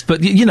that next,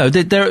 but, you know,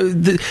 we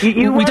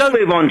don't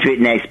move on to it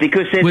next,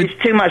 because there's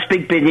too much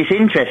big business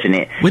interest in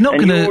it. We're not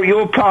going to...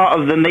 You're part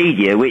of the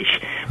media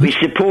which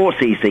supports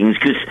these things,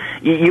 because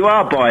you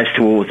are biased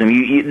towards them.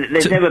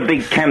 There's never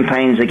big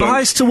campaigns against...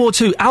 Biased towards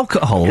who?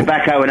 Alcohol?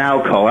 Tobacco and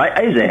alcohol,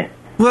 is there?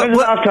 When was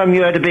the last time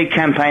you heard a big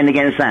campaign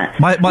against that?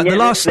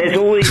 There's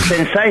all these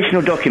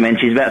sensational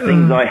documentaries about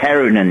things like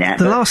heroin and that.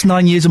 The last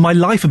 9 years of my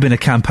life have been a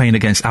campaign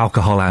against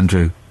alcohol,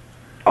 Andrew.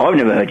 I've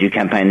never heard you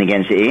campaign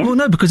against it, Ian. Well,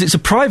 no, because it's a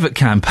private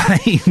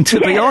campaign, to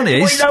be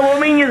honest.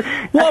 What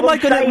am I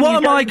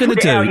going to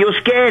do? You're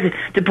scared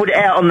to put it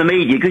out on the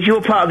media because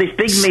you're part of this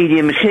big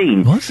media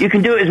machine. What? You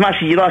can do it as much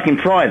as you like in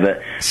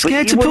private.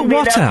 Scared to put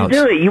what out? To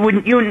do it. You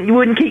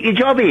wouldn't keep your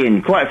job,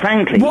 Ian, quite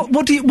frankly.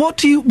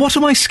 What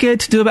am I scared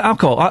to do about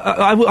alcohol?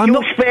 I'm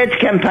not scared to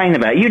campaign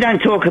about it. You don't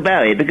talk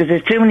about it because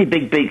there's too many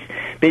big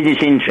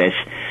business interests.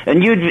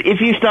 And if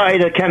you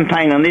started a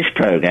campaign on this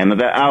programme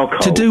about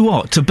alcohol... To do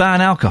what? To ban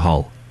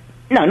alcohol?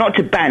 No, not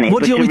to ban it.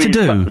 What do you want me to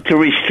do? To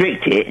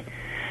restrict it.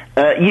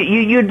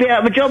 You'd be out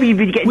of a job. You'd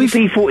be getting your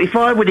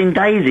P45 within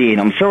days, Ian.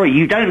 I'm sorry,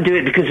 you don't do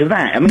it because of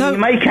that. I mean, you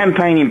may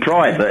campaign in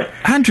private.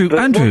 Andrew,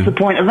 what's the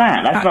point of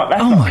that? That's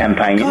not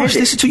campaigning, gosh,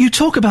 is it? You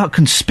talk about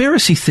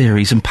conspiracy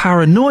theories and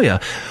paranoia.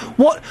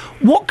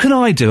 What can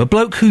I do? A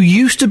bloke who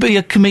used to be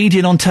a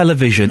comedian on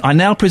television, I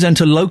now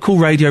present a local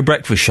radio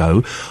breakfast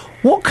show.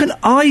 What can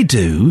I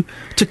do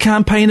to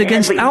campaign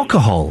against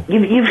alcohol?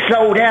 You've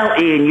sold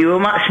out, Ian. You were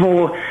much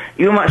more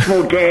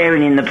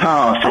daring in the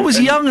past. I was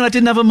young and I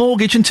didn't have a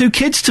mortgage and 2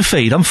 kids to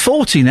feed. I'm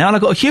 40 now and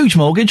I've got a huge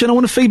mortgage and I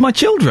want to feed my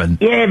children.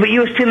 Yeah, but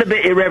you were still a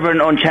bit irreverent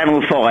on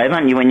Channel 5,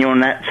 aren't you, when you're on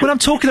that... When I'm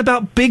talking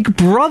about Big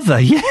Brother,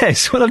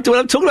 yes. When I'm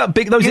talking about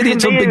those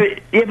idiots on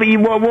Big... Yeah,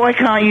 but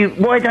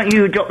why don't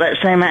you adopt that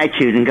same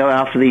attitude and go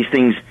after these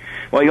things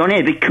while you're on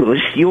here? Because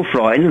you're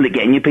frightened of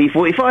getting your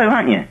P45,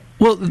 aren't you?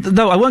 Well,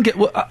 no, I won't get...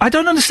 I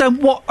don't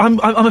understand what I'm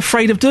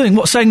afraid of doing.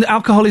 What, saying that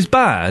alcohol is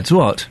bad?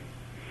 What?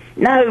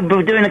 No,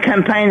 but doing a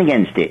campaign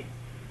against it.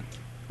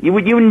 You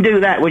wouldn't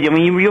do that, would you? I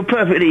mean, you're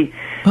perfectly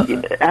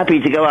happy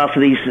to go after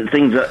these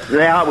things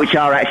which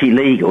are actually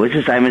legal. It's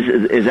the same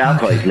as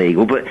alcohol is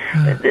legal, but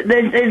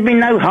there's been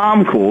no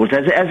harm caused.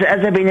 Has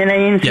there been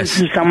any instance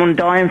of someone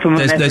dying from a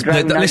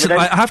methadone? Listen,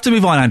 I have to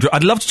move on, Andrew.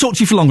 I'd love to talk to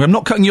you for longer. I'm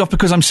not cutting you off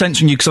because I'm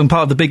censoring you because I'm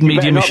part of the big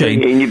media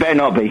machine. You better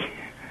not be.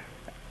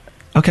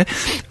 Okay,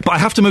 but I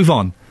have to move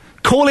on.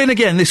 Call in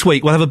again this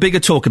week. We'll have a bigger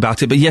talk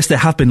about it. But yes, there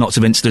have been lots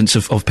of incidents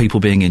of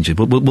people being injured.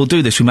 We'll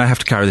do this. We may have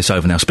to carry this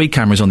over now. Speed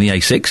cameras on the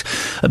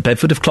A6 at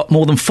Bedford have clocked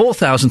more than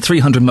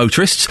 4,300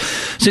 motorists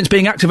since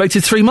being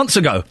activated 3 months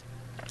ago.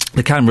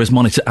 The cameras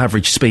monitor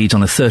average speeds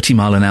on a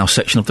 30-mile-an-hour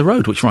section of the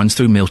road, which runs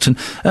through Milton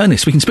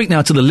Ernest. We can speak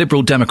now to the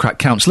Liberal Democrat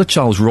councillor,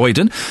 Charles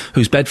Royden,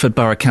 who's Bedford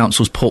Borough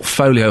Council's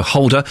portfolio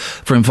holder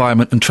for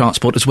environment and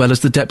transport, as well as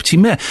the Deputy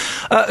Mayor.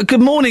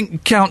 Good morning,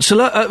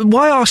 councillor.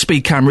 Why are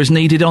speed cameras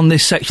needed on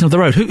this section of the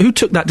road? Who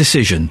took that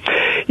decision?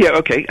 Yeah,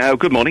 okay.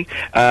 Good morning.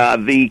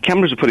 The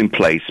cameras are put in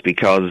place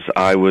because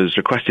I was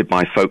requested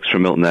by folks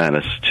from Milton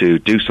Ernest to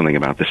do something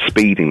about the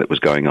speeding that was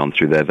going on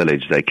through their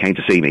village. They came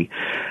to see me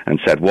and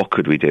said, what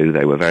could we do?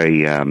 They were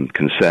very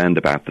concerned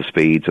about the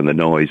speeds and the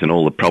noise and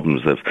all the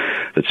problems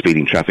that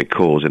speeding traffic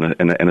cause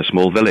in a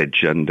small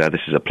village. And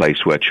this is a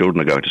place where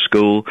children are going to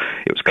school.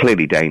 It was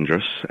clearly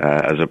dangerous.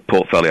 As a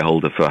portfolio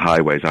holder for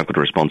highways, I've got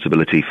a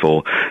responsibility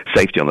for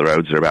safety on the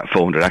roads. There are about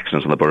 400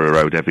 accidents on the Borough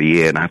Road every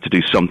year, and I have to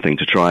do something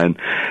to try and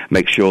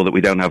make sure that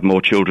we don't have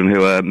more children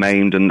who are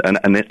maimed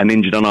and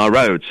injured on our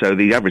roads. So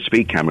the average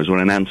speed cameras were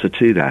an answer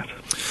to that.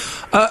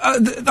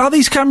 Are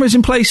these cameras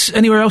in place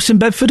anywhere else in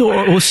Bedford,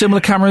 or similar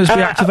cameras be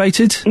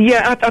activated?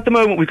 Yeah, at the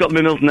moment we've got them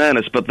in Milton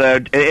Ernest, but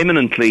they're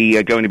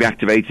imminently going to be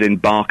activated in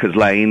Barker's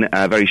Lane.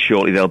 Very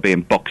shortly they'll be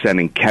in Box End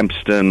in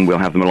Kempston. We'll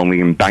have them along the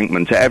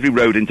embankment. Every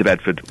road into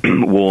Bedford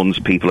warns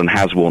people, and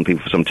has warned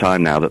people for some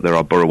time now, that there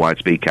are borough-wide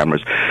speed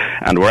cameras,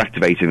 and we're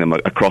activating them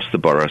across the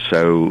borough.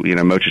 So,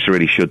 motorists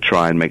really should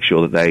try and make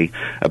sure that they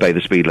obey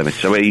the speed limit.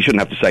 So you shouldn't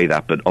have to say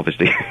that, but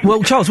obviously...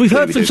 Well, Charles, we've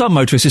heard from some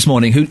motorists this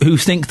morning who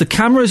think the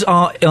cameras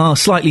are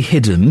slightly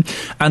hidden,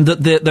 and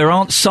that there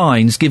aren't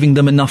signs giving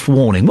them enough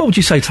warning. What would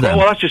you say to them?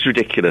 Well, that's just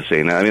ridiculous,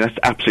 Iain. I mean, that's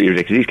absolutely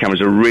ridiculous. These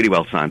cameras are really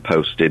well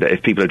signposted.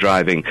 If people are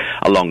driving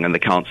along and they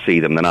can't see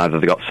them, then either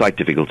they've got sight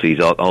difficulties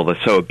or they're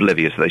so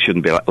oblivious that they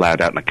shouldn't be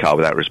allowed out in a car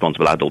without a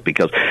responsible adult,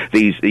 because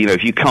these,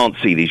 if you can't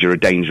see these, you're a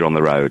danger on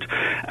the road.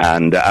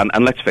 And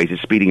let's face it,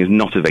 speeding is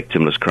not a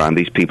victimless crime.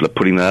 These people are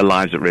putting their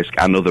lives at risk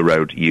and other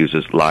road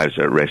users' lives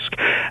at risk.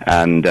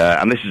 And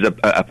this is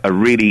a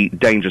really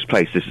dangerous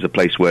place. This is a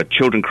place where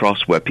children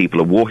cross, where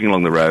people are walking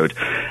along the road,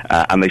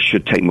 and they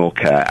should take more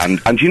care.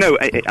 And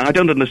I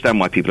don't understand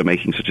why people are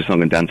making such a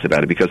song and dance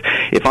about it, because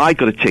if I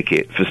got a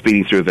ticket for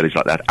speeding through a village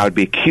like that, I would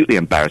be acutely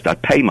embarrassed.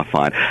 I'd pay my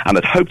fine, and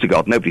I'd hope to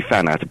God nobody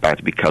found out about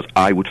it, because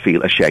I would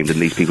feel ashamed, and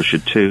these people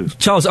should too.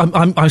 Charles,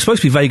 I'm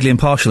supposed to be vaguely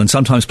impartial and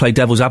sometimes play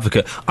devil's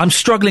advocate. I'm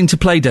struggling to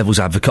play devil's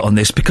advocate on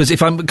this, because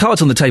if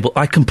cards on the table,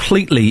 I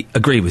completely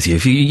agree with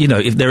you.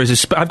 If there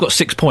is I've got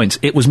 6 points.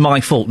 It was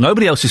my fault,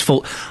 nobody else's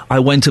fault. I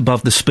went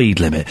above the speed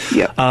limit.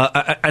 Yeah.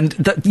 And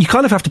you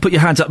kind of have to put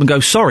your hands up and go,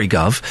 sorry,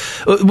 Gov.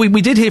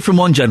 We did hear from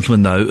one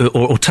gentleman, though,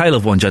 or tale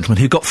of one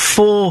gentleman, who got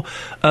 4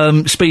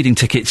 speeding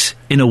tickets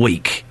in a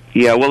week.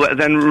 Yeah, well,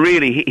 then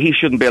really, he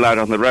shouldn't be allowed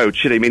on the road,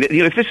 should he? I mean,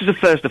 if this is a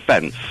first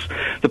offence,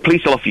 the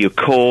police will offer you a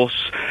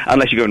course,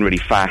 unless you're going really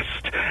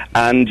fast,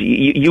 and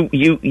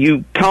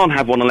you can't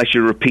have one unless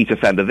you're a repeat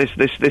offender. This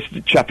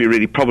chappie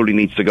really probably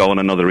needs to go on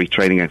another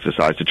retraining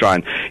exercise to try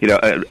and,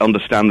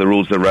 understand the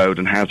rules of the road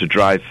and how to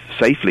drive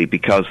safely,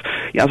 because,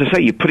 as I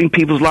say, you're putting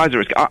people's lives at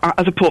risk.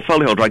 As a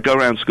portfolio holder, I go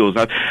around schools,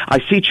 and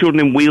I see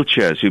children in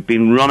wheelchairs who've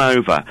been run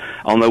over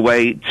on their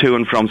way to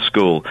and from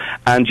school,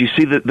 and you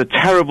see the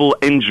terrible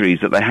injuries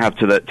that they have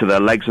to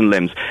their legs and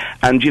limbs.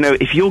 And,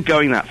 if you're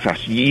going that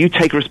fast, you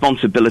take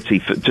responsibility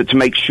to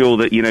make sure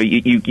that,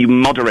 you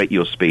moderate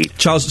your speed.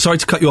 Charles, sorry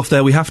to cut you off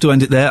there. We have to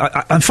end it there.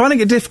 I'm finding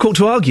it difficult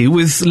to argue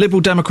with Liberal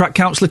Democrat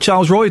Councillor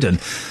Charles Royden.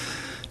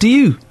 Do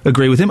you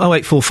agree with him?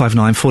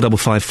 08459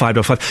 455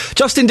 555.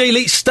 Justin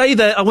Dealey, stay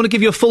there. I want to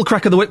give you a full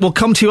crack of the whip. We'll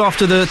come to you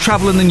after the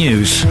travel and the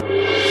news.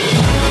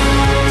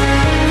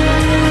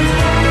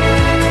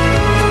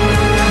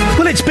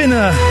 Well, it's been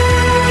a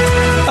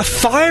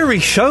fiery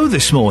show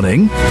this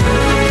morning.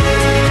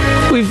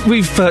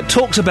 We've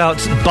talked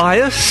about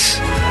bias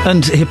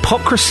and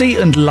hypocrisy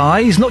and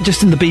lies, not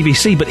just in the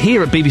BBC, but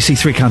here at BBC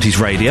Three Counties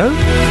Radio.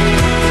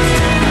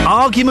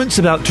 Arguments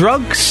about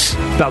drugs,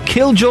 about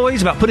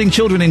killjoys, about putting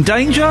children in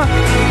danger.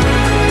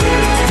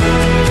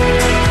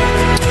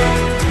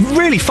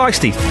 Really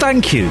feisty.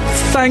 Thank you.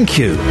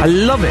 I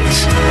love it.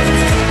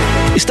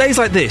 It's days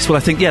like this where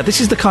I think,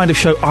 this is the kind of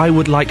show I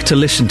would like to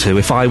listen to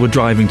if I were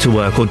driving to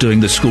work or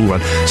doing the school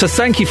run. So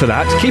thank you for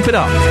that. Keep it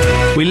up.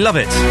 We love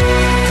it.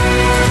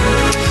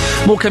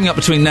 More coming up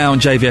between now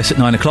and JVS at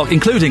 9 o'clock,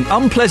 including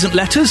unpleasant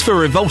letters for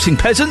revolting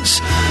peasants,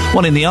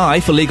 one in the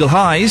eye for legal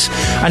highs,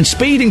 and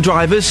speeding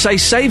drivers say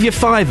save your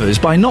fivers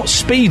by not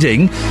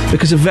speeding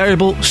because of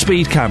variable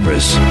speed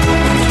cameras.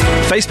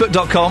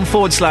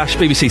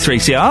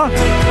 Facebook.com/BBC3CR.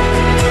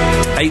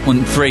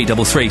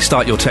 81333,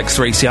 start your text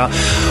 3CR.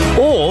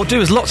 Or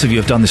do as lots of you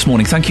have done this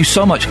morning. Thank you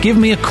so much. Give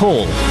me a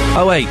call.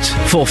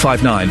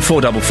 08459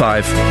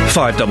 455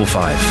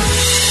 555.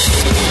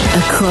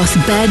 Across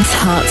beds,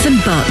 hearts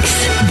and bucks.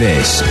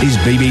 This is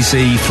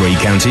BBC Three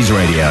Counties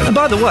Radio. And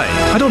by the way,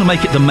 I don't want to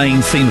make it the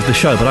main theme of the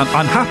show, but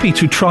I'm happy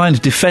to try and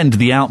defend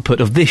the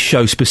output of this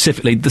show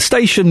specifically. The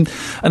station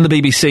and the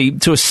BBC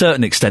to a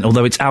certain extent,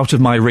 although it's out of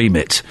my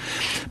remit.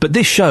 But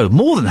this show,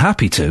 more than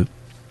happy to.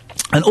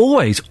 And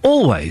always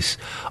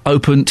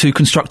open to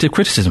constructive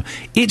criticism.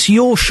 It's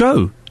your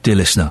show, dear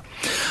listener.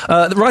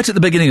 Right at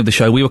the beginning of the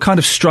show, we were kind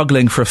of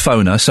struggling for a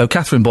phoner, so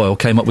Catherine Boyle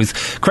came up with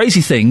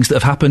crazy things that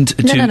have happened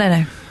to...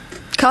 No.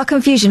 Car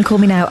confusion, call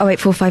me now,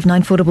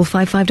 08459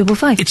 455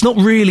 555. It's not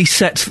really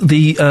set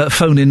the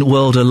phone-in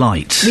world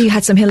alight. You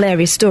had some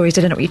hilarious stories,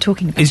 I don't know what you're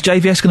talking about. Is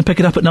JVS going to pick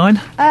it up at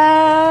 9?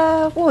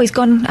 Well, he's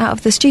gone out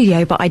of the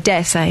studio, but I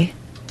dare say...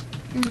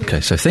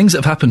 Okay, so things that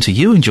have happened to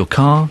you and your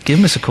car,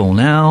 give us a call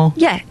now.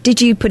 Yeah,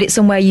 did you put it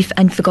somewhere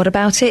and forgot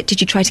about it?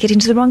 Did you try to get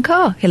into the wrong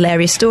car?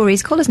 Hilarious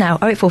stories. Call us now,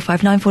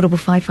 08459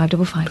 455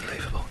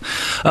 555.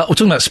 We're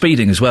talking about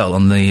speeding as well,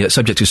 on the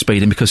subject of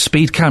speeding, because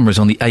speed cameras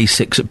on the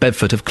A6 at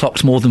Bedford have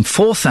clocked more than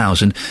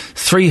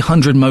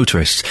 4,300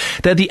 motorists.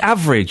 They're the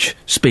average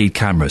speed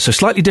cameras, so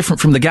slightly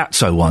different from the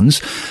Gatso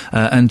ones,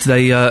 and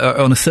they are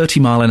on a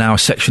 30-mile-an-hour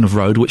section of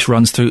road which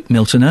runs through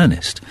Milton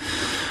Ernest.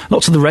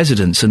 Lots of the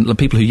residents and the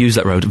people who use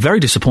that road are very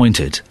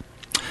disappointed.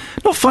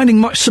 Not finding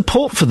much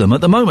support for them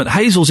at the moment.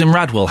 Hazel's in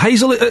Radwell.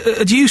 Hazel,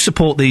 do you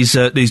support these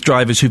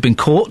drivers who've been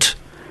caught?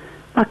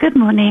 Oh, good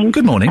morning.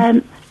 Good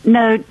morning.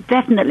 No,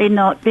 definitely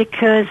not,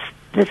 because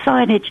the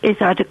signage is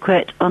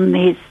adequate on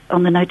the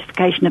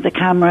notification of the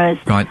cameras,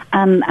 right?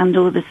 And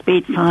all the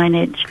speed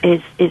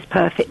signage is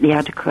perfectly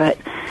adequate.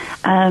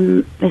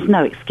 There's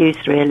no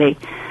excuse really.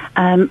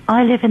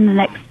 I live in the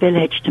next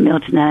village to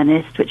Milton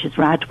Ernest, which is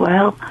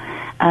Radwell,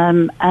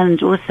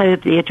 and also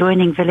the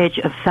adjoining village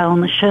of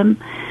Felmersham.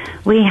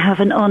 We have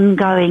an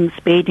ongoing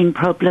speeding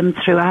problem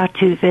through our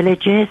two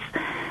villages.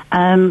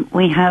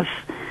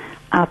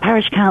 Our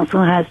parish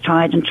council has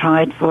tried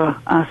for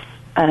us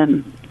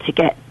to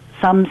get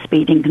some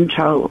speeding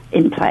control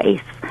in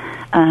place.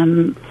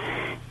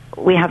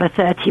 We have a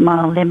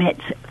 30-mile limit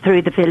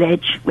through the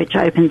village, which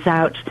opens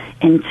out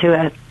into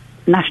a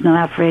national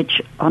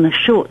average on a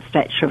short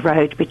stretch of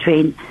road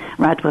between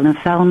Radwell and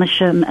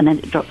Felmersham, and then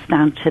it drops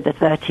down to the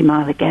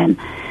 30-mile again.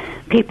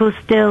 People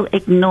still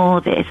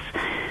ignore this.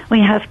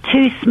 We have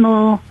two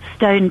small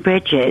stone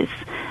bridges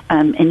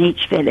in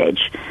each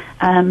village.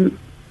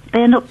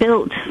 They're not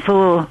built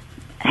for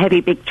heavy,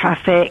 big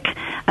traffic,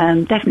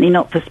 definitely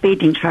not for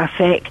speeding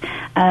traffic.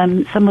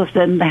 Some of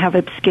them, they have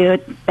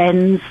obscured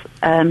bends,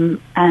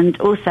 and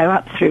also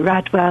up through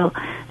Radwell,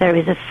 there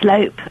is a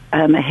slope,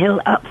 a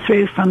hill up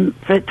through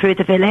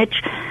the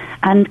village,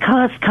 and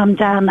cars come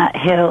down that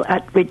hill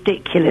at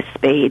ridiculous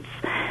speeds,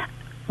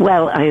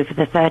 well over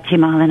the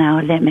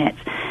 30-mile-an-hour limit.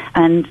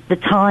 And the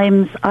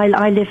times,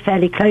 I live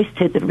fairly close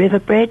to the river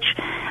bridge,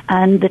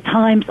 and the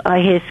times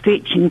I hear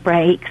screeching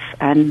brakes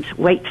and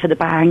wait for the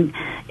bang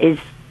is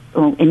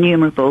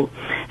innumerable.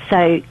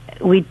 So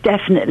we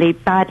definitely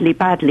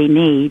badly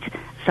need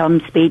some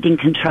speeding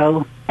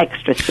control,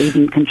 extra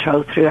speeding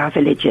control through our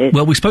villages.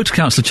 Well, we spoke to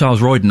Councillor Charles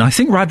Royden. I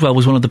think Radwell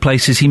was one of the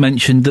places he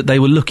mentioned that they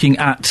were looking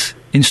at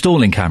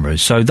installing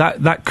cameras. So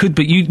that could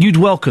be... You'd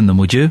welcome them,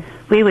 would you?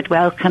 We would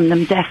welcome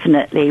them,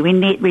 definitely.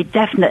 We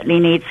definitely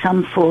need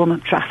some form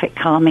of traffic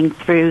calming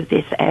through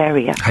this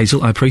area.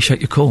 Hazel, I appreciate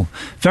your call.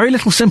 Very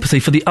little sympathy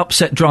for the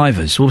upset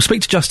drivers. We'll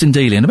speak to Justin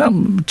Dealey in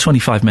about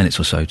 25 minutes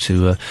or so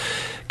to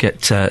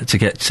get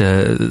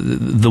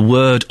the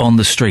word on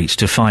the street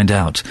to find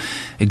out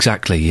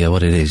exactly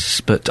what it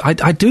is. But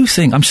I do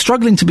think I'm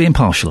struggling to be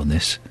impartial on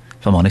this,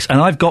 if I'm honest.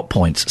 And I've got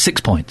points, 6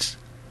 points.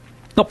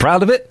 Not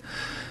proud of it.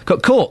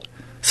 Got caught.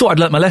 Thought I'd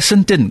learnt my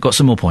lesson. Didn't. Got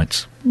some more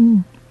points.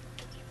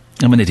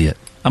 I'm an idiot.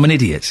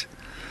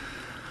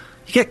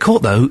 You get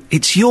caught, though,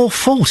 it's your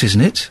fault, isn't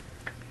it?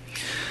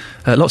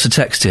 Lots of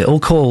text here.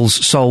 All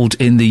cars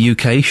in the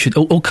UK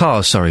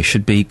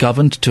should be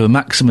governed to a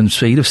maximum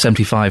speed of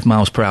 75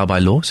 miles per hour by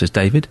law, says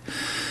David.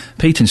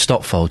 Pete in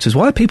Stopfold says,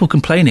 why are people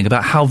complaining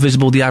about how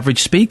visible the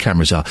average speed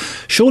cameras are?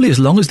 Surely as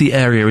long as the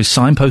area is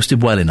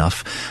signposted well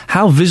enough,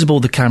 how visible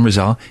the cameras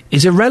are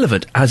is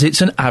irrelevant, as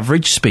it's an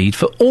average speed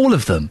for all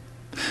of them.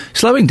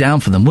 Slowing down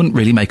for them wouldn't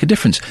really make a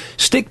difference.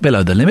 Stick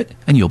below the limit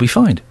and you'll be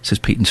fine, says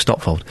Pete in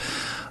Stopfold.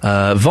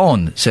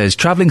 Vaughn says,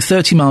 travelling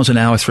 30 miles an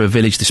hour through a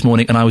village this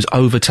morning and I was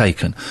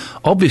overtaken.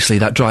 Obviously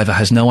that driver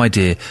has no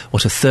idea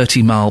what a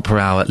 30 mile per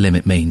hour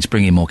limit means.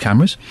 Bring in more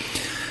cameras.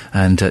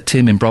 And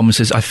Tim in Bromley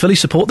says, I fully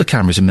support the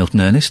cameras in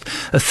Milton Ernest.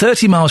 A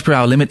 30 miles per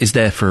hour limit is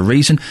there for a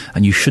reason,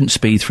 and you shouldn't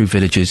speed through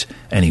villages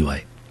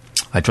anyway.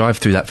 I drive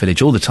through that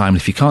village all the time, and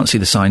if you can't see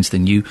the signs,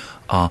 then you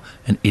are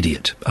an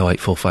idiot.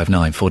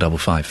 08459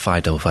 455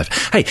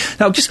 555. Hey,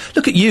 now just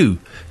look at you.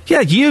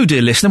 Yeah, you,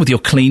 dear listener, with your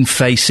clean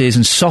faces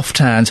and soft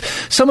hands.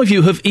 Some of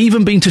you have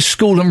even been to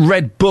school and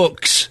read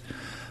books.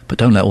 But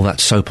don't let all that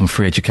soap and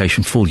free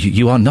education fool you.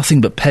 You are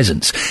nothing but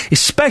peasants,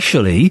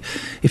 especially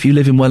if you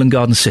live in Welwyn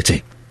Garden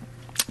City.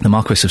 The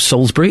Marquess of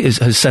Salisbury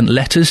has sent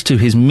letters to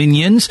his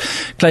minions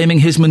claiming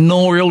his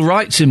manorial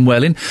rights in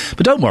Welwyn.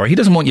 But don't worry, he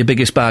doesn't want your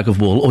biggest bag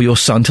of wool or your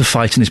son to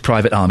fight in his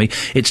private army.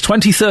 It's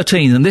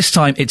 2013 and this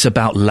time it's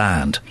about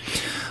land.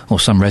 Well,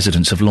 some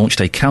residents have launched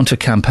a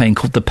counter-campaign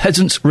called the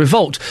Peasants'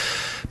 Revolt.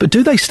 But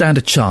do they stand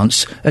a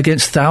chance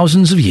against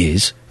thousands of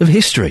years of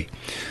history?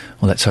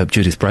 Well, let's hope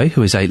Judith Bray,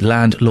 who is a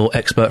land law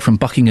expert from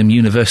Buckingham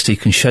University,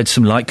 can shed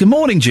some light. Good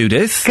morning,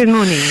 Judith. Good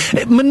morning.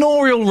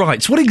 Manorial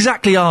rights, what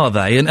exactly are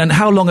they and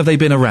how long have they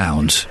been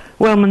around?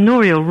 Well,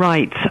 manorial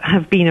rights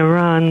have been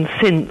around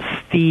since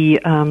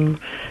the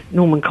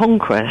Norman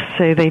Conquest,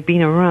 so they've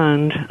been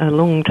around a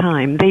long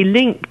time. They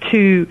link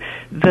to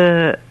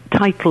the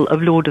title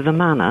of Lord of the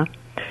Manor,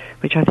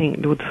 which I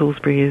think Lord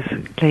Salisbury is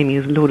claiming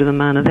as Lord of the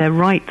Manor. Their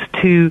right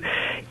to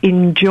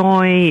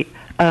enjoy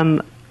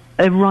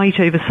a right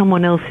over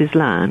someone else's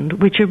land,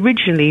 which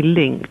originally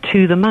linked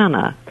to the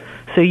manor.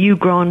 So you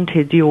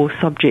granted your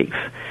subjects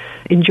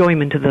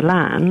enjoyment of the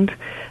land,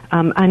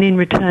 and in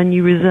return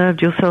you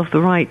reserved yourself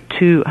the right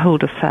to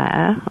hold a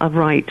fair, a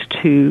right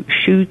to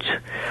shoot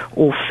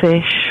or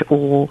fish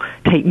or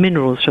take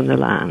minerals from the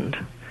land.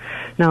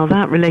 Now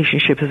that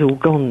relationship is all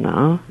gone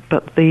now,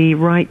 but the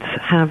rights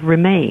have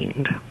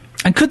remained.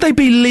 And could they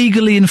be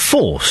legally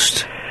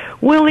enforced?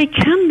 Well, they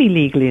can be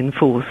legally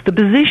enforced. The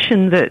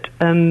position that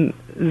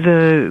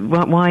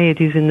why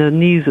it is in the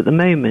news at the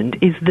moment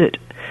is that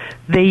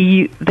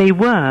they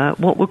were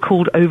what were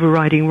called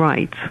overriding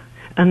rights,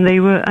 and they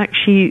were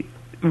actually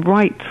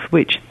rights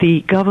which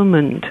the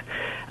government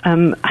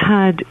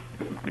had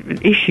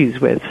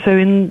issues with. So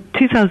in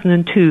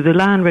 2002, the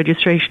Land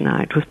Registration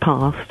Act was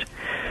passed,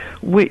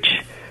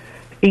 which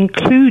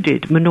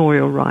included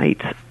manorial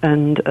rights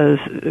and a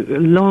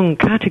long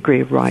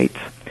category of rights.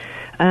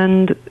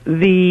 And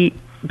the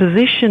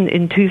position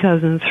in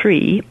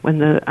 2003, when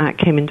the Act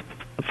came into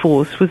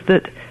force, was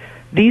that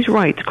these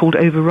rights, called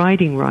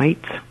overriding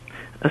rights,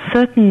 a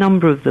certain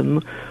number of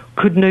them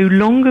could no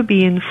longer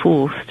be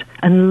enforced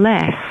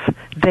unless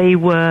they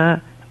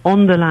were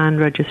on the land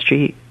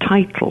registry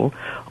title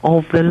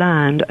of the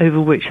land over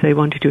which they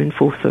wanted to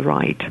enforce the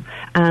right.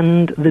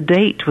 And the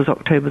date was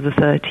October the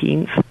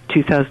 13th,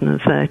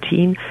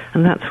 2013,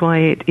 and that's why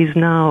it is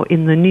now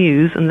in the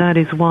news, and that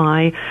is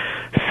why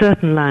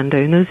certain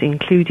landowners,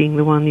 including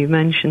the one you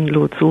mentioned,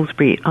 Lord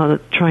Salisbury, are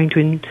trying to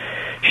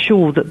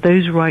ensure that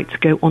those rights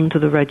go onto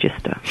the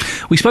register.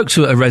 We spoke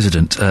to a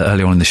resident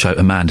earlier on in the show,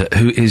 Amanda,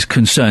 who is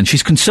concerned.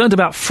 She's concerned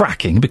about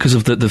fracking because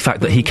of the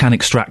fact that he can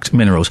extract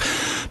minerals.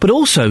 But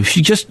also,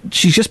 she's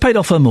just paid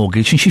off her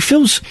mortgage and she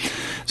feels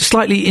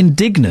slightly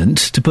indignant,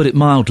 to put it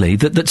mildly,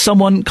 that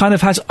someone kind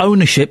of has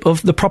ownership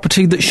of the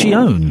property that she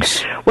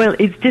owns. Well,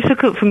 it's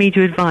difficult for me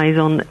to advise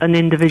on an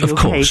individual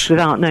case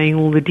without knowing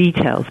all the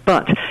details,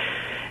 but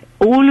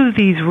all of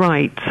these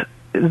rights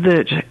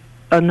that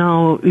are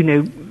now,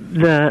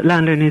 the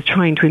landowner is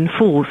trying to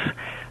enforce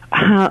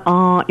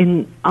were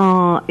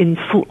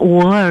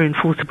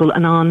enforceable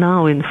and are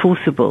now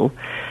enforceable.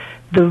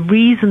 The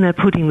reason they're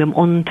putting them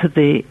onto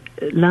the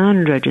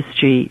land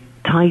registry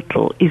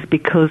title is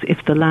because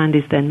if the land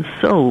is then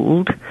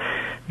sold,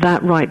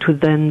 that right would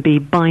then be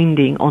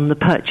binding on the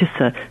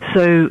purchaser.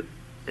 So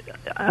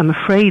I'm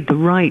afraid the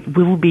right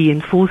will be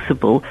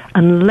enforceable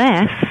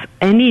unless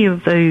any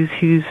of those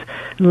whose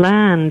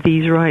land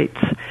these rights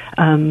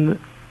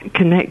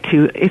connect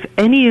to, if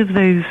any of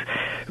those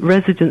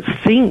residents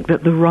think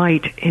that the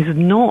right is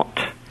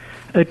not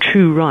a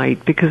true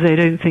right because they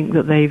don't think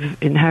that they've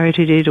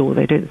inherited it or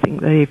they don't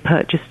think they've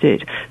purchased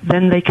it,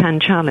 then they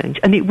can challenge.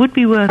 And it would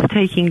be worth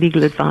taking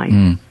legal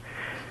advice.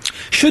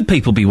 Should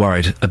people be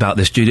worried about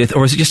this, Judith,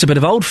 or is it just a bit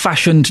of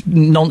old-fashioned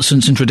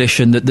nonsense and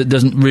tradition that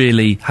doesn't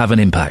really have an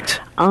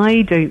impact?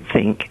 I don't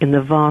think in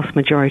the vast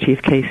majority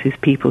of cases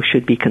people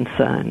should be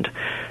concerned.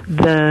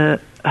 The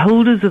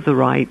holders of the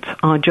right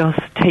are just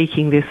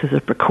taking this as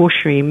a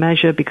precautionary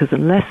measure because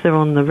unless they're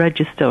on the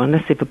register,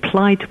 unless they've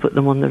applied to put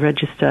them on the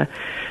register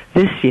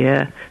this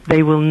year,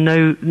 they will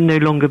no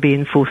longer be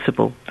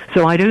enforceable.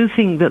 So I don't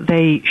think that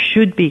they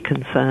should be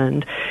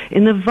concerned.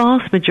 In the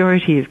vast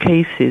majority of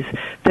cases,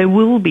 there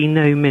will be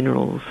no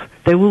minerals.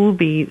 There will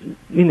be,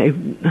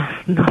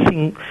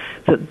 nothing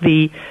that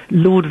the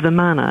Lord of the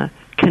Manor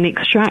can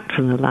extract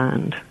from the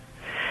land.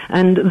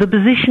 And the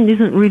position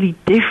isn't really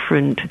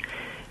different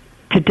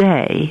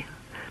today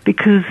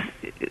because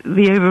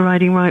the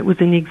overriding right was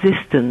in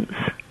existence.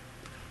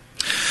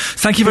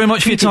 Thank you very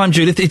much for your time,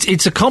 Judith.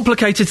 It's a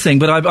complicated thing,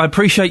 but I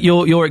appreciate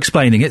your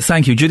explaining it.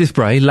 Thank you. Judith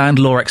Bray, land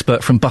law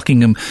expert from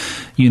Buckingham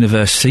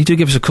University. Do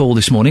give us a call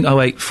this morning.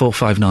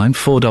 08459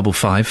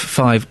 455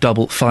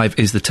 555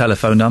 is the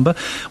telephone number.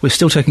 We're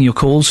still taking your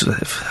calls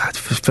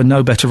for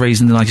no better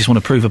reason than I just want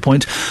to prove a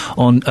point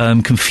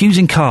on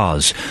confusing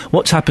cars.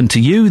 What's happened to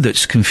you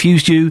that's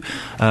confused you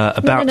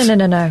about...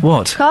 No.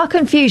 What? Car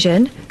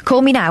confusion?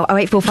 Call me now,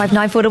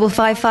 08459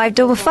 455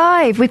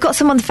 555. We've got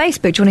some on the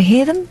Facebook. Do you want to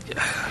hear them?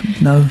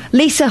 No.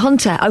 Lisa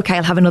Hunter. OK,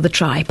 I'll have another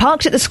try.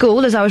 Parked at the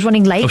school as I was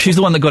running late. Oh, she's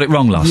the one that got it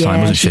wrong last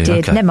time, wasn't she? Yeah, she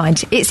did. Okay. Never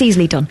mind. It's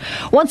easily done.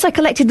 Once I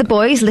collected the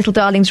boys, little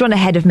darlings run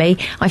ahead of me.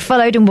 I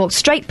followed and walked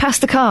straight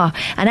past the car.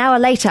 An hour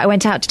later, I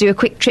went out to do a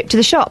quick trip to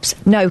the shops.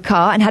 No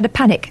car and had a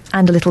panic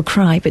and a little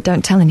cry, but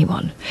don't tell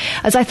anyone.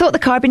 As I thought the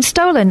car had been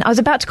stolen, I was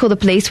about to call the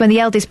police when the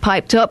eldest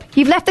piped up.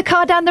 You've left the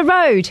car down the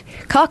road.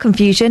 Car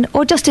confusion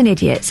or just an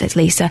idiot, says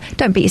Lisa.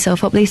 Don't beat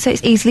yourself up, Lisa.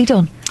 It's easily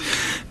done.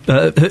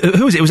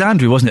 Who was it? It was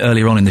Andrew, wasn't it,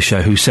 earlier on in the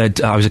show, who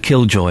said I was a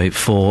killjoy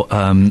for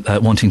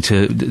wanting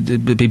to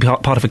be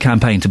part of a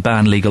campaign to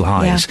ban legal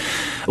hires.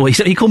 Yeah. Well, he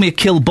said he called me a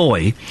kill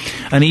boy,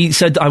 and he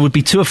said I would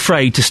be too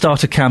afraid to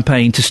start a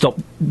campaign to stop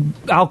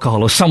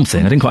alcohol or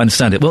something. I didn't quite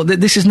understand it. Well,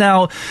 this is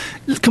now...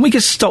 Can we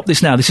just stop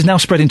this now? This is now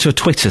spread into a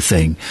Twitter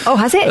thing. Oh,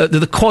 has it?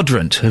 The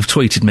Quadrant have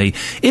tweeted me,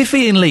 if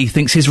Iain Lee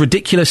thinks his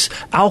ridiculous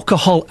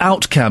alcohol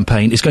out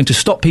campaign is going to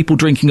stop people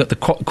drinking at the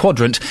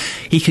Quadrant,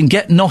 he can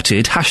get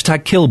knotted,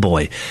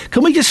 #killboy.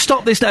 Can we just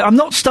stop this now? I'm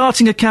not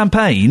starting a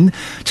campaign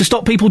to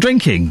stop people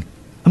drinking.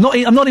 I'm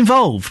not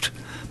involved.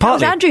 That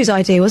was Andrew's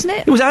idea, wasn't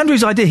it? It was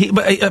Andrew's idea,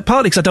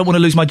 partly because I don't want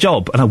to lose my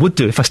job, and I would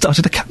do if I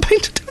started a campaign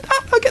to do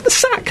that. I'd get the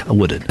sack. I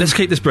wouldn't. Let's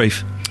keep this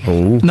brief.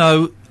 Oh.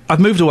 No, I've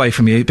moved away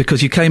from you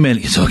because you came in,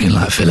 you're talking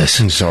like Phyllis.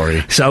 I'm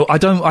sorry. So I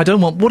don't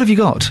want, what have you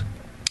got?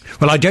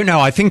 Well, I don't know.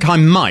 I think I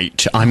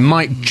might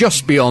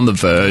just be on the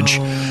verge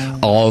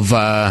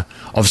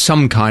of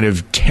some kind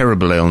of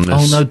terrible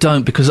illness. Oh no,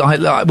 don't, because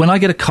when I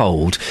get a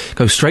cold, it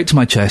goes straight to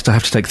my chest. I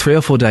have to take 3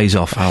 or 4 days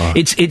off. Oh.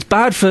 It's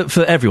bad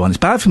for everyone. It's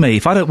bad for me.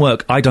 If I don't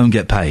work, I don't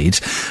get paid,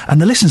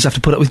 and the listeners have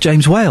to put up with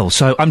James Whale.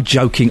 So I'm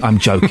joking. I'm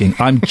joking.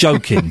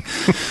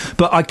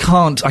 But I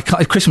can't.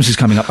 If Christmas is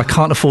coming up, I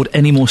can't afford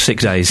any more sick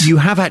days. You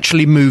have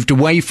actually moved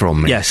away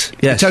from me. Yes.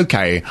 It's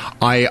okay.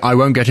 I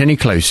won't get any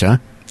closer.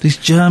 These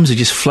germs are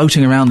just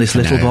floating around this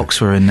little box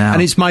we're in now.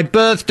 And it's my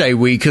birthday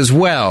week as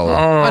well.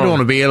 Oh. I don't want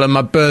to be ill on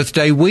my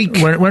birthday week.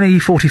 When are you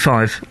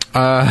 45?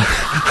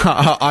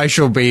 I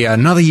shall be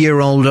another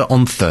year older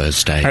on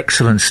Thursday.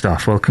 Excellent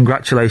stuff. Well,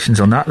 congratulations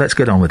on that. Let's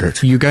get on with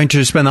it. Are you going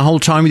to spend the whole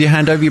time with your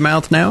hand over your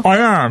mouth now? I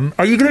am.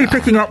 Are you going to be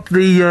picking up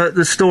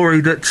the story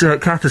that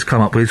Kath has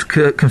come up with,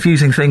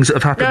 confusing things that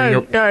have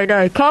happened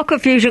No. Car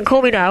confusion,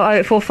 call me now,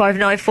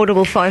 08459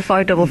 455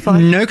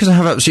 555. No, because I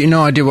have absolutely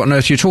no idea what on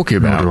earth you're talking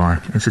about. Nor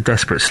do I. It's a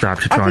desperate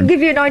stab to try I can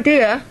give you an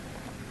idea.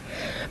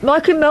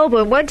 Mike in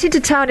Melbourne went into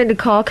town in the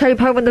car, came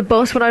home on the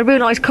bus. When I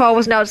realised car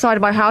wasn't outside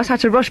of my house, had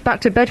to rush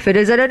back to Bedford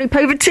as I'd only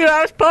paid for 2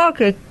 hours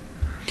parking.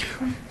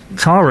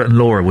 Tara and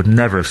Laura would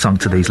never have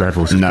sunk to these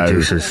levels as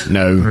producers.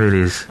 No. It really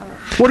is.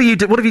 What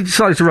have you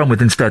decided to run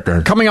with instead,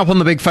 then? Coming up on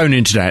the big phone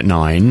in today at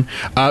 9,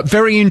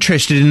 very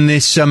interested in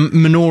this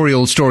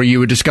manorial story you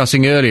were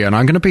discussing earlier, and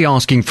I'm going to be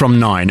asking from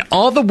 9,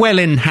 are the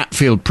Welwyn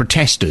Hatfield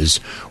protesters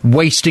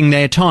wasting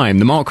their time?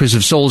 The Marquis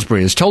of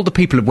Salisbury has told the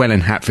people of Welwyn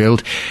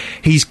Hatfield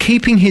he's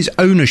keeping his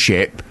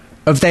ownership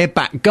of their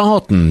back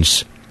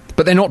gardens.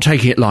 But they're not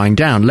taking it lying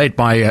down, led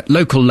by a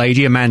local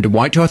lady, Amanda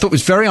White, who I thought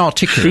was very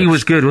articulate. She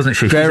was good, wasn't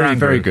she? Very,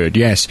 very good,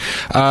 yes.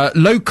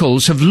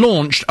 Locals have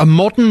launched a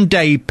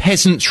modern-day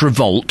peasants'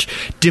 revolt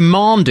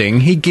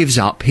demanding he gives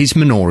up his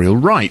manorial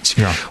rights.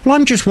 Yeah. Well,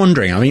 I'm just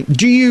wondering,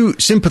 do you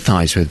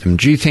sympathise with them?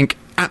 Do you think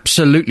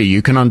absolutely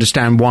you can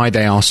understand why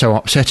they are so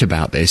upset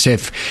about this?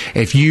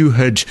 If you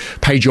had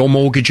paid your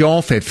mortgage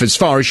off, if as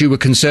far as you were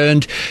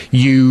concerned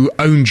you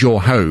owned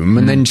your home,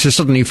 and then to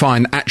suddenly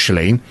find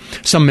actually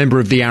some member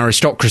of the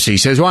aristocracy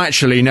says, well,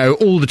 actually no,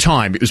 all the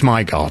time it was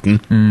my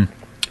garden,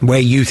 where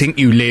you think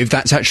you live,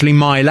 that's actually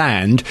my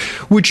land,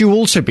 would you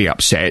also be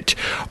upset?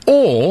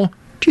 Or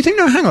do you think,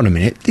 no, hang on a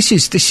minute, this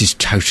is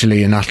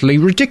totally and utterly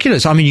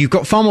ridiculous? I mean, you've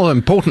got far more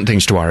important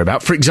things to worry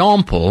about. For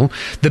example,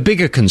 the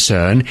bigger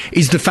concern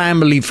is the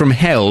family from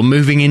hell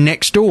moving in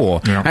next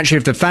door. Yeah. Actually,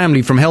 if the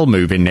family from hell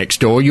move in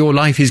next door, your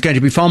life is going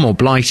to be far more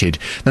blighted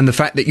than the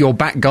fact that your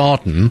back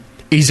garden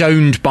is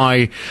owned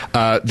by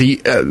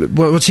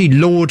what's he,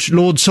 Lord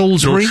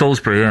Salisbury? Lord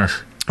Salisbury,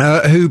 yes.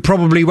 Who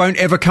probably won't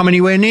ever come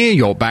anywhere near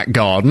your back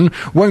garden,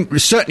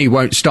 certainly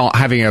won't start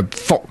having a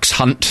fox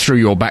hunt through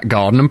your back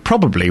garden, and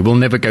probably will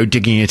never go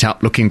digging it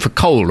up looking for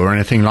coal or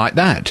anything like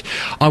that.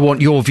 I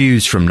want your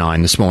views from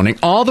 9 this morning.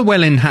 Are the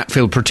Welwyn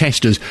Hatfield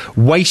protesters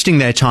wasting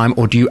their time,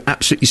 or do you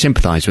absolutely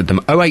sympathise with them?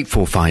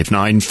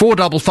 08459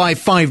 455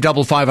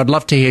 555. I'd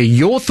love to hear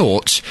your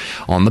thoughts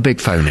on the big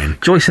phone-in.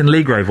 Joyce in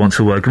Leagrave wants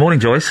a word. Good morning,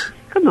 Joyce.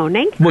 Good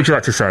morning. What would you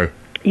like to say?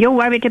 You're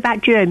worried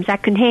about germs. I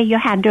can hear your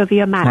hand over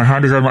your mouth. My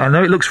hand is over. I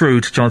know it looks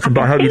rude, Jonathan,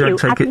 but I hope you don't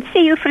take it. I can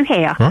see you from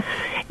here. Huh?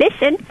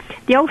 Listen,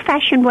 the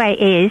old-fashioned way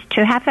is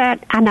to have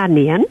an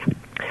onion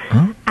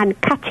and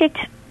cut it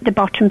the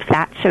bottom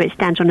flat so it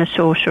stands on a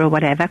saucer or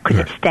whatever, because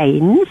it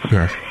stains.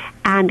 Yes.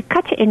 And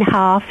cut it in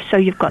half so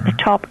you've got the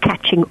top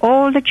catching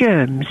all the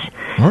germs.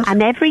 What?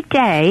 And every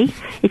day,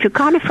 if you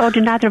can't afford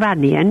another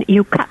onion,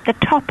 you cut the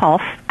top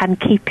off and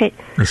keep it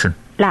Listen.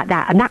 like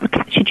that, and that will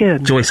catch your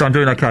germs. Joyce, I'm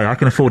doing okay. I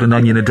can afford an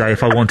onion a day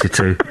if I wanted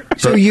to.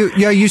 So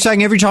you're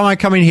saying every time I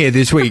come in here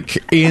this week,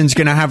 Ian's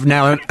going to have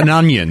now an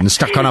onion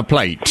stuck on a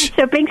plate?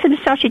 So bring some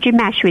sausage and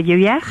mash with you,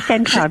 yeah?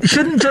 Same time.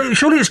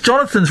 Surely it's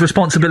Jonathan's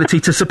responsibility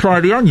to supply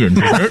the onions,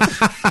 isn't it?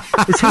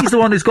 He's the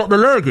one who's got the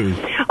lurgy.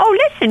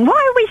 Oh, listen, why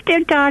are we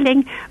still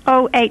dialing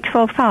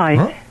 0845?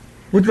 What?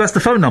 Well, that's the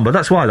phone number,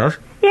 that's why, love.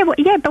 Yeah,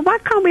 but why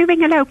can't we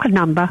ring a local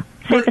number?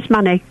 Save us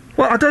money.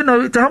 Well, I don't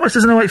know. How much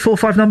does an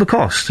 0845 number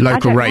cost?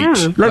 Local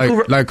rate.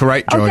 Local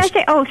rate, Oh, Joyce.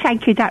 does it? Oh,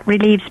 thank you. That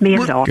relieves me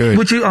a lot. Good.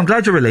 Would you? I'm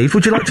glad you're relieved.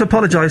 Would you like to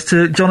apologise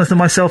to Jonathan,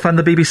 myself, and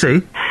the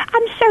BBC?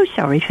 I'm so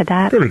sorry for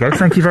that. There we go.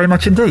 Thank you very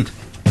much indeed.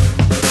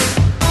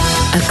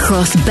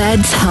 Across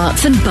beds,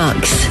 hearts and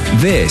bucks.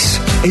 This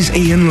is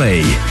Iain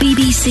Lee.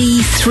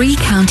 BBC Three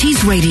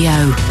Counties Radio.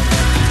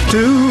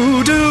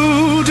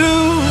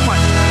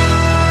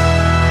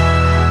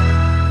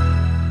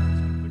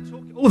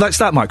 Oh, that's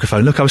that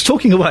microphone. Look, I was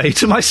talking away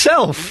to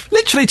myself.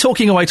 Literally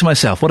talking away to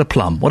myself. What a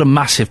plum. What a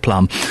massive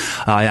plum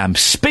I am.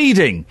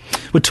 Speeding.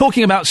 We're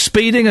talking about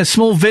speeding. A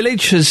small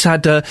village has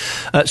had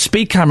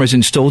speed cameras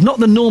installed. Not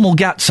the normal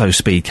Gatso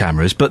speed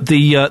cameras, but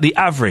the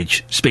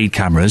average speed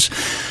cameras.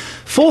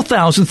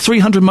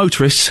 4,300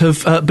 motorists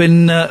have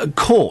been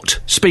caught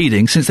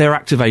speeding since they were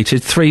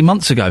activated 3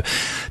 months ago.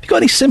 Have you got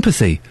any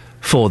sympathy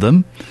for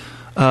them?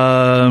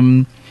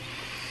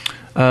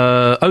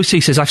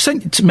 OC says, I've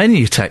sent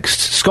many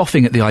texts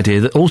scoffing at the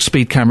idea that all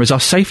speed cameras are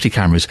safety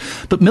cameras,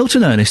 but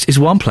Milton Ernest is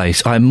one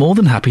place I am more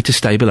than happy to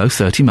stay below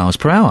 30 miles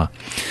per hour.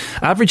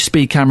 Average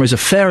speed cameras are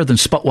fairer than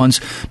spot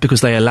ones because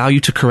they allow you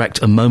to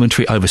correct a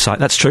momentary oversight.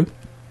 That's true.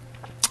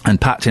 And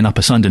Pat in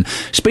Upper Sundon.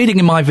 Speeding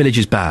in my village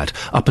is bad.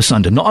 Upper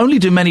Sundon. Not only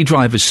do many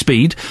drivers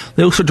speed,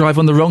 they also drive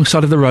on the wrong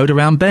side of the road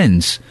around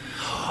bends.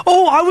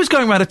 Oh, I was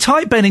going around a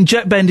tight bend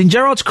in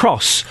Gerrard's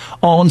Cross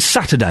on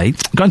Saturday,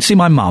 going to see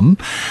my mum,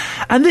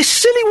 and this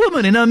silly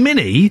woman in her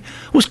Mini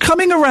was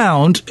coming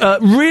around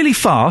really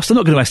fast. I'm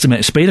not going to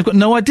estimate speed, I've got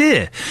no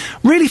idea.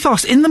 Really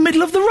fast, in the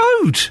middle of the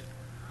road.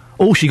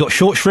 Oh, she got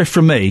short shrift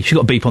from me. She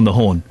got a beep on the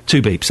horn.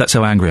 2 beeps, that's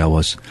how angry I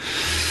was.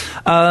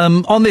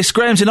 On this,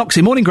 Graham's in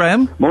Oxley. Morning,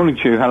 Graham. Morning,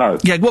 Stu. Hello.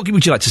 Yeah, what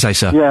would you like to say,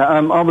 sir? Yeah, I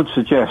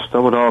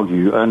would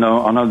argue, and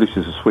I know this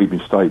is a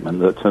sweeping statement,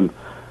 that the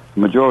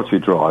majority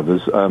of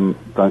drivers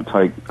don't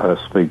take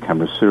speed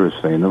cameras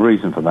seriously, and the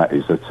reason for that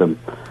is that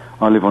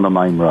I live on a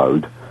main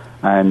road,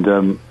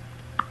 and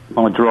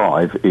my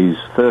drive is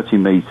 30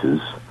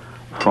 metres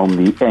from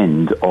the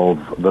end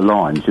of the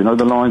lines. You know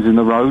the lines in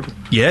the road?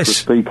 Yes. The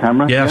speed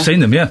camera? Yeah, I've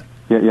seen them, yeah.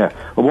 Yeah.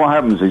 Well, what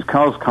happens is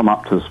cars come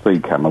up to the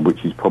speed camera,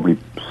 which is probably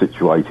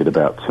situated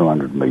about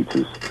 200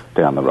 metres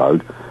down the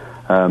road.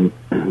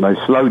 They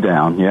slow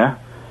down, yeah?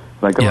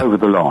 They go over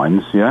the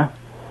lines, yeah?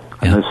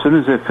 And as soon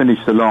as they've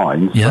finished the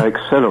lines, they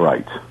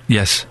accelerate.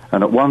 Yes.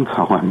 And at one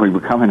time, we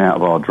were coming out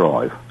of our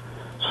drive,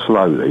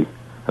 slowly,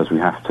 as we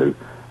have to,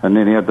 and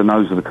nearly had the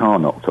nose of the car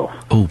knocked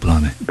off. Oh,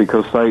 blimey.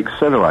 Because they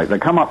accelerate. They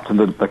come up to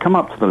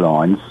the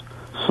lines,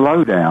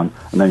 slow down,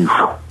 and then...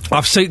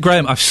 I've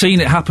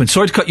seen it happen.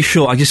 Sorry to cut you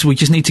short. We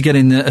just need to get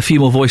in a few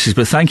more voices,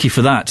 but thank you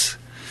for that.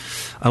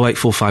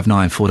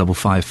 08459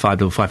 455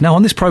 555. Now,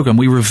 on this programme,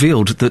 we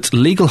revealed that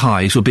legal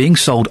highs were being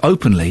sold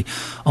openly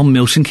on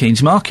Milton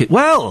Keynes Market.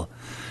 Well,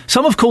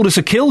 some have called us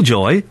a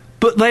killjoy,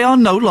 but they are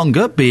no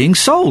longer being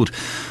sold.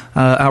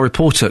 Our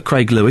reporter,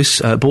 Craig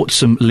Lewis, bought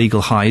some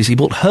legal highs. He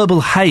bought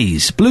Herbal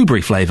Haze,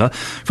 blueberry flavour,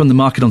 from the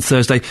market on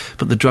Thursday,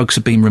 but the drugs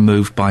have been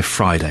removed by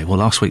Friday. Well,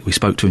 last week we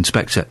spoke to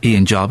Inspector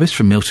Iain Jarvis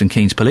from Milton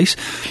Keynes Police.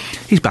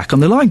 He's back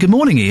on the line. Good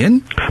morning,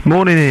 Iain.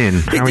 Morning, Ian.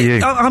 How are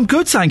you? I'm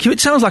good, thank you. It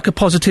sounds like a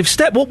positive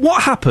step.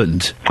 What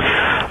happened?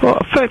 Well,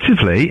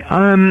 effectively,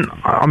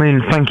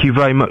 thank you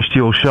very much to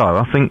your show.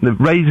 I think that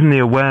raising the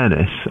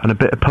awareness and a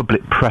bit of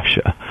public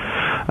pressure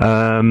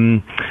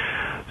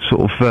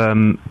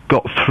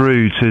got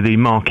through to the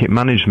market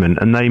management,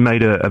 and they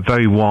made a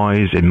very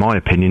wise, in my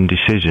opinion,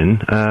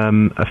 decision,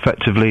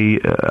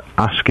 effectively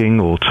asking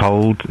or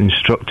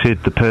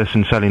instructed the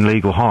person selling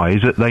legal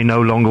highs that they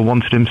no longer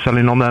wanted him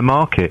selling on their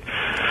market.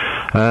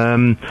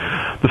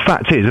 The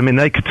fact is,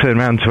 they could turn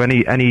around to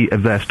any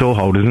of their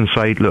storeholders and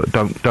say, look,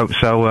 don't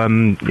sell,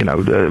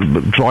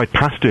 dried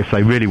pasta if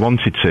they really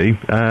wanted to.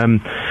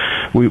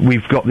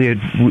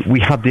 We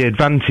had the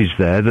advantage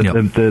there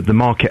that the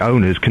market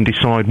owners can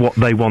decide what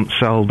they want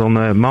sold on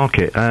their market.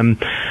 And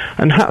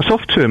hats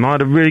off to him. I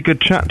had a really good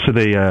chat to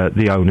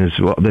the owners,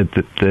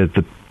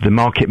 the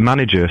market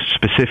manager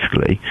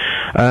specifically.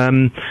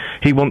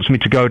 He wants me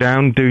to go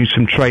down, do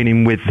some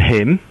training with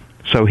him,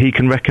 so he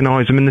can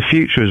recognise them in the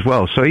future as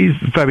well. So he's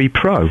very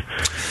pro.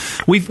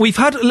 We've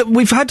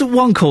had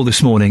one call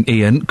this morning,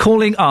 Iain,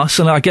 calling us,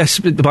 and I guess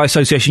by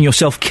association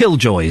yourself,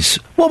 killjoys.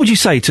 What would you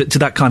say to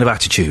that kind of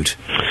attitude?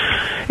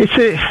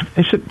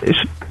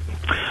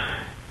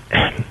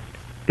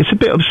 It's a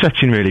bit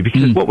upsetting, really,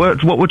 because what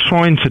we're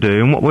trying to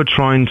do and what we're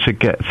trying to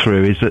get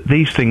through is that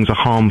these things are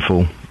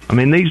harmful.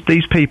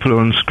 These people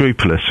are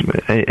unscrupulous,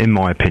 in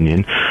my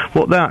opinion.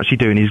 What they're actually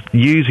doing is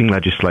using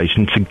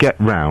legislation to get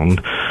round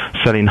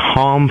selling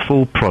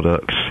harmful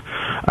products,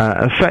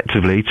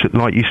 effectively,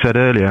 like you said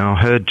earlier, I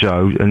heard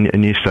Joe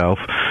and yourself,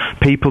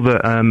 people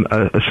that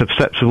are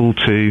susceptible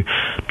to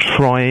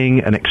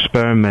trying and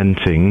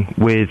experimenting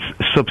with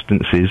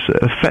substances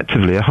that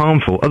effectively are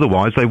harmful.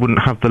 Otherwise, they wouldn't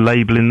have the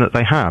labelling that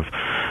they have.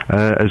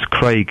 As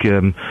Craig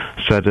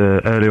said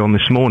earlier on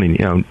this morning,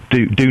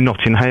 do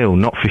not inhale,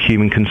 not for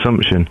human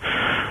consumption.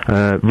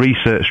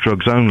 Research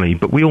drugs only,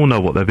 but we all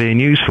know what they're being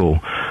used for.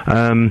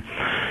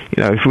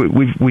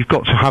 We've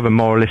got to have a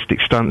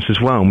moralistic stance as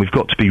well, and we've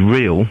got to be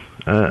real.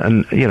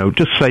 And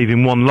just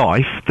saving one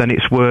life, then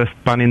it's worth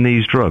banning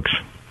these drugs.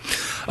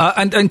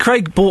 And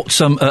Craig bought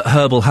some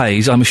Herbal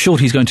Haze. I'm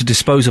assured he's going to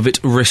dispose of it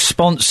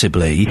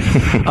responsibly.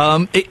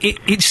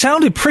 It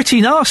sounded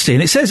pretty nasty,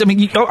 and it says,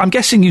 I'm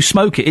guessing you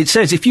smoke it. It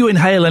says if you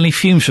inhale any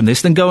fumes from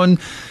this, then go and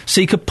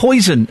seek a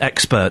poison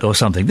expert or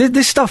something.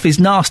 This stuff is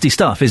nasty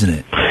stuff, isn't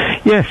it?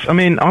 Yes,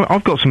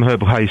 I've got some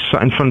Herbal Haze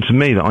sat in front of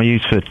me that I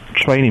use for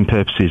training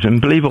purposes, and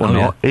believe it or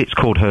not, it's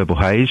called Herbal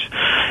Haze.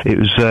 It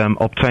was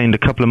obtained a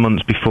couple of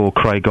months before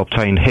Craig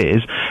obtained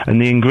his,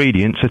 and the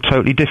ingredients are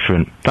totally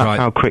different. That's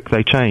how quick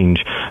they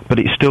change. But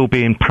it's still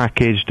being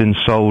packaged and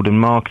sold and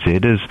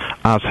marketed as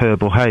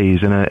Herbal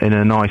Haze in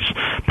a nice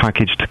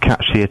package to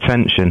catch the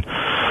attention.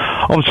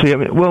 obviously, I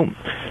mean, well,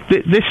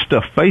 this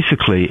stuff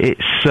basically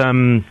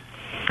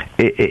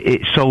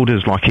it's sold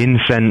as like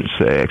incense,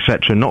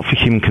 etc., not for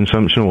human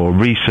consumption or a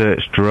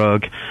research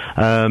drug.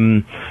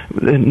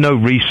 No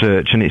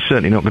research, and it's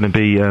certainly not going to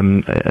be,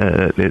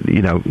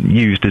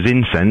 used as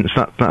incense.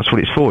 That's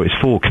what it's for. It's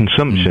for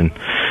consumption.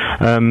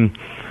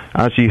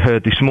 As you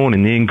heard this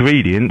morning, the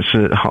ingredients,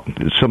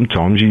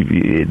 sometimes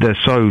they're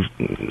so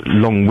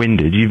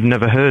long-winded, you've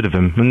never heard of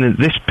them. And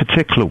this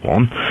particular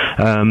one,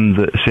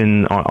 that's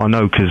in, I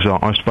know because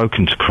I've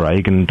spoken to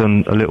Craig and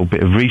done a little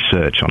bit of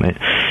research on it,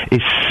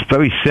 it's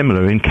very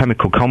similar in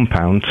chemical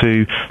compound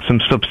to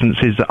some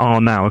substances that are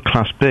now a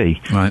Class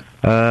B. Right.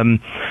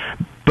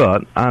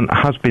 But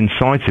has been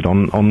cited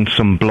on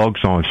some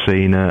blogs I've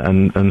seen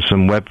and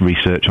some web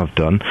research I've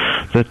done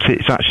that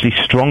it's actually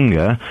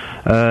stronger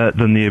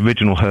than the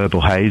original herbal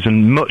haze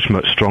and much,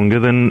 much stronger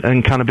than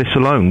cannabis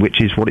alone,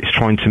 which is what it's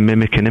trying to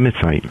mimic and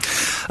imitate.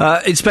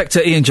 Inspector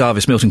Iain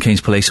Jarvis, Milton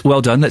Keynes Police,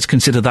 well done. Let's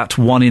consider that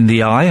one in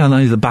the eye. I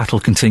know the battle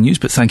continues,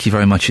 but thank you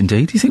very much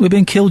indeed. Do you think we're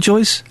being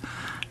killjoys?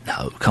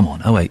 No, come on.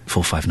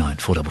 08459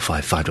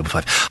 455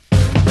 555.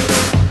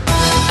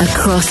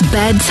 Across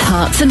beds,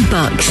 hearts and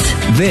bucks.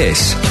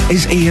 This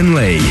is Iain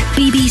Lee.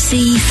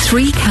 BBC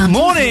Three Counties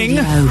Morning.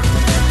 Radio.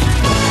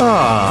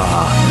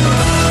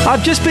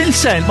 I've just been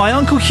sent, my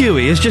Uncle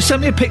Huey has just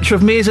sent me a picture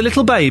of me as a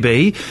little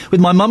baby with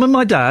my mum and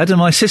my dad and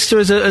my sister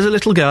as a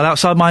little girl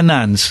outside my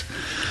nan's.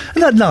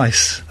 Isn't that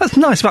nice? That's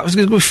nice.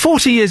 We're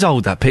 40 years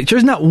old, that picture.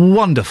 Isn't that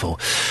wonderful?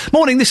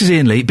 Morning, this is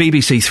Iain Lee,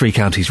 BBC Three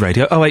Counties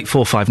Radio,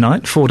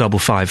 08459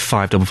 455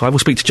 555. We'll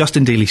speak to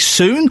Justin Dealey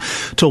soon,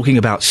 talking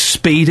about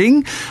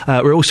speeding.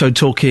 We're also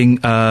talking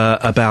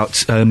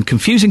about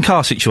confusing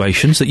car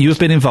situations that you have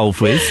been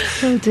involved with.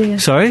 Oh, dear.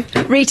 Sorry?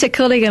 Rita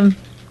Cullingham.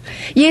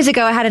 Years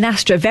ago, I had an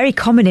Astra, very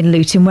common in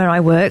Luton where I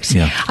worked.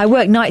 Yeah. I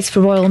worked nights for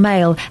Royal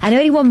Mail, and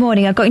early one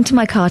morning I got into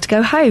my car to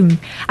go home.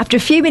 After a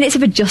few minutes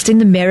of adjusting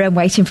the mirror and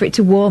waiting for it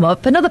to warm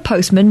up, another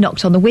postman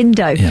knocked on the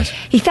window. Yes.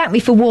 He thanked me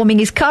for warming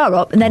his car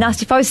up and then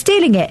asked if I was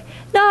stealing it.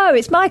 No,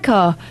 it's my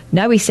car.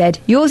 No, he said,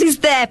 yours is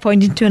there,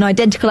 pointing to an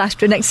identical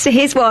Astra next to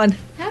his one.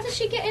 How does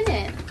she get in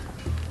it?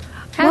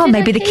 Well,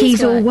 maybe the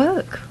keys all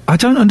work. I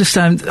don't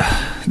understand.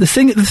 The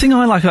thing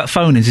I like about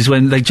phone-ins is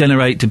when they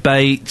generate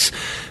debates,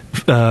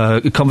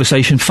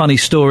 conversation, funny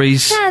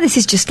stories. This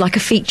is just like a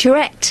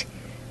featurette.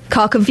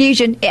 Car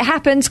confusion. It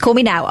happens. Call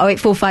me now.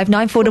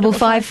 08459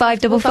 455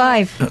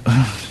 555.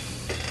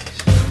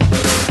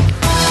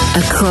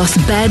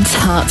 Across beds,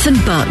 hearts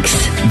and bucks.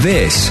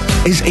 This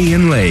is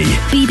Iain Lee.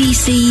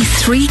 BBC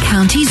Three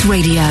Counties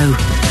Radio.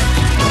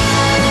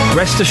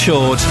 Rest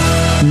assured,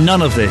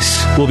 none of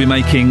this will be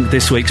making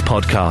this week's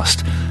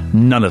podcast.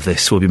 None of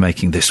this will be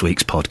making this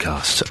week's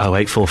podcast.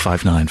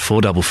 08459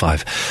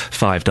 455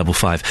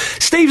 555.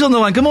 Steve's on the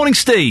line. Good morning,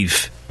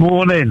 Steve.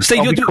 Morning.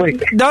 Steve, I'll be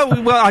quick.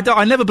 No, well,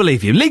 I never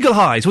believe you. Legal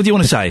highs, what do you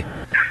want to say?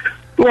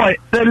 Right,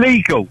 they're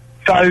legal.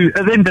 So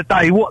at the end of the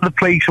day, what are the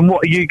police and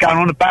what are you going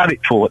on about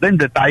it for? At the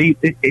end of the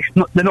day,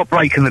 they're not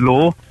breaking the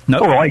law. No.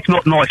 All right, it's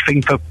not a nice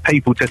thing for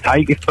people to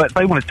take. But if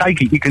they want to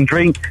take it, you can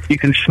drink, you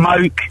can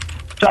smoke.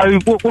 So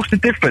what's the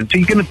difference? Are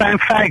you going to ban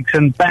fags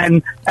and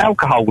ban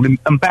alcohol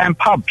and ban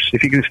pubs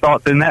if you're going to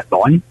start doing that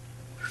line?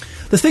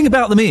 The thing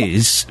about them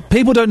is,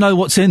 people don't know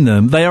what's in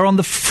them. They are on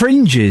the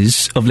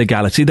fringes of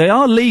legality. They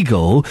are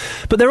legal,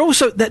 but they're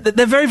also,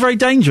 they're very, very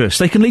dangerous.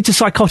 They can lead to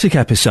psychotic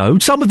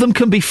episodes. Some of them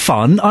can be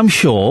fun, I'm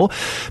sure.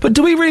 But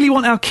do we really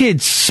want our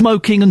kids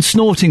smoking and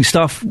snorting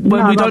stuff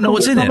when we don't know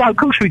what's in it? No, of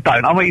course we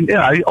don't. I mean,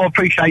 I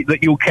appreciate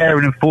that you're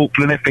caring and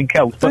thoughtful and everything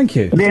else. But Thank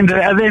you. At the end of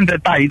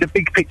the day, the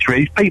big picture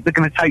is people are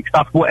going to take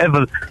stuff,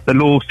 whatever the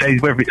law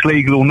says, whether it's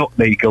legal or not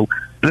legal.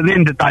 But at the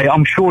end of the day,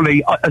 I'm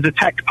surely, as a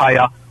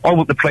taxpayer, I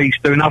want the police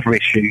doing other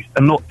issues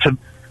and not to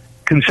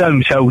concern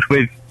themselves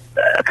with,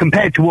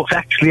 compared to what's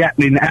actually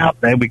happening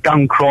out there with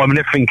gun crime and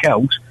everything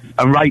else,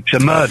 and rapes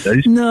and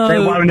murders. No.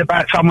 They're worrying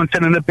about someone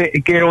selling a bit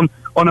of gear on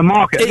a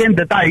market. At the end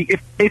of the day,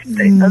 at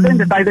the end of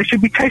the day, they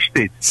should be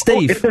tested.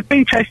 Steve. If they've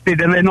been tested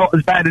and they're not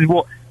as bad as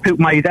what people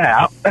made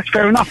out, that's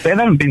fair enough. They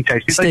haven't been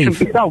tested. They Steve, shouldn't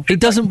be solved. it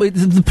doesn't.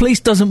 The police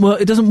doesn't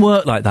work. It doesn't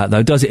work like that,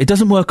 though, does it? It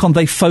doesn't work on.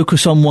 They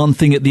focus on one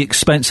thing at the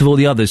expense of all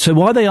the others. So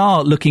while they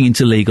are looking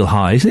into legal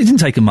highs, it didn't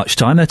take them much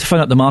time. They had to phone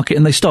up the market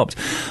and they stopped.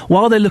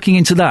 While they're looking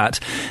into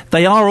that,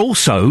 they are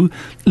also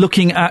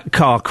looking at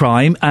car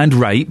crime and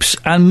rapes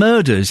and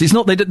murders. It's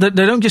not. They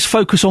don't just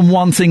focus on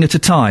one thing at a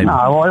time. No,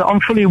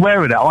 I'm fully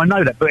aware of that. I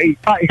know that, but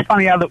it's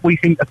funny how that we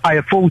seem to pay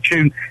a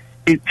fortune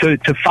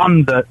to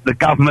fund the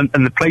government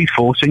and the police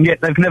force, and yet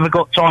they've never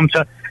got time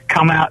to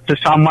come out to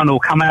someone or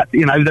come out,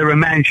 they're a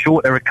man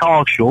short, they're a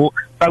car short.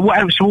 So what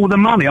happens to all the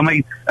money? I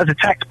mean, as a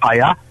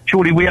taxpayer,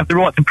 surely we have the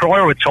right to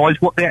prioritise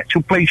what the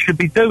actual police should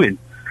be doing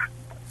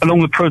on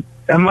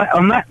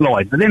that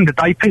line. At the end of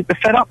the day, people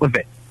are fed up with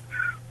it.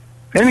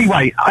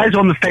 Anyway, as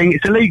on the thing,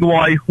 it's illegal.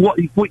 What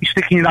are you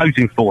sticking your nose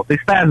in for?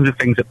 There's thousands of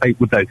things that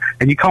people do,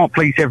 and you can't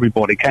please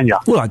everybody, can you?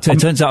 Well, it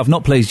turns out I've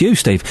not pleased you,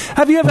 Steve.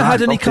 Have you ever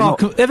had any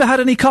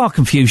car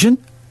confusion?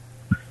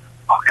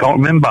 can't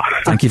remember.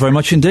 Thank you very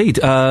much indeed.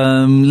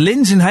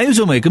 Lynn's in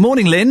Hazelmere. Good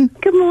morning, Lynn.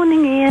 Good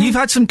morning, Ian. You've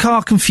had some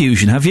car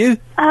confusion, have you?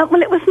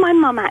 Well, it was my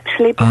mum,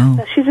 actually.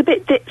 But she's a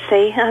bit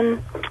ditzy.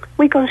 And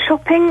we'd gone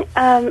shopping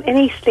in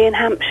Eastleigh in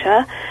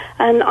Hampshire,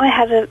 and I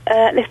had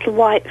a little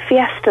white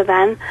Fiesta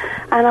then,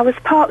 and I was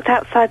parked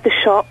outside the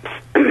shops,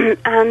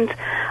 and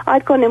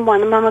I'd gone in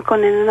one and Mum had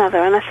gone in another,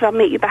 and I said, I'll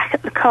meet you back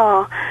at the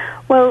car.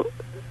 Well,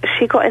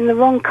 she got in the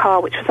wrong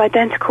car, which was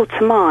identical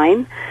to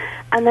mine,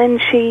 and then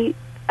she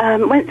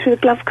went through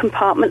the glove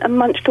compartment and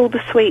munched all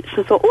the sweets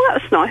and thought, oh,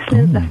 that was nice,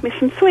 and left me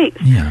some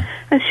sweets. Yeah.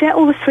 And she ate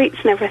all the sweets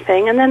and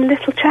everything, and then a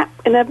little chap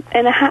in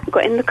a hat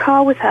got in the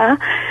car with her,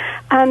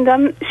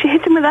 and she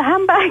hit him with a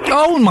handbag.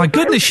 Oh, my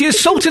goodness, she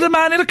assaulted a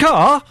man in a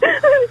car?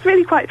 It was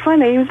really quite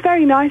funny. He was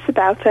very nice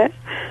about it.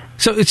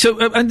 So,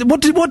 and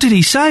what did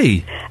he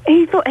say?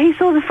 He saw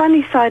the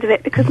funny side of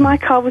it, because my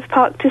car was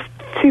parked just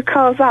 2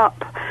 cars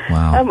up.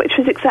 Wow. Which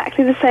was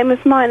exactly the same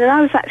as mine, and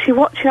I was actually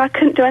watching. I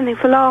couldn't do anything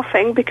for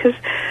laughing, because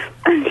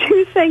and she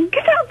was saying,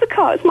 get out of the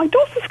car, it's my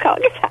daughter's car,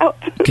 get out.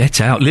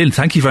 Get out. Lynn,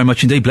 thank you very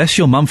much indeed. Bless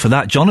your mum for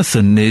that.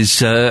 Jonathan has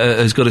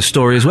got a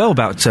story as well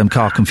about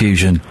car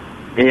confusion.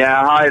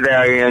 Yeah, hi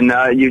there, Ian.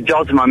 You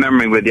jolted my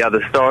memory with the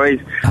other stories.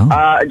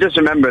 I just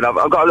remembered,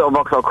 I've got a little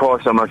Vauxhall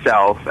Corsa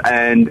myself,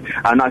 and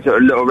a nice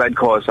little red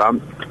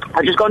Corsa.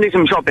 I just got to do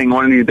some shopping in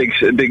one of these big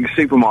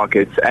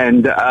supermarkets,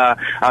 and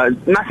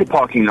massive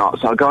parking lot.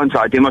 So I go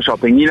inside, do my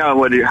shopping. You know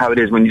how it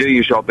is when you do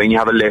your shopping. You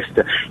have a list,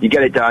 you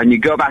get it done, you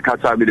go back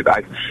outside with your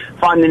bag,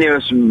 find the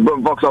nearest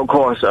Vauxhall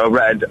Corsa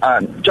red,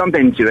 jump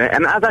into it.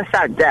 And as I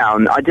sat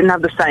down, it didn't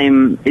have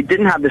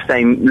the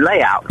same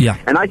layout. Yeah.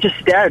 And I just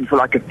stared for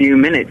like a few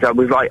minutes. I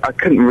was like, I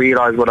couldn't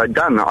realise what I'd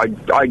done.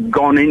 I'd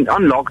gone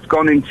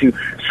into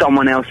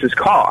someone else's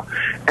car,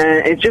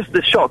 and it's just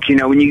the shock,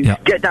 when you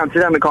get down to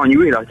the car and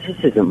you realise this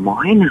isn't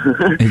mine.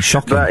 It's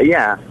shocking. But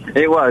yeah,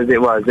 it was.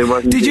 It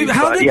wasn't. Did you?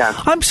 Yeah.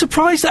 I'm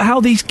surprised at how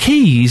these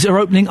keys are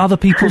opening other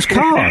people's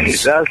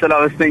cars. That's what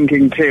I was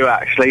thinking too.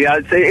 Actually,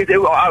 I've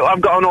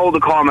got an older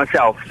car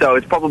myself, so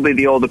it's probably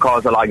the older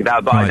cars are like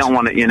that. But Right. I don't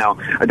want to,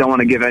 I don't want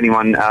to give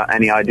anyone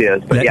any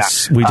ideas. But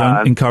We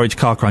don't encourage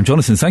car crime.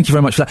 Jonathan, thank you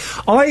very much for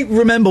that. I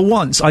remember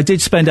once I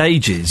did spend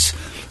ages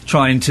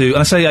trying to, and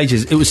I say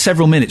ages, it was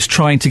several minutes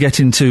trying to get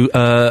into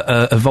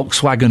a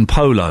Volkswagen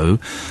Polo,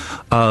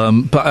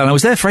 and I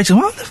was there for ages.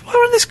 Why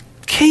on this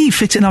key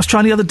fit in? I was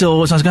trying the other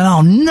doors, and I was going,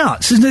 oh,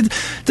 nuts, isn't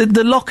it?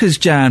 The locker's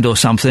jammed or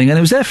something, and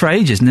it was there for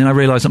ages, and then I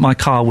realised that my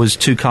car was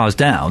 2 cars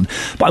down,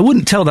 but I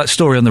wouldn't tell that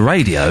story on the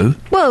radio.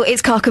 Well,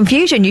 it's car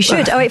confusion, you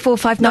should.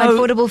 08459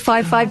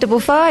 455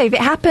 555. It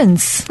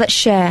happens. Let's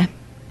share.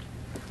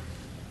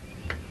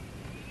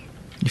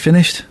 You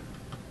finished?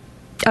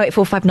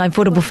 08459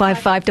 455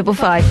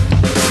 555.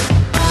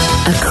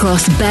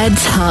 Across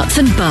beds, hearts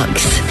and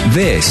bucks.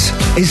 This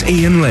is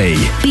Iain Lee.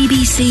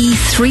 BBC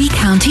Three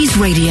Counties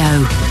Radio.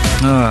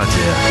 Oh,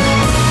 dear.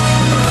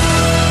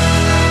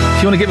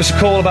 If you want to give us a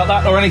call about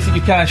that or anything,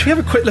 you can. Should we have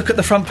a quick look at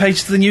the front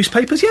page of the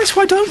newspapers? Yes,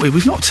 why don't we?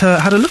 We've not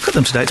had a look at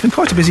them today. It's been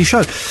quite a busy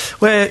show.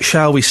 Where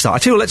shall we start? I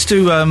tell you what,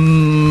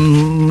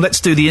 let's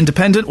do the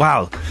Independent.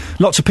 Wow,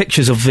 lots of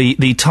pictures of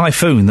the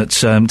typhoon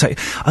that's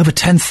over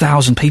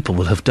 10,000 people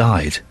will have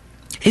died.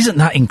 Isn't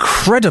that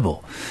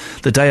incredible?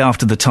 The day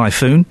after the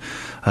typhoon,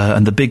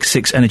 and the big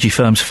 6 energy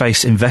firms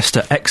face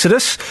investor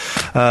exodus.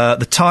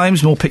 The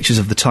Times, more pictures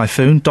of the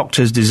typhoon.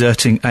 Doctors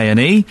deserting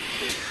A&E.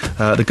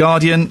 The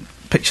Guardian,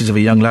 pictures of a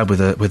young lad with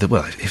a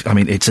well,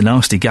 it's a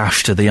nasty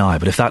gash to the eye,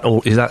 but if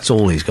that's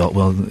all he's got,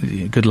 well,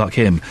 good luck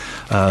him.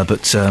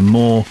 But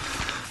more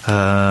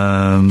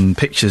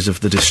pictures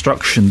of the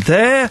destruction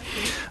there.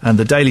 And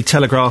the Daily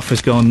Telegraph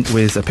has gone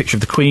with a picture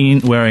of the Queen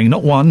wearing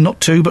not 1, not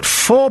 2, but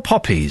 4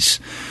 poppies.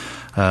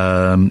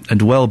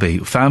 And Welby,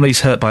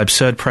 families hurt by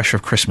absurd pressure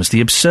of Christmas. The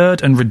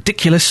absurd and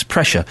ridiculous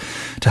pressure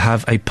to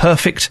have a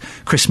perfect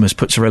Christmas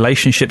puts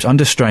relationships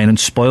under strain and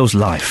spoils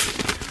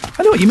life.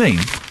 I know what you mean.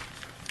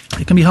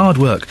 It can be hard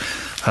work.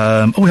 We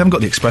haven't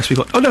got the Express. There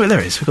it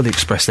is. We've got the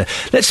Express there.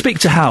 Let's speak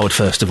to Howard,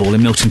 first of all,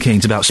 in Milton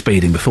Keynes about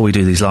speeding before we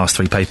do these last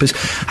 3 papers.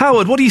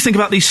 Howard, what do you think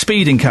about these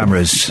speeding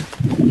cameras?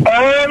 Good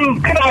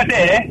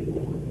idea.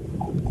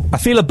 I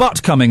feel a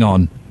butt coming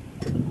on.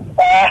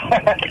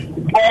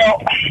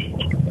 Well,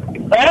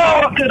 they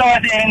are a good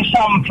idea in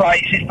some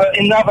places, but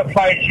in other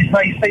places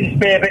they seem to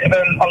be a bit of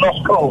a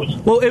lost cause.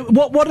 Well,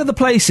 what are the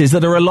places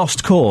that are a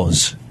lost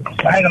cause?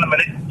 Hang on a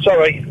minute.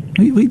 Sorry. What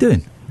are you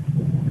doing?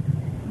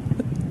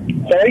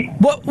 Sorry?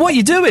 What are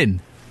you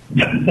doing?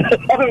 I'm in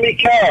my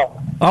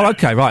car. Oh,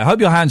 okay, right. I hope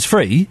your hand's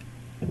free.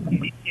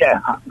 Yeah.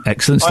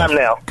 Excellent stuff. I am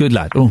now. Good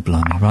lad. Oh,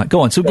 blimey. Right,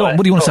 go on. So, go on.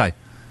 What do you want to say?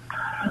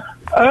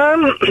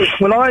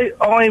 Well,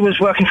 I was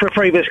working for a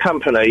previous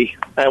company,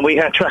 and we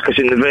had trackers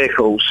in the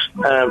vehicles.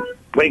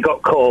 We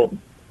got caught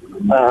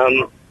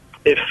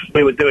if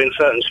we were doing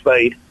certain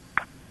speed.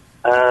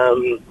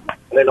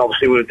 Then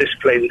obviously we were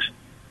disciplined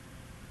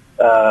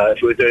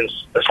if we were doing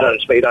a certain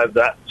speed over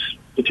that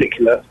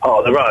particular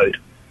part of the road.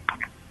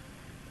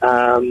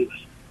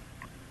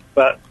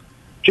 But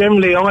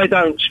generally I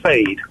don't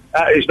speed.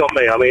 That is not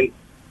me. I mean...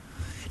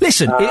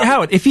 Listen,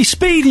 Howard, if you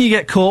speed and you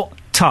get caught,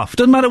 tough.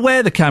 Doesn't matter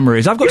where the camera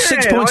is. I've got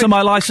 6 points on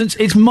my licence.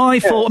 It's my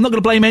fault. I'm not going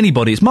to blame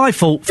anybody. It's my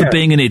fault for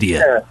being an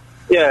idiot.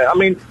 I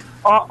mean,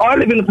 I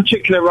live in a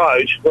particular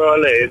road where I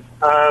live.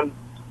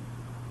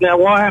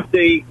 Now, I have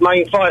the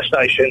main fire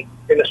station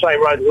in the same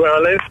road where I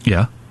live.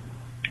 Yeah.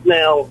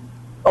 Now,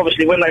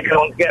 obviously, when they come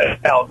on to get us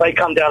out, they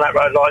come down that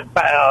road like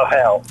bat out of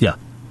hell. Yeah.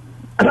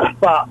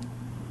 But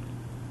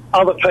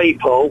other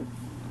people,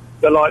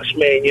 the likes of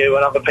me and you,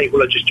 and other people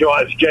that just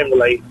drive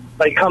generally,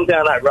 they come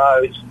down that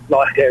road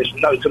like there's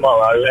no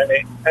tomorrow,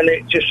 and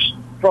it just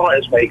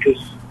frightens me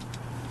because,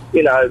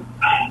 you know,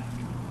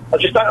 I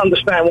just don't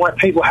understand why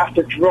people have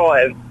to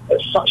drive at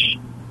such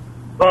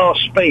vast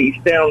speeds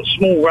down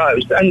small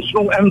roads and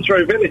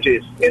through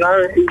villages. You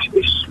know,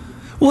 it's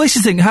Well, this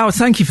is the thing, Howard,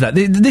 thank you for that.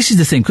 This is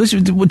the thing, because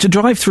to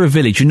drive through a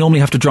village, you normally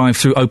have to drive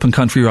through open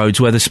country roads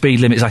where the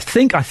speed limit is, I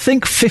think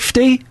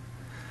 50?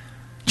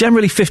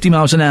 Generally 50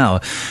 miles an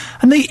hour.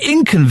 And the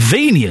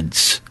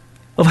inconvenience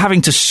of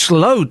having to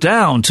slow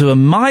down to a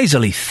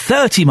miserly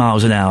 30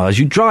 miles an hour as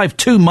you drive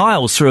 2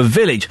 miles through a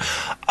village.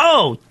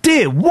 Oh,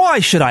 dear, why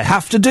should I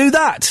have to do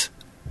that?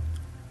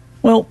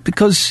 Well,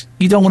 because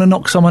you don't want to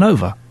knock someone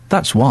over.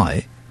 That's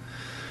why.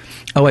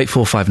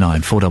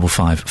 08459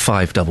 455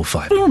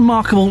 555.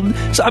 Remarkable.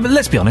 So,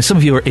 let's be honest, some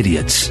of you are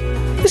idiots.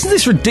 Isn't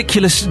this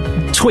ridiculous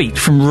tweet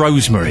from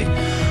Rosemary?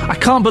 I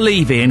can't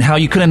believe, Ian, how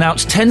you can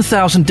announce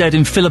 10,000 dead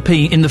in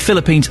the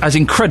Philippines as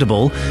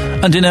incredible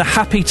and in a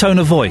happy tone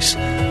of voice.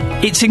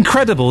 It's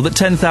incredible that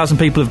 10,000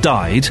 people have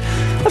died.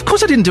 Of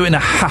course I didn't do it in a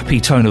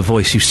happy tone of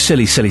voice, you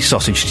silly, silly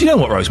sausage. Do you know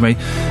what, Rosemary?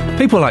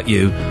 People like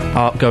you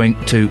are going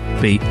to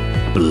be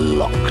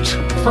blocked.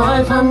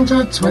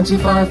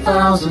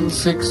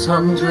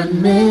 525,600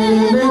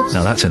 minutes.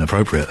 Now that's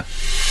inappropriate.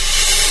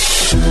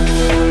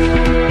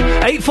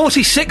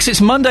 8:46,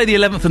 it's Monday the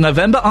 11th of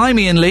November. I'm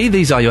Iain Lee.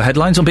 These are your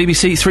headlines on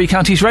BBC Three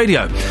Counties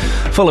Radio.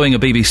 Following a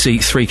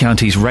BBC Three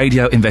Counties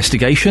Radio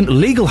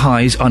investigation, legal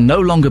highs are no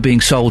longer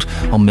being sold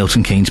on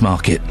Milton Keynes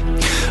Market.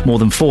 More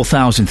than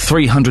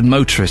 4,300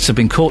 motorists have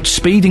been caught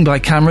speeding by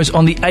cameras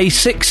on the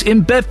A6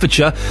 in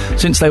Bedfordshire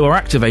since they were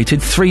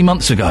activated 3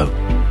 months ago.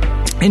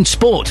 In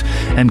sport,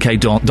 MK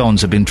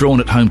Dons have been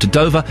drawn at home to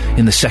Dover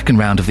in the second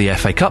round of the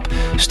FA Cup.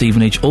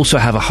 Stevenage also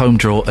have a home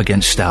draw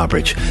against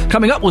Stourbridge.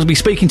 Coming up, we'll be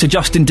speaking to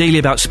Justin Dealey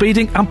about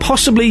speeding, and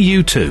possibly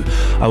you too.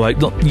 Oh wait,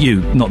 not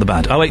you, not the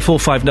band.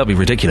 0845, that'd be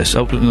ridiculous.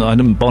 Oh, I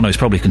know Bono's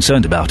probably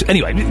concerned about it.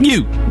 Anyway,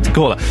 you,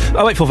 caller.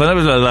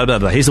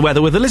 0845, here's the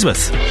weather with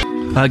Elizabeth.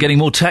 Getting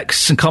more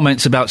texts and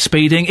comments about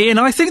speeding. Ian,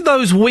 I think the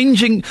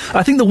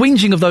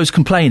whinging of those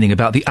complaining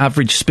about the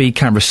average speed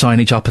camera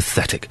signage are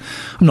pathetic.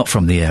 I'm not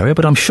from the area,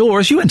 but I'm sure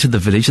as you enter the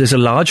village there's a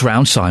large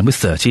round sign with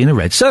 30 in a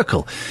red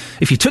circle.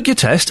 If you took your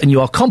test and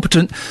you are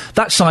competent,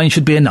 that sign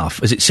should be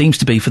enough, as it seems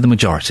to be for the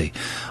majority.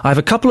 I have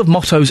a couple of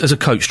mottos as a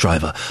coach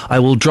driver. I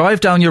will drive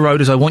down your road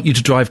as I want you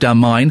to drive down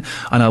mine,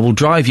 and I will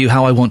drive you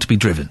how I want to be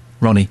driven.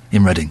 Ronnie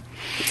in Reading.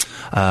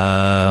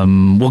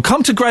 We'll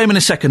come to Graham in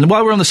a second.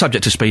 While we're on the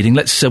subject of speeding,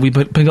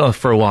 we've been off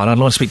for a while. I'd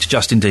like to speak to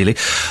Justin Dealey.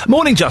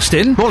 Morning,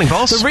 Justin. Morning,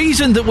 boss. The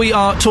reason that we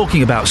are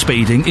talking about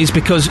speeding is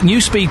because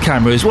new speed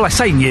cameras, well, I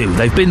say new,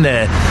 they've been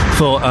there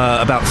for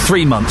about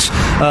 3 months.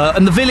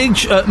 And the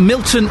village,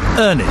 Milton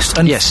Ernest,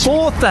 and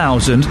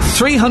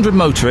 4,300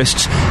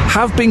 motorists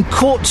have been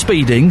caught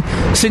speeding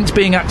since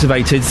being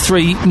activated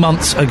 3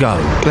 months ago.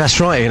 That's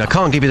right, Ian. I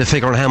can't give you the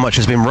figure on how much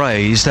has been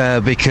raised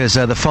because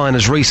the fine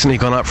has recently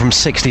gone up from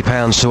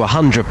 £60 to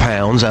 £100.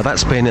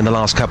 That's been in the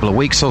last couple of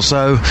weeks or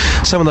so.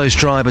 Some of those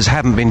drivers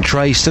haven't been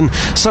traced, and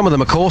some of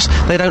them, of course,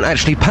 they don't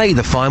actually pay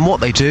the fine.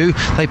 What they do,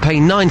 they pay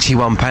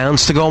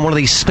 £91 to go on one of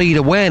these speed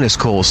awareness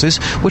courses,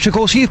 which, of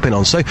course, you've been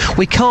on. So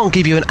we can't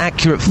give you an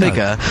accurate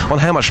figure on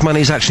how much money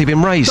has actually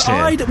been raised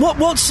here.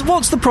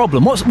 What's the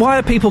problem? Why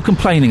are people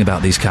complaining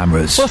about these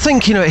cameras? Well, I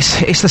think,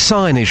 it's the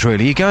signage,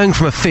 really. You're going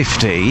from a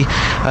 50,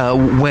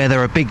 where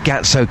there are big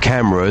Gatso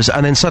cameras,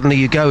 and then suddenly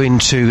you go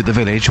into the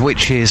village,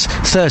 which is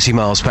 30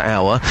 miles per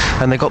hour,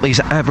 and they've got these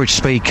average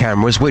speed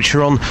cameras which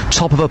are on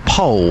top of a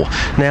pole.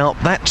 Now,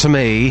 that to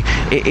me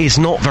is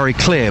not very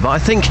clear, but I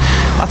think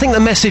the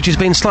message has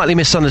been slightly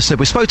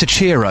misunderstood. We spoke to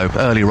Chiro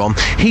earlier on.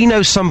 He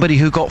knows somebody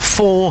who got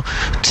 4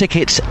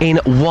 tickets in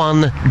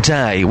 1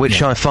 day,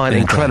 which I find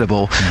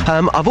incredible.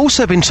 I've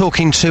also been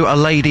talking to a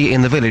lady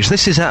in the village.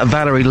 This is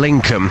Valerie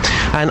Lincoln,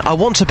 and I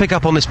want to pick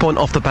up on this point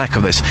off the back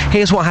of this.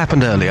 Here's what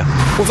happened earlier.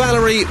 Well,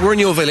 Valerie, we're in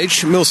your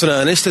village, Milton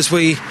Ernest. As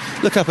we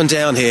look up and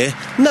down here,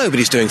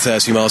 nobody's doing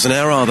 30 miles an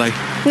hour, are they?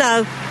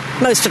 No,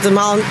 most of them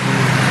aren't.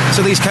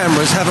 So these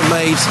cameras haven't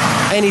made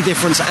any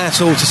difference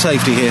at all to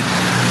safety here?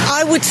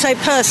 I would say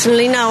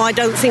personally, no, I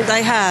don't think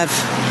they have.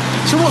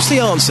 So what's the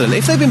answer?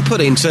 If they've been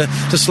put in to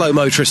slow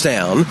motorists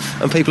down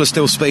and people are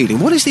still speeding,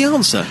 what is the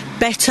answer?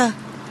 Better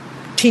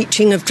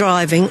teaching of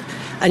driving,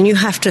 and you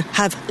have to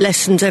have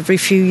lessons every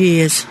few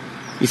years.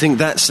 You think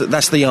that's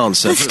the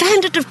answer? The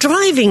standard of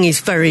driving is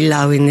very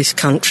low in this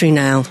country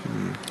now.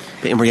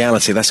 But in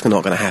reality, that's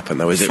not going to happen,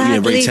 though, is it?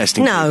 Sadly,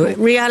 retesting. No,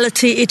 people.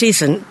 reality it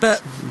isn't.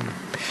 But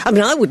I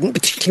mean, I wouldn't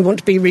particularly want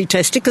to be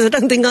retested because I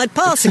don't think I'd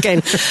pass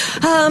again. So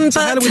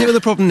how do we deal with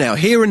the problem now?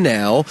 Here and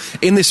now,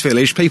 in this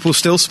village, people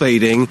still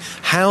speeding.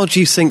 How do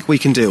you think we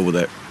can deal with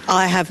it?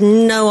 I have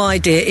no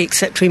idea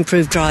except to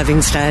improve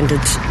driving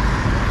standards.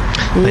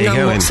 There you None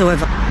go,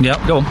 whatsoever.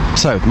 Yeah, go on.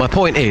 So, my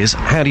point is,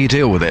 how do you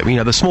deal with it? You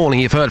know, this morning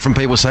you've heard from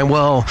people saying,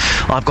 well,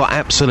 I've got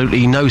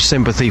absolutely no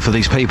sympathy for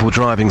these people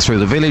driving through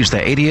the village.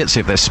 They're idiots.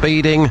 If they're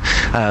speeding,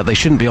 they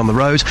shouldn't be on the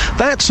road.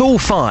 That's all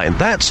fine.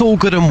 That's all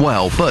good and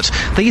well. But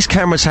these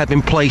cameras have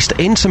been placed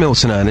into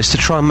Milton Ernest to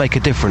try and make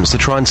a difference, to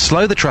try and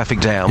slow the traffic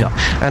down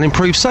and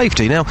improve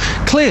safety. Now,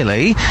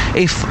 clearly,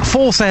 if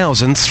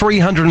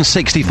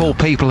 4,364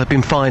 people have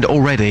been fined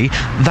already,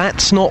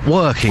 that's not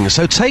working.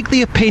 So take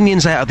the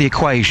opinions out of the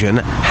equation.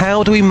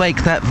 How do we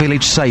make that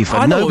village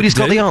safer? Nobody's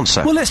got the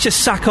answer. Well, let's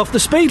just sack off the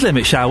speed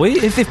limit, shall we?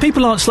 If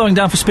people aren't slowing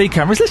down for speed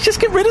cameras, let's just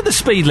get rid of the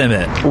speed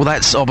limit. Well,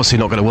 that's obviously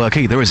not going to work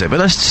either, is it?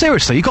 But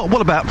seriously, you've got,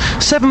 what, about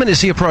 7 minutes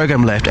of your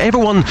programme left.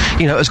 Everyone,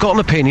 you know, has got an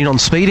opinion on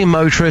speeding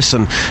motorists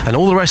and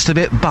all the rest of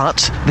it,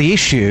 but the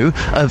issue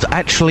of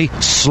actually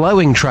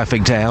slowing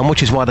traffic down,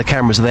 which is why the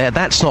cameras are there,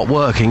 that's not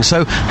working.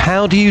 So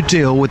how do you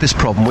deal with this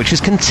problem, which is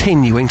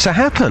continuing to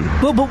happen?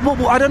 Well,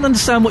 but I don't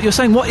understand what you're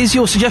saying. What is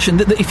your suggestion?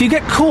 That if you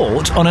get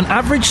caught on an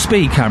average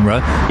speed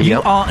camera,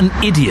 you are an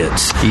idiot.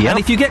 And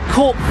if you get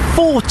caught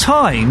 4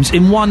 times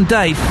in one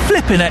day,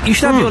 flipping it, you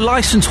should have your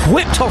licence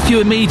whipped off you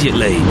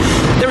immediately.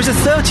 There is a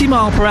 30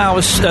 mile per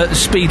hour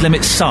speed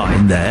limit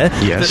sign there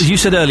that, as you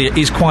said earlier,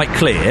 is quite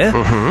clear.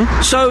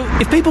 So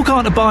if people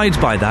can't abide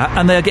by that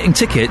and they're getting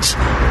tickets,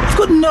 I've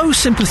got no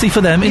sympathy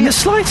for them in the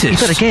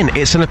slightest. But again,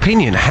 it's an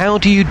opinion. How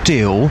do you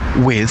deal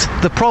with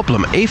the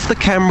problem? If the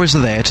cameras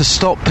are there to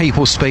stop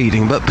people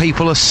speeding, but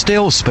people are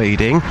still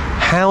speeding,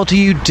 how do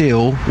you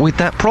deal with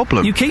that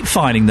problem? You keep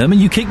fining them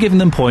and you keep giving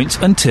them points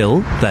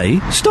until they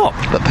stop.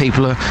 But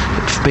people are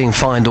being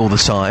fined all the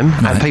time.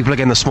 And people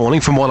again this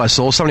morning, from what I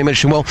saw, somebody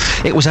mentioned, well,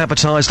 it was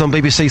advertised on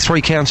BBC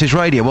Three Counties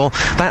Radio. Well,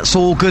 that's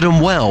all good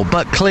and well,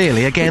 but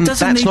clearly, again,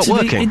 that's not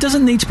working. It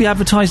doesn't need to be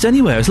advertised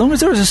anywhere. As long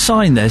as there is a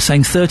sign there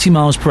saying 30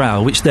 miles per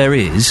hour, which there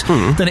is,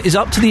 then it is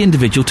up to the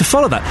individual to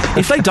follow that.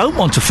 If they don't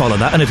want to follow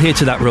that and adhere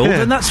to that rule,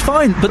 then that's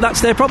fine, but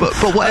that's their problem.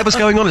 But whatever's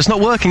going on, it's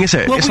not working, is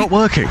it? Well, it's not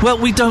working. Well,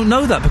 we don't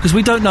know that because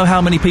we don't know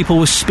how many people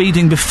were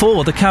speeding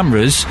before the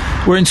cameras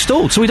were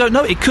installed, so we don't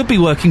know. It could be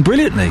working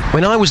brilliantly.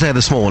 When I was there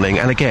this morning,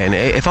 and again,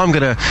 if I'm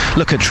going to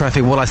look at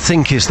traffic, what I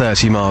think is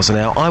 30 miles an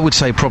hour, I would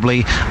say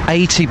probably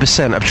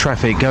 80% of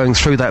traffic going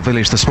through that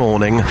village this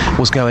morning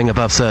was going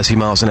above 30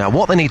 miles an hour.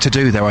 What they need to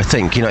do there, I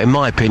think, you know, in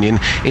my opinion,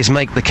 is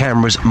make the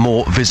cameras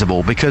more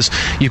visible, because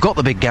you've got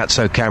the big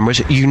Gatso cameras,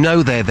 you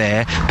know they're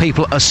there,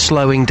 people are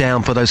slowing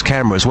down for those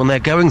cameras. When they're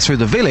going through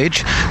the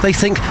village, they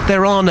think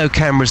there are no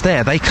cameras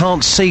there. They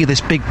can't see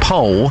this big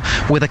pole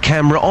with a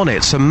camera on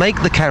it. So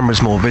make the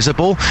cameras more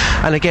visible,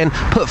 and again,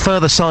 put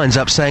further signs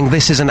up saying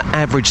this is an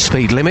average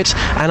speed limit,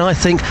 and I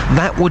think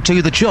that would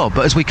do the job.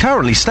 But as we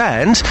currently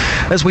stand,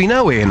 as we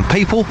know, Ian,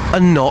 people are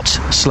not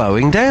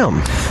slowing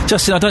down.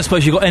 Justin, I don't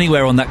suppose you got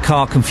anywhere on that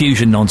car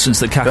confusion nonsense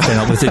that Kath came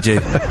up with, did you?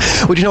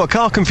 Well, do you know what?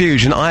 Car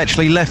confusion, I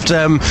actually left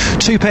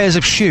 2 pairs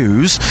of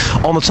shoes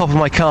on the top of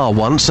my car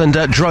once and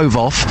drove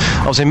off.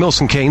 I was in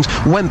Milton Keynes,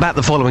 went back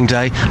the following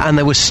day, and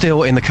they were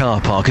still in the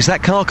car park. Is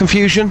that car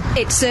confusion?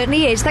 It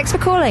certainly is. Thanks for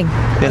calling.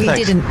 We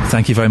didn't.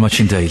 Thank you very much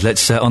indeed.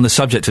 Let's, on the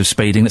subject of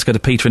speeding, let's go to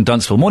Peter in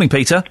Dunstable. Morning,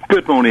 Peter.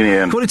 Good morning,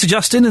 Ian. According to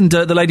Justin and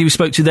the lady we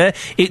spoke to there,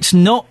 it's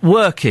not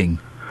working.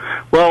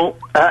 Well,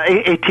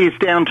 it is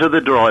down to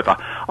the driver.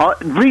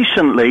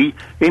 Recently,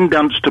 in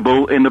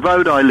Dunstable, in the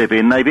road I live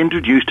in, they've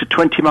introduced a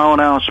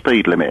 20-mile-an-hour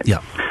speed limit.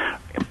 Yeah.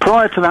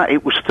 Prior to that,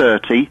 it was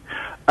 30.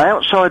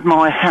 Outside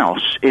my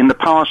house, in the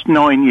past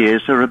 9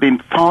 years, there have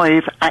been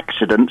 5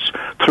 accidents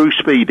through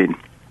speeding.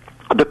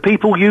 The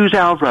people use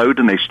our road,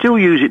 and they still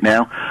use it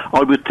now.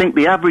 I would think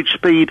the average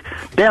speed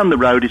down the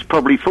road is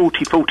probably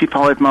 40,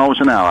 45 miles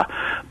an hour.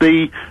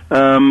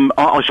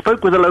 I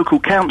spoke with a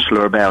local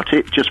councillor about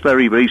it just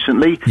very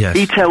recently. Yes.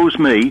 He tells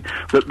me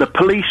that the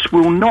police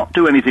will not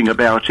do anything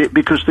about it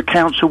because the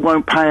council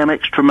won't pay them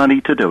extra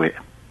money to do it.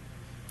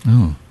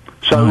 Oh.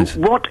 So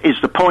what is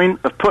the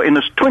point of putting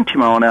a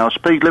 20-mile-an-hour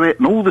speed limit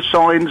and all the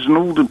signs and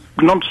all the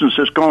nonsense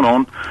that's gone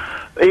on?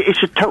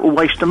 It's a total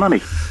waste of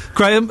money.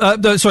 Graham,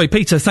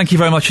 Peter, thank you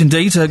very much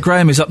indeed.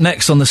 Graham is up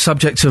next on the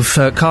subject of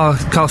car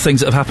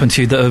things that have happened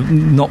to you that are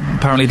not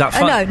apparently that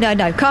fun.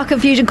 No. Car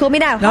confusion, call me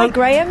now. No. Hi,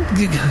 Graham.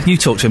 You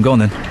talk to him, go on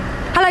then.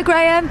 Hello,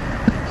 Graham.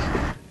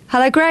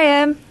 Hello,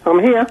 Graham. I'm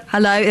here.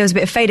 Hello, there was a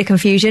bit of fader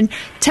confusion.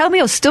 Tell me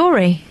your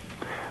story.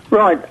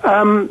 Right,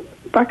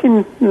 back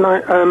in,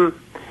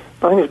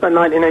 I think it was about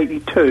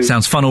 1982.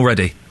 Sounds fun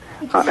already.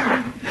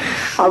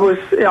 I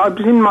was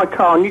in my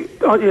car, and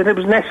it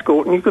was an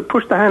Escort, and you could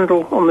push the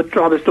handle on the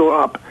driver's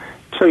door up,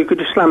 so you could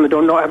just slam the door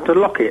and not have to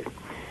lock it.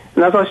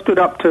 And as I stood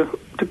up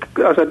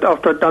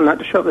after I'd done that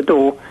to shut the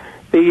door,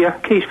 the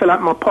keys fell out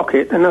of my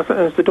pocket, and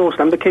as the door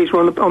slammed, the keys were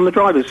on the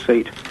driver's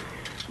seat.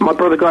 My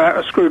brother got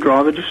out a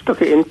screwdriver, just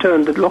stuck it in,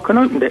 turned the lock, and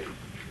opened it.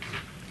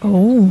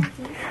 Oh.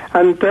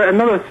 And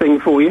another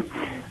thing for you.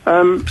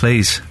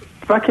 Please.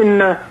 Back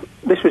in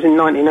this was in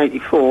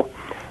 1984.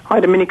 I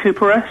had a Mini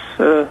Cooper S,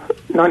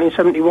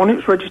 1971. It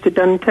was registered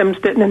down in Thames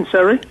Ditton in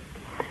Surrey.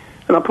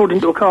 And I pulled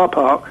into a car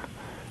park.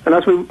 And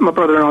as my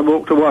brother and I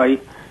walked away,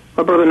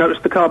 my brother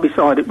noticed the car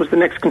beside it was the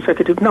next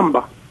consecutive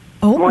number.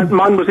 Oh.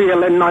 Mine was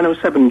ELN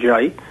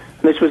 907J, and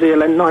this was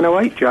ELN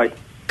 908J.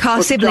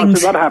 Car siblings. What's the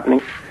chance of that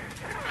happening?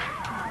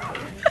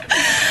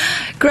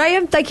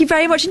 Graham, thank you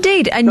very much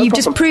indeed. And you've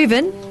just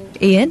proven,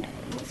 Ian,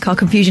 car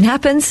confusion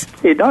happens.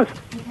 It does.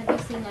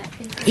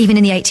 Even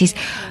in the 80s.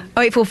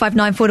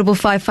 08459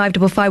 455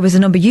 555 was the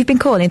number you've been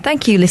calling.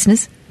 Thank you,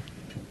 listeners.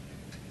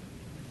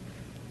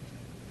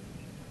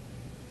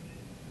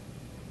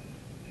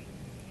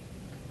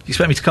 You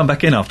expect me to come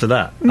back in after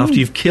that? After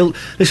you've killed...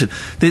 Listen,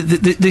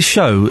 this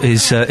show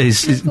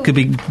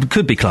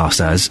could be classed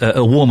as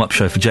a warm-up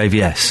show for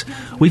JVS.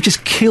 We've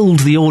just killed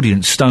the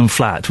audience stone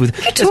flat with...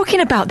 What are you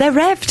talking about? They're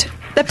revved.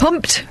 They're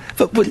pumped.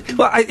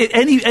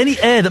 Any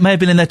air that may have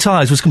been in their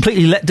tyres was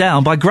completely let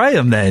down by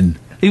Graham then.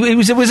 It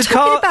was a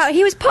car...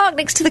 He was parked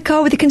next to the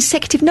car with a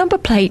consecutive number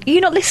plate. Are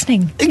you not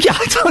listening? Yeah,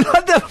 I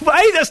don't know.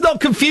 Hey, that's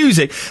not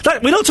confusing.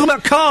 We're not talking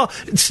about car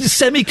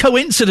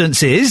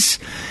semi-coincidences.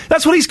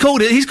 That's what he's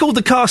called it. He's called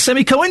the car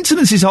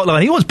semi-coincidences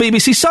hotline. He wants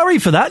BBC Surrey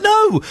for that.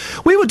 No,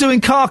 we were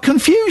doing car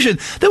confusion.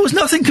 There was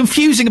nothing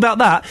confusing about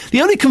that.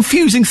 The only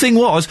confusing thing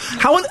was,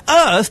 how on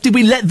earth did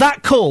we let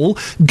that call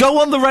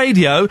go on the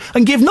radio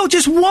and give not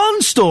just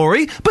one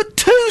story, but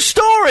two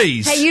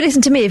stories? Hey, you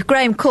listen to me. If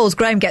Graham calls,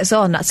 Graham gets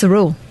on. That's the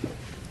rule.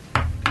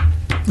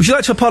 Would you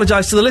like to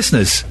apologise to the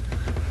listeners?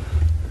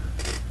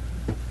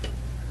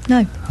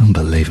 No.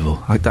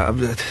 Unbelievable. I'm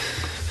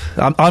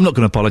not going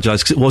to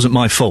apologise because it wasn't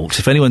my fault.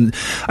 If anyone...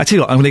 I tell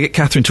you what, I'm going to get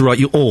Catherine to write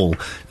you all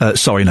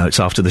sorry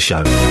notes after the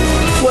show.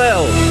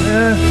 Well,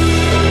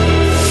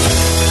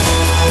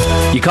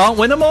 you can't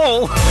win them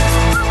all.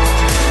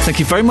 Thank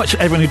you very much,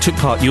 everyone who took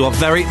part. You are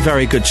very,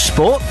 very good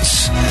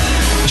sports.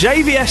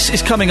 JVS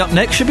is coming up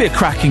next. Should be a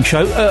cracking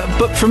show.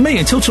 But from me,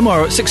 until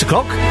tomorrow at 6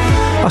 o'clock,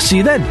 I'll see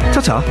you then.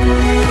 Ta-ta.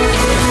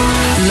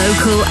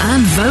 Local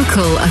and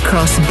vocal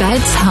across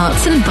beds,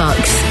 hearts and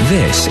bucks.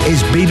 This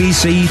is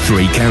BBC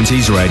Three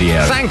Counties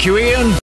Radio. Thank you, Ian.